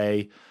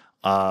crossplay.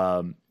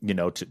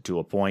 To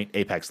a point.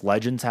 Apex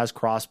Legends has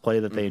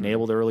crossplay that they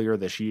enabled earlier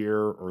this year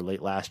or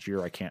late last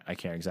year. I can't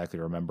exactly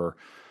remember.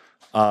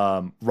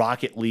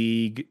 Rocket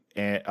League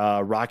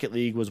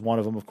was one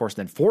of them, of course.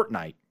 Then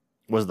Fortnite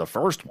was the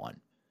first one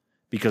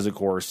because, of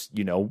course,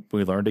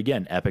 we learned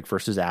again, Epic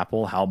versus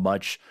Apple, how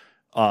much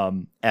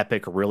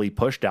Epic really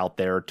pushed out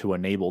there to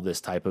enable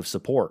this type of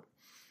support.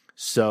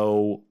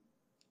 So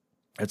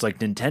it's like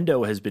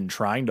Nintendo has been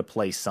trying to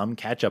play some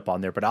catch up on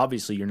there, but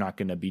obviously you're not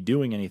going to be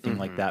doing anything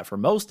like that for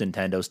most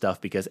Nintendo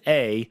stuff because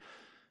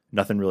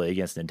nothing really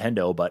against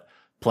Nintendo, but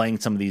playing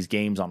some of these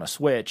games on a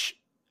Switch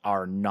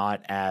are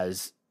not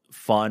as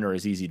fun or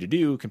as easy to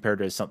do compared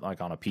to something like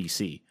on a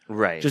PC.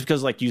 Right. Just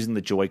because like using the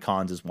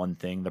Joy-Cons is one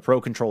thing. The Pro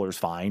Controller is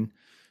fine,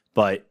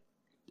 but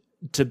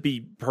to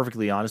be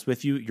perfectly honest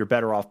with you, you're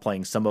better off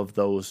playing some of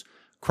those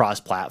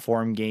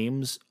cross-platform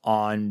games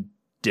on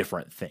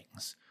different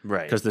things.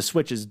 Right. Because the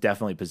Switch is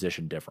definitely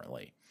positioned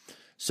differently.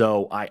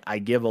 So I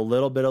give a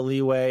little bit of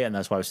leeway, and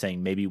that's why I was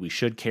saying maybe we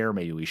should care,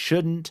 maybe we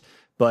shouldn't.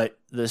 But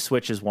the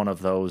Switch is one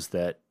of those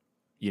that,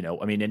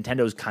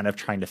 Nintendo's kind of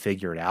trying to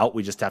figure it out.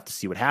 We just have to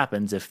see what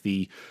happens if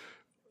the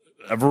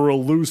ever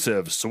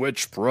elusive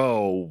Switch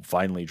Pro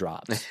finally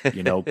drops.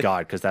 God,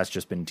 because that's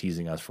just been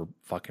teasing us for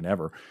fucking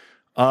ever.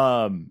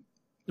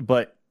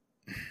 But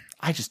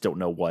I just don't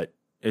know what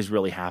is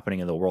really happening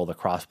in the world of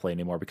crossplay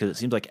anymore because it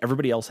seems like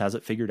everybody else has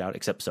it figured out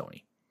except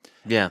Sony.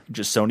 Yeah.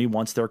 Just Sony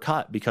wants their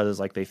cut because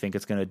like they think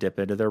it's going to dip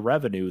into their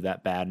revenue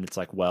that bad. And it's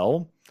like,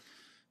 well,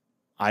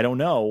 I don't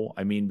know.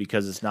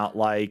 Because it's not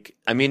like...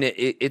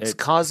 it's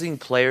causing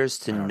players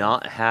to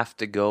not have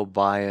to go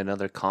buy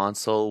another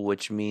console,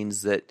 which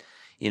means that,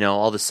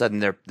 all of a sudden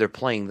they're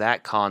playing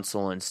that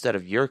console instead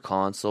of your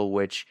console,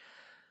 which...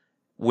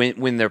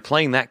 When they're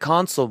playing that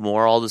console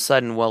more, all of a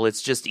sudden, well,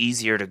 it's just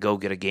easier to go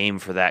get a game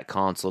for that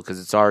console because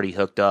it's already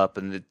hooked up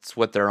and it's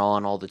what they're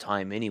on all the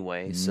time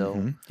anyway.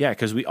 So yeah,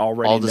 because we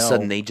already all of a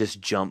sudden they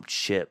just jumped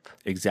ship.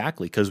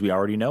 Exactly, because we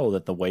already know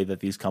that the way that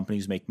these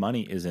companies make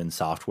money is in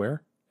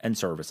software and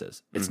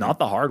services. It's not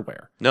the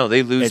hardware. No,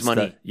 they lose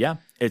money.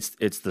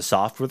 It's the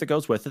software that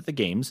goes with it, the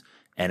games,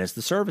 and it's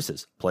the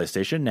services.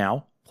 PlayStation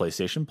Now,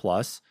 PlayStation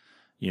Plus,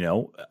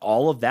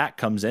 all of that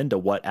comes into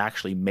what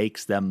actually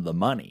makes them the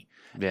money.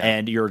 Yeah.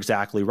 And you're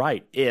exactly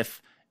right.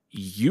 If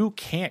you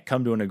can't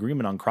come to an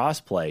agreement on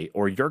crossplay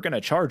or you're going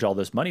to charge all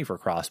this money for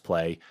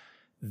crossplay,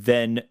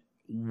 then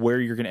where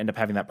you're going to end up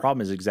having that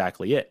problem is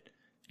exactly it.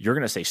 You're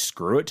going to say,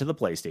 screw it to the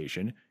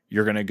PlayStation.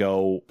 You're going to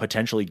go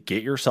potentially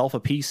get yourself a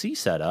PC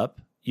set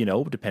up,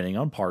 depending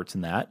on parts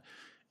and that.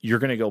 You're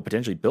going to go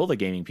potentially build a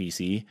gaming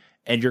PC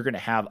and you're going to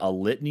have a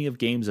litany of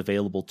games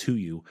available to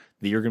you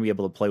that you're going to be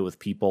able to play with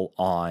people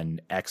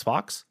on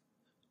Xbox,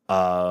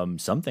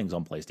 some things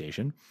on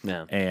PlayStation,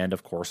 and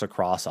of course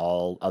across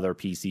all other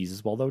PCs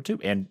as well, though too,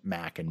 and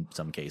Mac in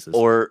some cases.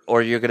 Or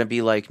you're gonna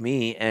be like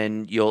me,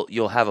 and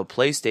you'll have a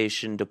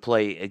PlayStation to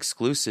play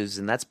exclusives,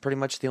 and that's pretty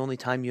much the only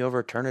time you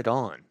ever turn it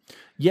on.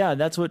 Yeah,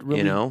 that's what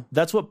really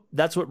that's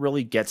what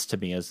really gets to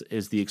me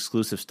is the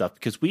exclusive stuff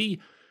because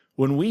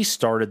when we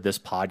started this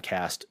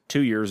podcast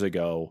 2 years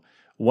ago,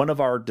 one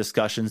of our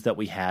discussions that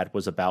we had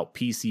was about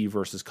PC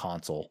versus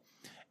console.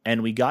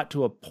 And we got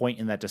to a point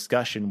in that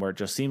discussion where it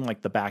just seemed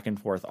like the back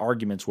and forth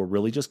arguments were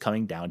really just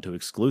coming down to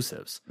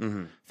exclusives.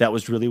 Mm-hmm. That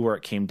was really where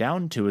it came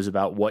down to, is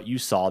about what you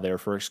saw there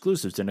for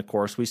exclusives. And of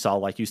course, we saw,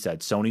 like you said,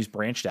 Sony's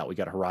branched out. We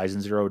got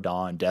Horizon Zero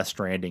Dawn, Death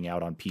Stranding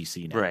out on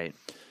PC now. Right.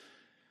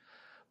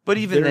 But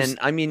even then,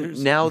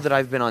 now that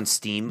I've been on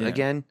Steam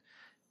again,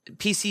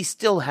 PC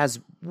still has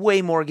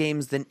way more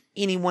games than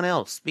anyone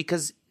else.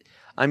 Because,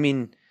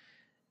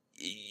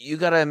 you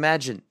got to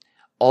imagine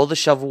all the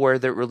shovelware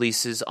that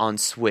releases on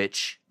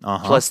Switch,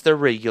 plus their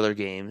regular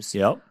games,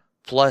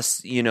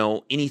 plus,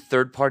 any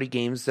third-party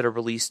games that are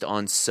released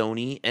on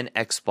Sony and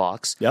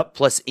Xbox,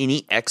 plus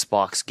any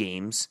Xbox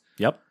games,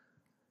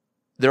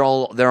 they're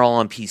all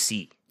on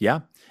PC. Yeah,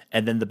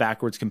 and then the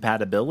backwards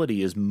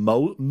compatibility is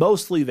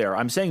mostly there.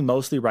 I'm saying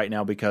mostly right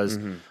now because,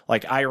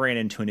 I ran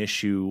into an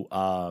issue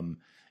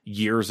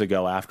years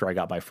ago after I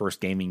got my first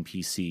gaming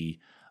PC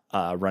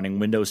running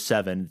Windows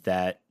 7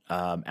 that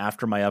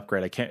after my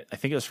upgrade, I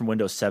think it was from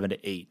Windows 7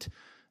 to 8,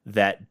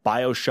 that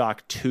BioShock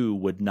 2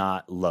 would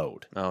not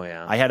load. Oh,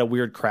 yeah. I had a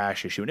weird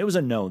crash issue, and it was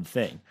a known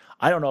thing.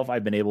 I don't know if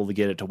I've been able to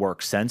get it to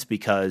work since,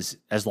 because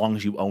as long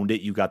as you owned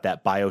it, you got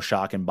that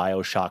BioShock and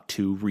BioShock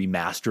 2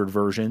 remastered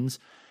versions.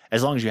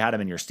 As long as you had them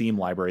in your Steam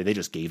library, they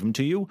just gave them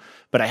to you.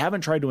 But I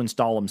haven't tried to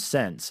install them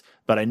since.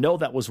 But I know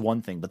that was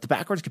one thing. But the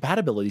backwards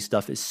compatibility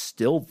stuff is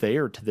still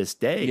there to this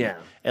day. Yeah.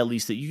 At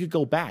least that you could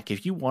go back.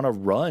 If you want to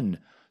run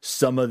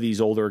some of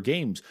these older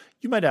games,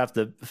 you might have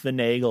to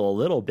finagle a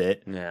little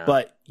bit,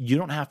 but you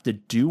don't have to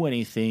do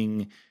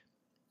anything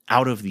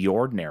out of the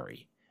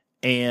ordinary.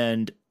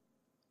 And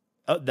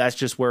that's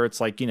just where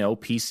it's like,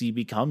 PC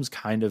becomes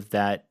kind of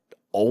that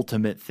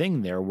ultimate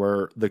thing there,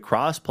 where the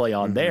crossplay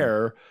on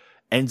there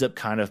ends up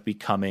kind of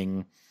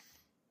becoming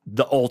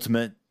the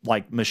ultimate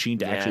like machine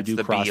to actually do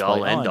crossplay. Be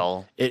all end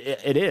all.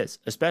 It is,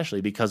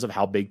 especially because of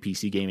how big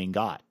PC gaming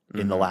got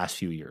in the last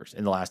few years.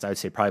 In the last, I'd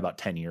say probably about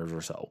 10 years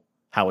or so.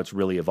 How it's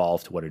really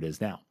evolved to what it is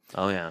now.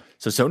 Oh yeah.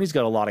 So Sony's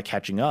got a lot of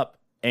catching up,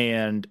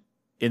 and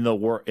in the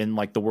world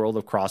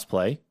of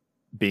crossplay,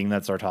 being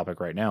that's our topic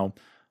right now,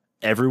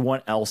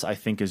 everyone else I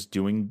think is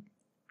doing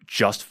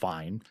just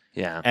fine.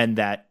 Yeah. And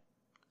that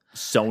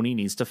Sony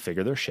needs to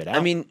figure their shit out.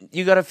 I mean,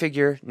 you got to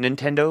figure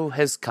Nintendo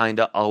has kind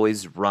of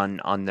always run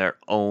on their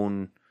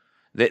own.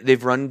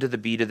 They've run to the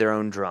beat of their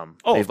own drum.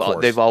 Oh, of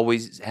course. They've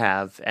always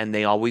have, and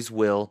they always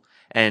will.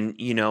 And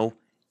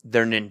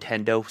they're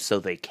Nintendo, so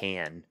they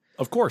can.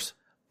 Of course.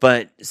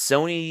 But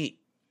Sony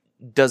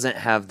doesn't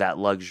have that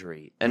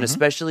luxury. And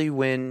especially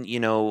when,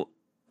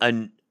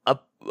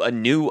 a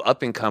new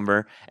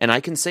up-and-comer, and I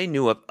can say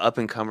new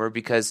up-and-comer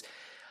because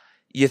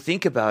you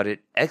think about it,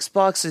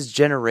 Xbox's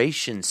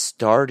generation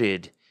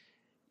started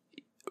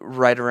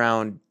right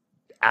around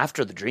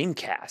after the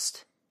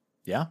Dreamcast.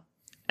 Yeah.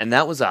 And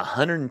that was a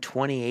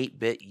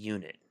 128-bit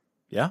unit.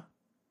 Yeah.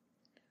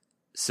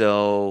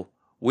 So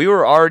we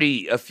were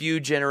already a few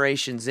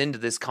generations into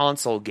this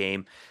console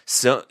game.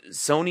 So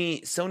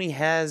Sony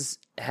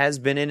has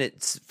been in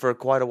it for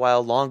quite a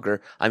while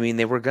longer. I mean,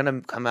 they were going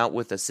to come out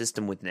with a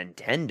system with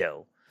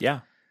Nintendo.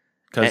 Yeah.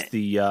 Cuz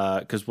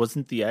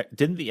didn't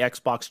the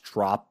Xbox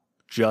drop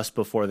just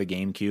before the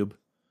GameCube?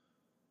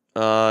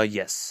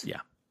 Yes.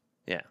 Yeah.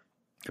 Yeah.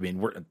 I mean,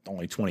 we're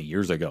only 20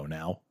 years ago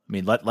now. I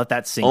mean, let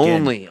that sink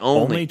in.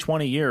 Only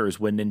 20 years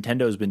when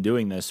Nintendo's been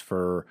doing this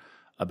for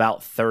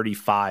about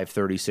 35,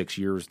 36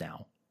 years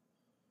now.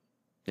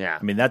 Yeah.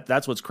 I mean,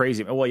 that's what's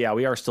crazy. Well, yeah,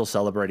 we are still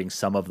celebrating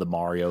some of the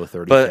Mario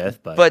 35th.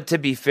 But to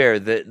be fair,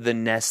 the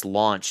NES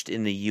launched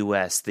in the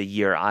U.S. the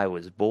year I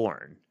was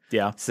born.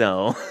 Yeah.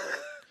 So.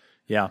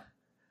 Yeah.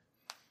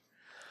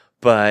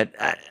 But,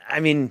 I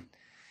mean,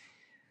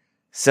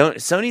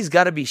 Sony's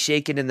got to be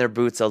shaking in their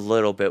boots a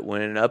little bit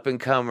when an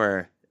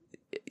up-and-comer,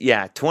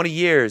 20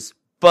 years,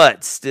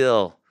 but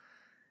still,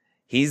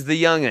 he's the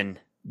young'un.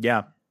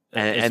 Yeah.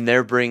 And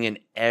they're bringing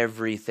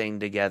everything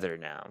together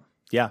now.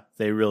 Yeah,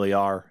 they really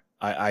are.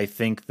 I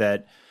think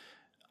that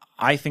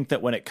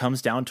when it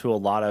comes down to a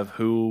lot of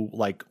who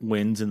like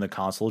wins in the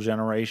console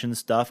generation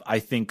stuff, I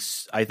think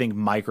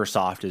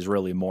Microsoft is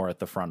really more at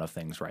the front of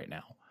things right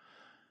now.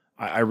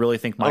 I really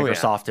think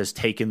Microsoft has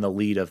taken the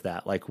lead of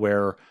that, like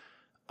where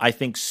I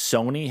think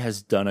Sony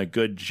has done a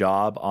good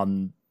job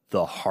on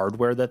the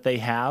hardware that they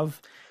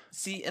have.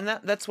 See, and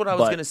that's what I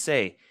was going to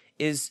say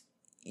is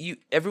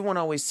everyone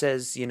always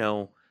says,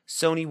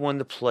 Sony won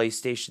the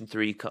PlayStation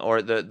 3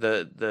 or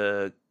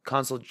the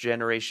console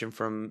generation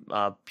from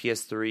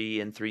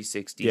PS3 and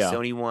 360. Yeah.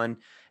 Sony won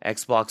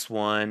Xbox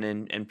One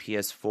and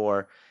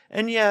PS4.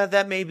 And yeah,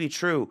 that may be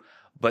true.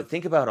 But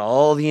think about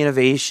all the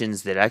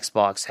innovations that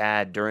Xbox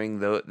had during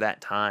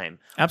that time.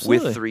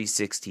 Absolutely. With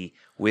 360,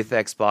 with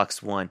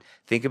Xbox One.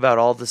 Think about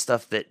all the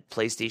stuff that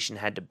PlayStation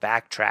had to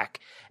backtrack,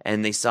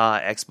 and they saw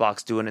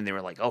Xbox doing, and they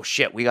were like, oh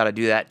shit, we got to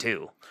do that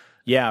too.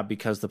 Yeah,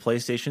 because the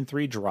PlayStation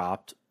 3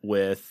 dropped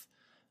with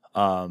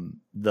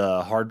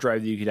the hard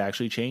drive that you could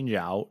actually change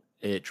out.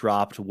 It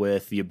dropped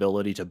with the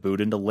ability to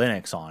boot into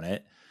Linux on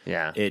it.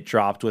 Yeah. It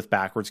dropped with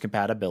backwards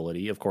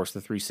compatibility. Of course,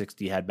 the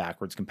 360 had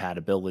backwards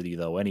compatibility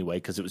though anyway,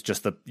 because it was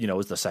just it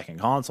was the second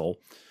console.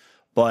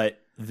 But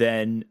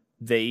then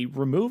they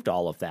removed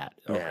all of that,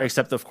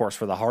 except of course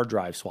for the hard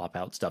drive swap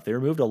out stuff. They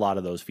removed a lot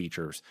of those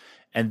features.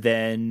 And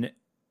then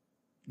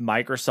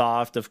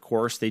Microsoft, of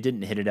course, they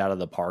didn't hit it out of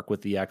the park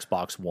with the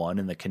Xbox One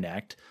and the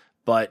Kinect,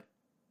 but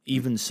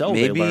even so,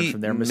 they learned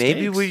from their mistakes.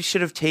 Maybe we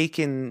should have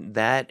taken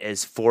that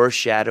as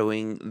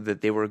foreshadowing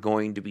that they were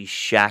going to be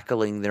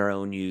shackling their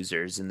own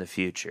users in the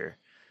future.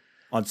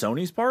 On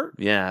Sony's part?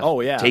 Yeah.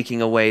 Oh, yeah.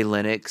 Taking away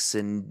Linux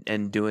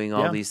and doing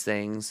all these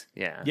things.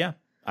 Yeah. Yeah.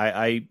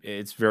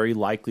 It's very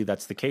likely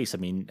that's the case. I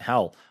mean,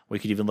 hell, we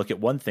could even look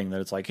at one thing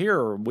that it's like,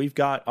 here, we've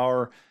got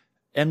our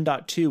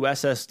M.2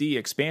 SSD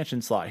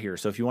expansion slot here.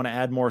 So if you want to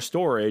add more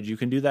storage, you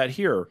can do that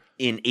here.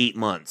 In 8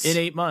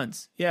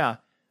 months. Yeah.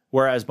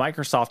 Whereas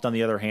Microsoft, on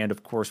the other hand,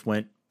 of course,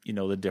 went,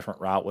 the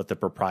different route with the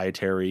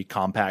proprietary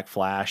compact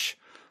flash,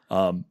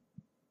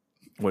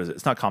 what is it?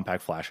 It's not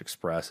Compact Flash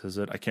Express, is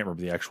it? I can't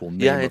remember the actual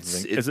name. Yeah, of the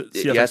thing. Is it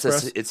CF yeah,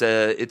 Express? it's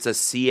a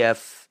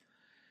CF.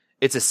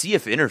 It's a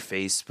CF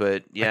interface,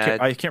 but yeah,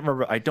 I can't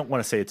remember. I don't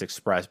want to say it's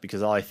Express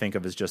because all I think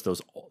of is just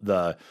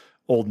the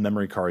old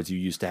memory cards you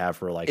used to have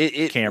for like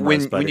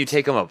cameras. When you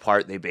take them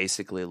apart, they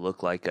basically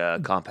look like a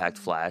compact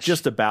flash.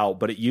 Just about,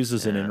 but it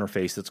uses an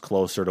interface that's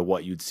closer to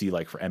what you'd see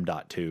like for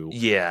M.2.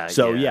 Yeah.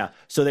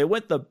 So they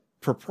went the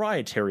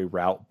proprietary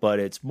route, but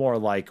it's more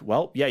like,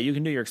 well, yeah, you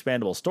can do your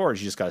expandable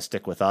storage. You just got to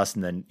stick with us,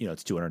 and then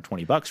it's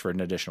 $220 for an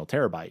additional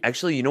terabyte.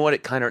 Actually, you know what?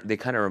 They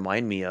kind of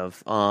remind me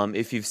of.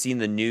 If you've seen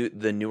the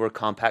newer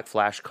compact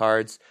flash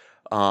cards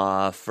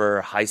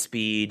for high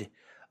speed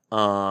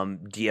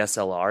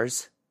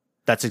DSLRs.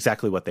 That's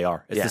exactly what they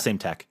are. It's the same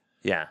tech.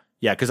 Yeah.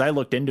 Yeah, because I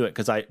looked into it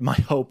because my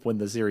hope when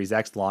the Series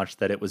X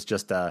launched that it was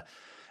just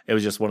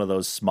one of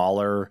those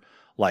smaller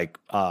like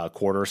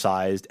quarter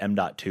sized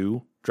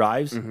M.2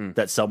 drives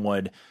that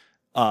someone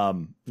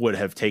would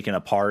have taken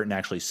apart and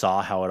actually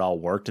saw how it all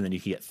worked, and then you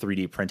could get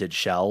 3D printed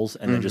shells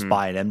and then just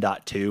buy an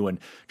M.2 and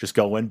just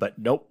go in. But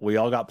nope, we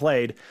all got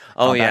played.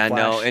 Oh yeah,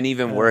 no, and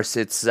even worse,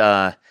 it's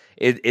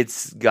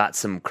got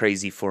some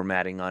crazy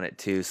formatting on it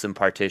too, some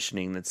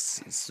partitioning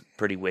that's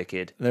pretty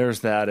wicked. There's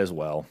that as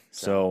well.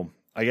 So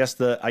I guess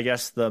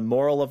the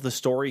moral of the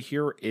story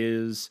here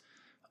is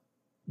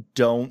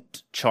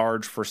don't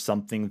charge for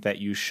something that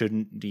you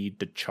shouldn't need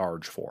to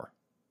charge for.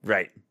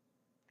 Right.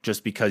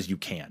 Just because you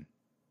can.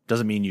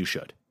 Doesn't mean you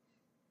should.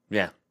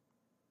 Yeah.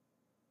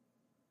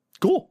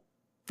 Cool.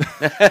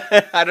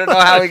 I don't know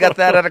how we got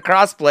that out of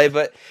crossplay,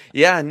 but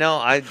yeah, no,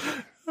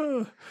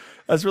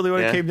 that's really what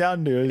it came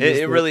down to.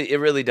 It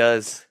really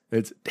does.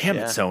 It's damn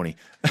it, Sony.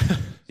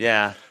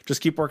 Yeah.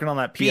 Just keep working on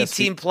that Be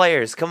team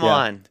players. Come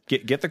on.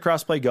 Get the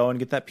crossplay going,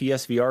 get that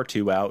PSVR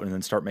 2 out, and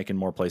then start making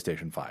more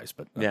PlayStation 5s.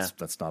 But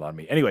that's not on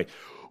me. Anyway,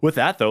 with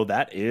that, though,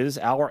 that is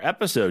our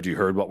episode. You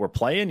heard what we're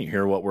playing, you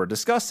hear what we're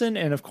discussing,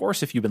 and of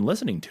course, if you've been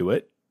listening to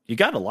it, you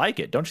got to like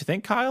it, don't you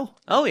think, Kyle?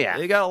 Oh, yeah.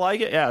 You got to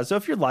like it? Yeah, so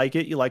if you like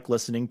it, you like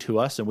listening to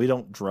us, and we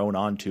don't drone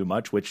on too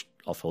much, which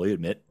I'll fully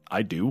admit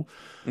I do.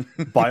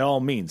 By all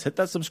means, hit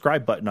that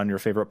subscribe button on your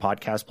favorite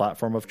podcast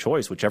platform of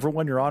choice. Whichever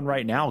one you're on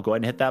right now, go ahead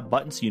and hit that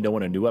button so you know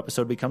when a new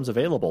episode becomes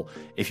available.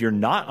 If you're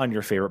not on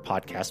your favorite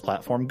podcast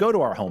platform, go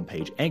to our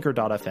homepage,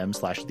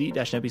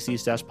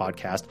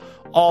 anchor.fm/the-nbc-podcast.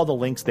 All the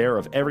links there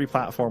of every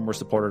platform we're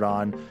supported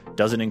on.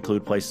 Doesn't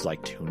include places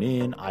like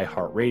TuneIn,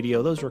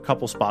 iHeartRadio. Those are a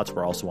couple spots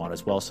we're also on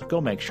as well, so go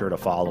make sure to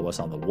follow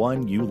us on the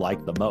one you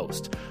like the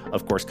most.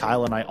 Of course,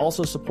 Kyle and I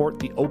also support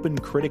the Open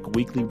Critic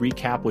Weekly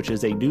Recap, which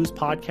is a news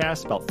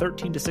podcast about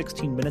 13 to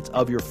 16 minutes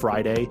of your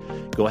Friday.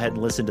 Go ahead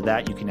and listen to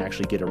that. You can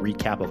actually get a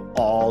recap of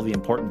all the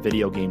important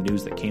video game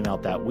news that came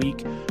out that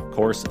week. Of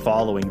course,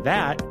 following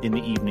that, in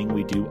the evening,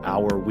 we do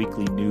our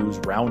weekly news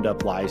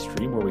roundup live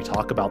stream where we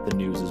talk about the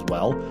news as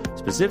well,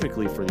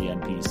 specifically for the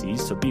NPCs.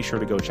 So be sure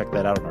to go check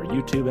that out on our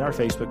YouTube and our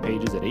Facebook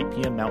pages at 8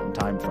 p.m. Mountain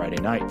Time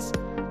Friday nights.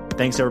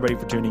 Thanks, everybody,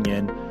 for tuning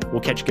in.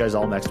 We'll catch you guys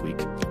all next week.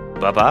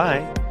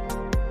 Bye-bye.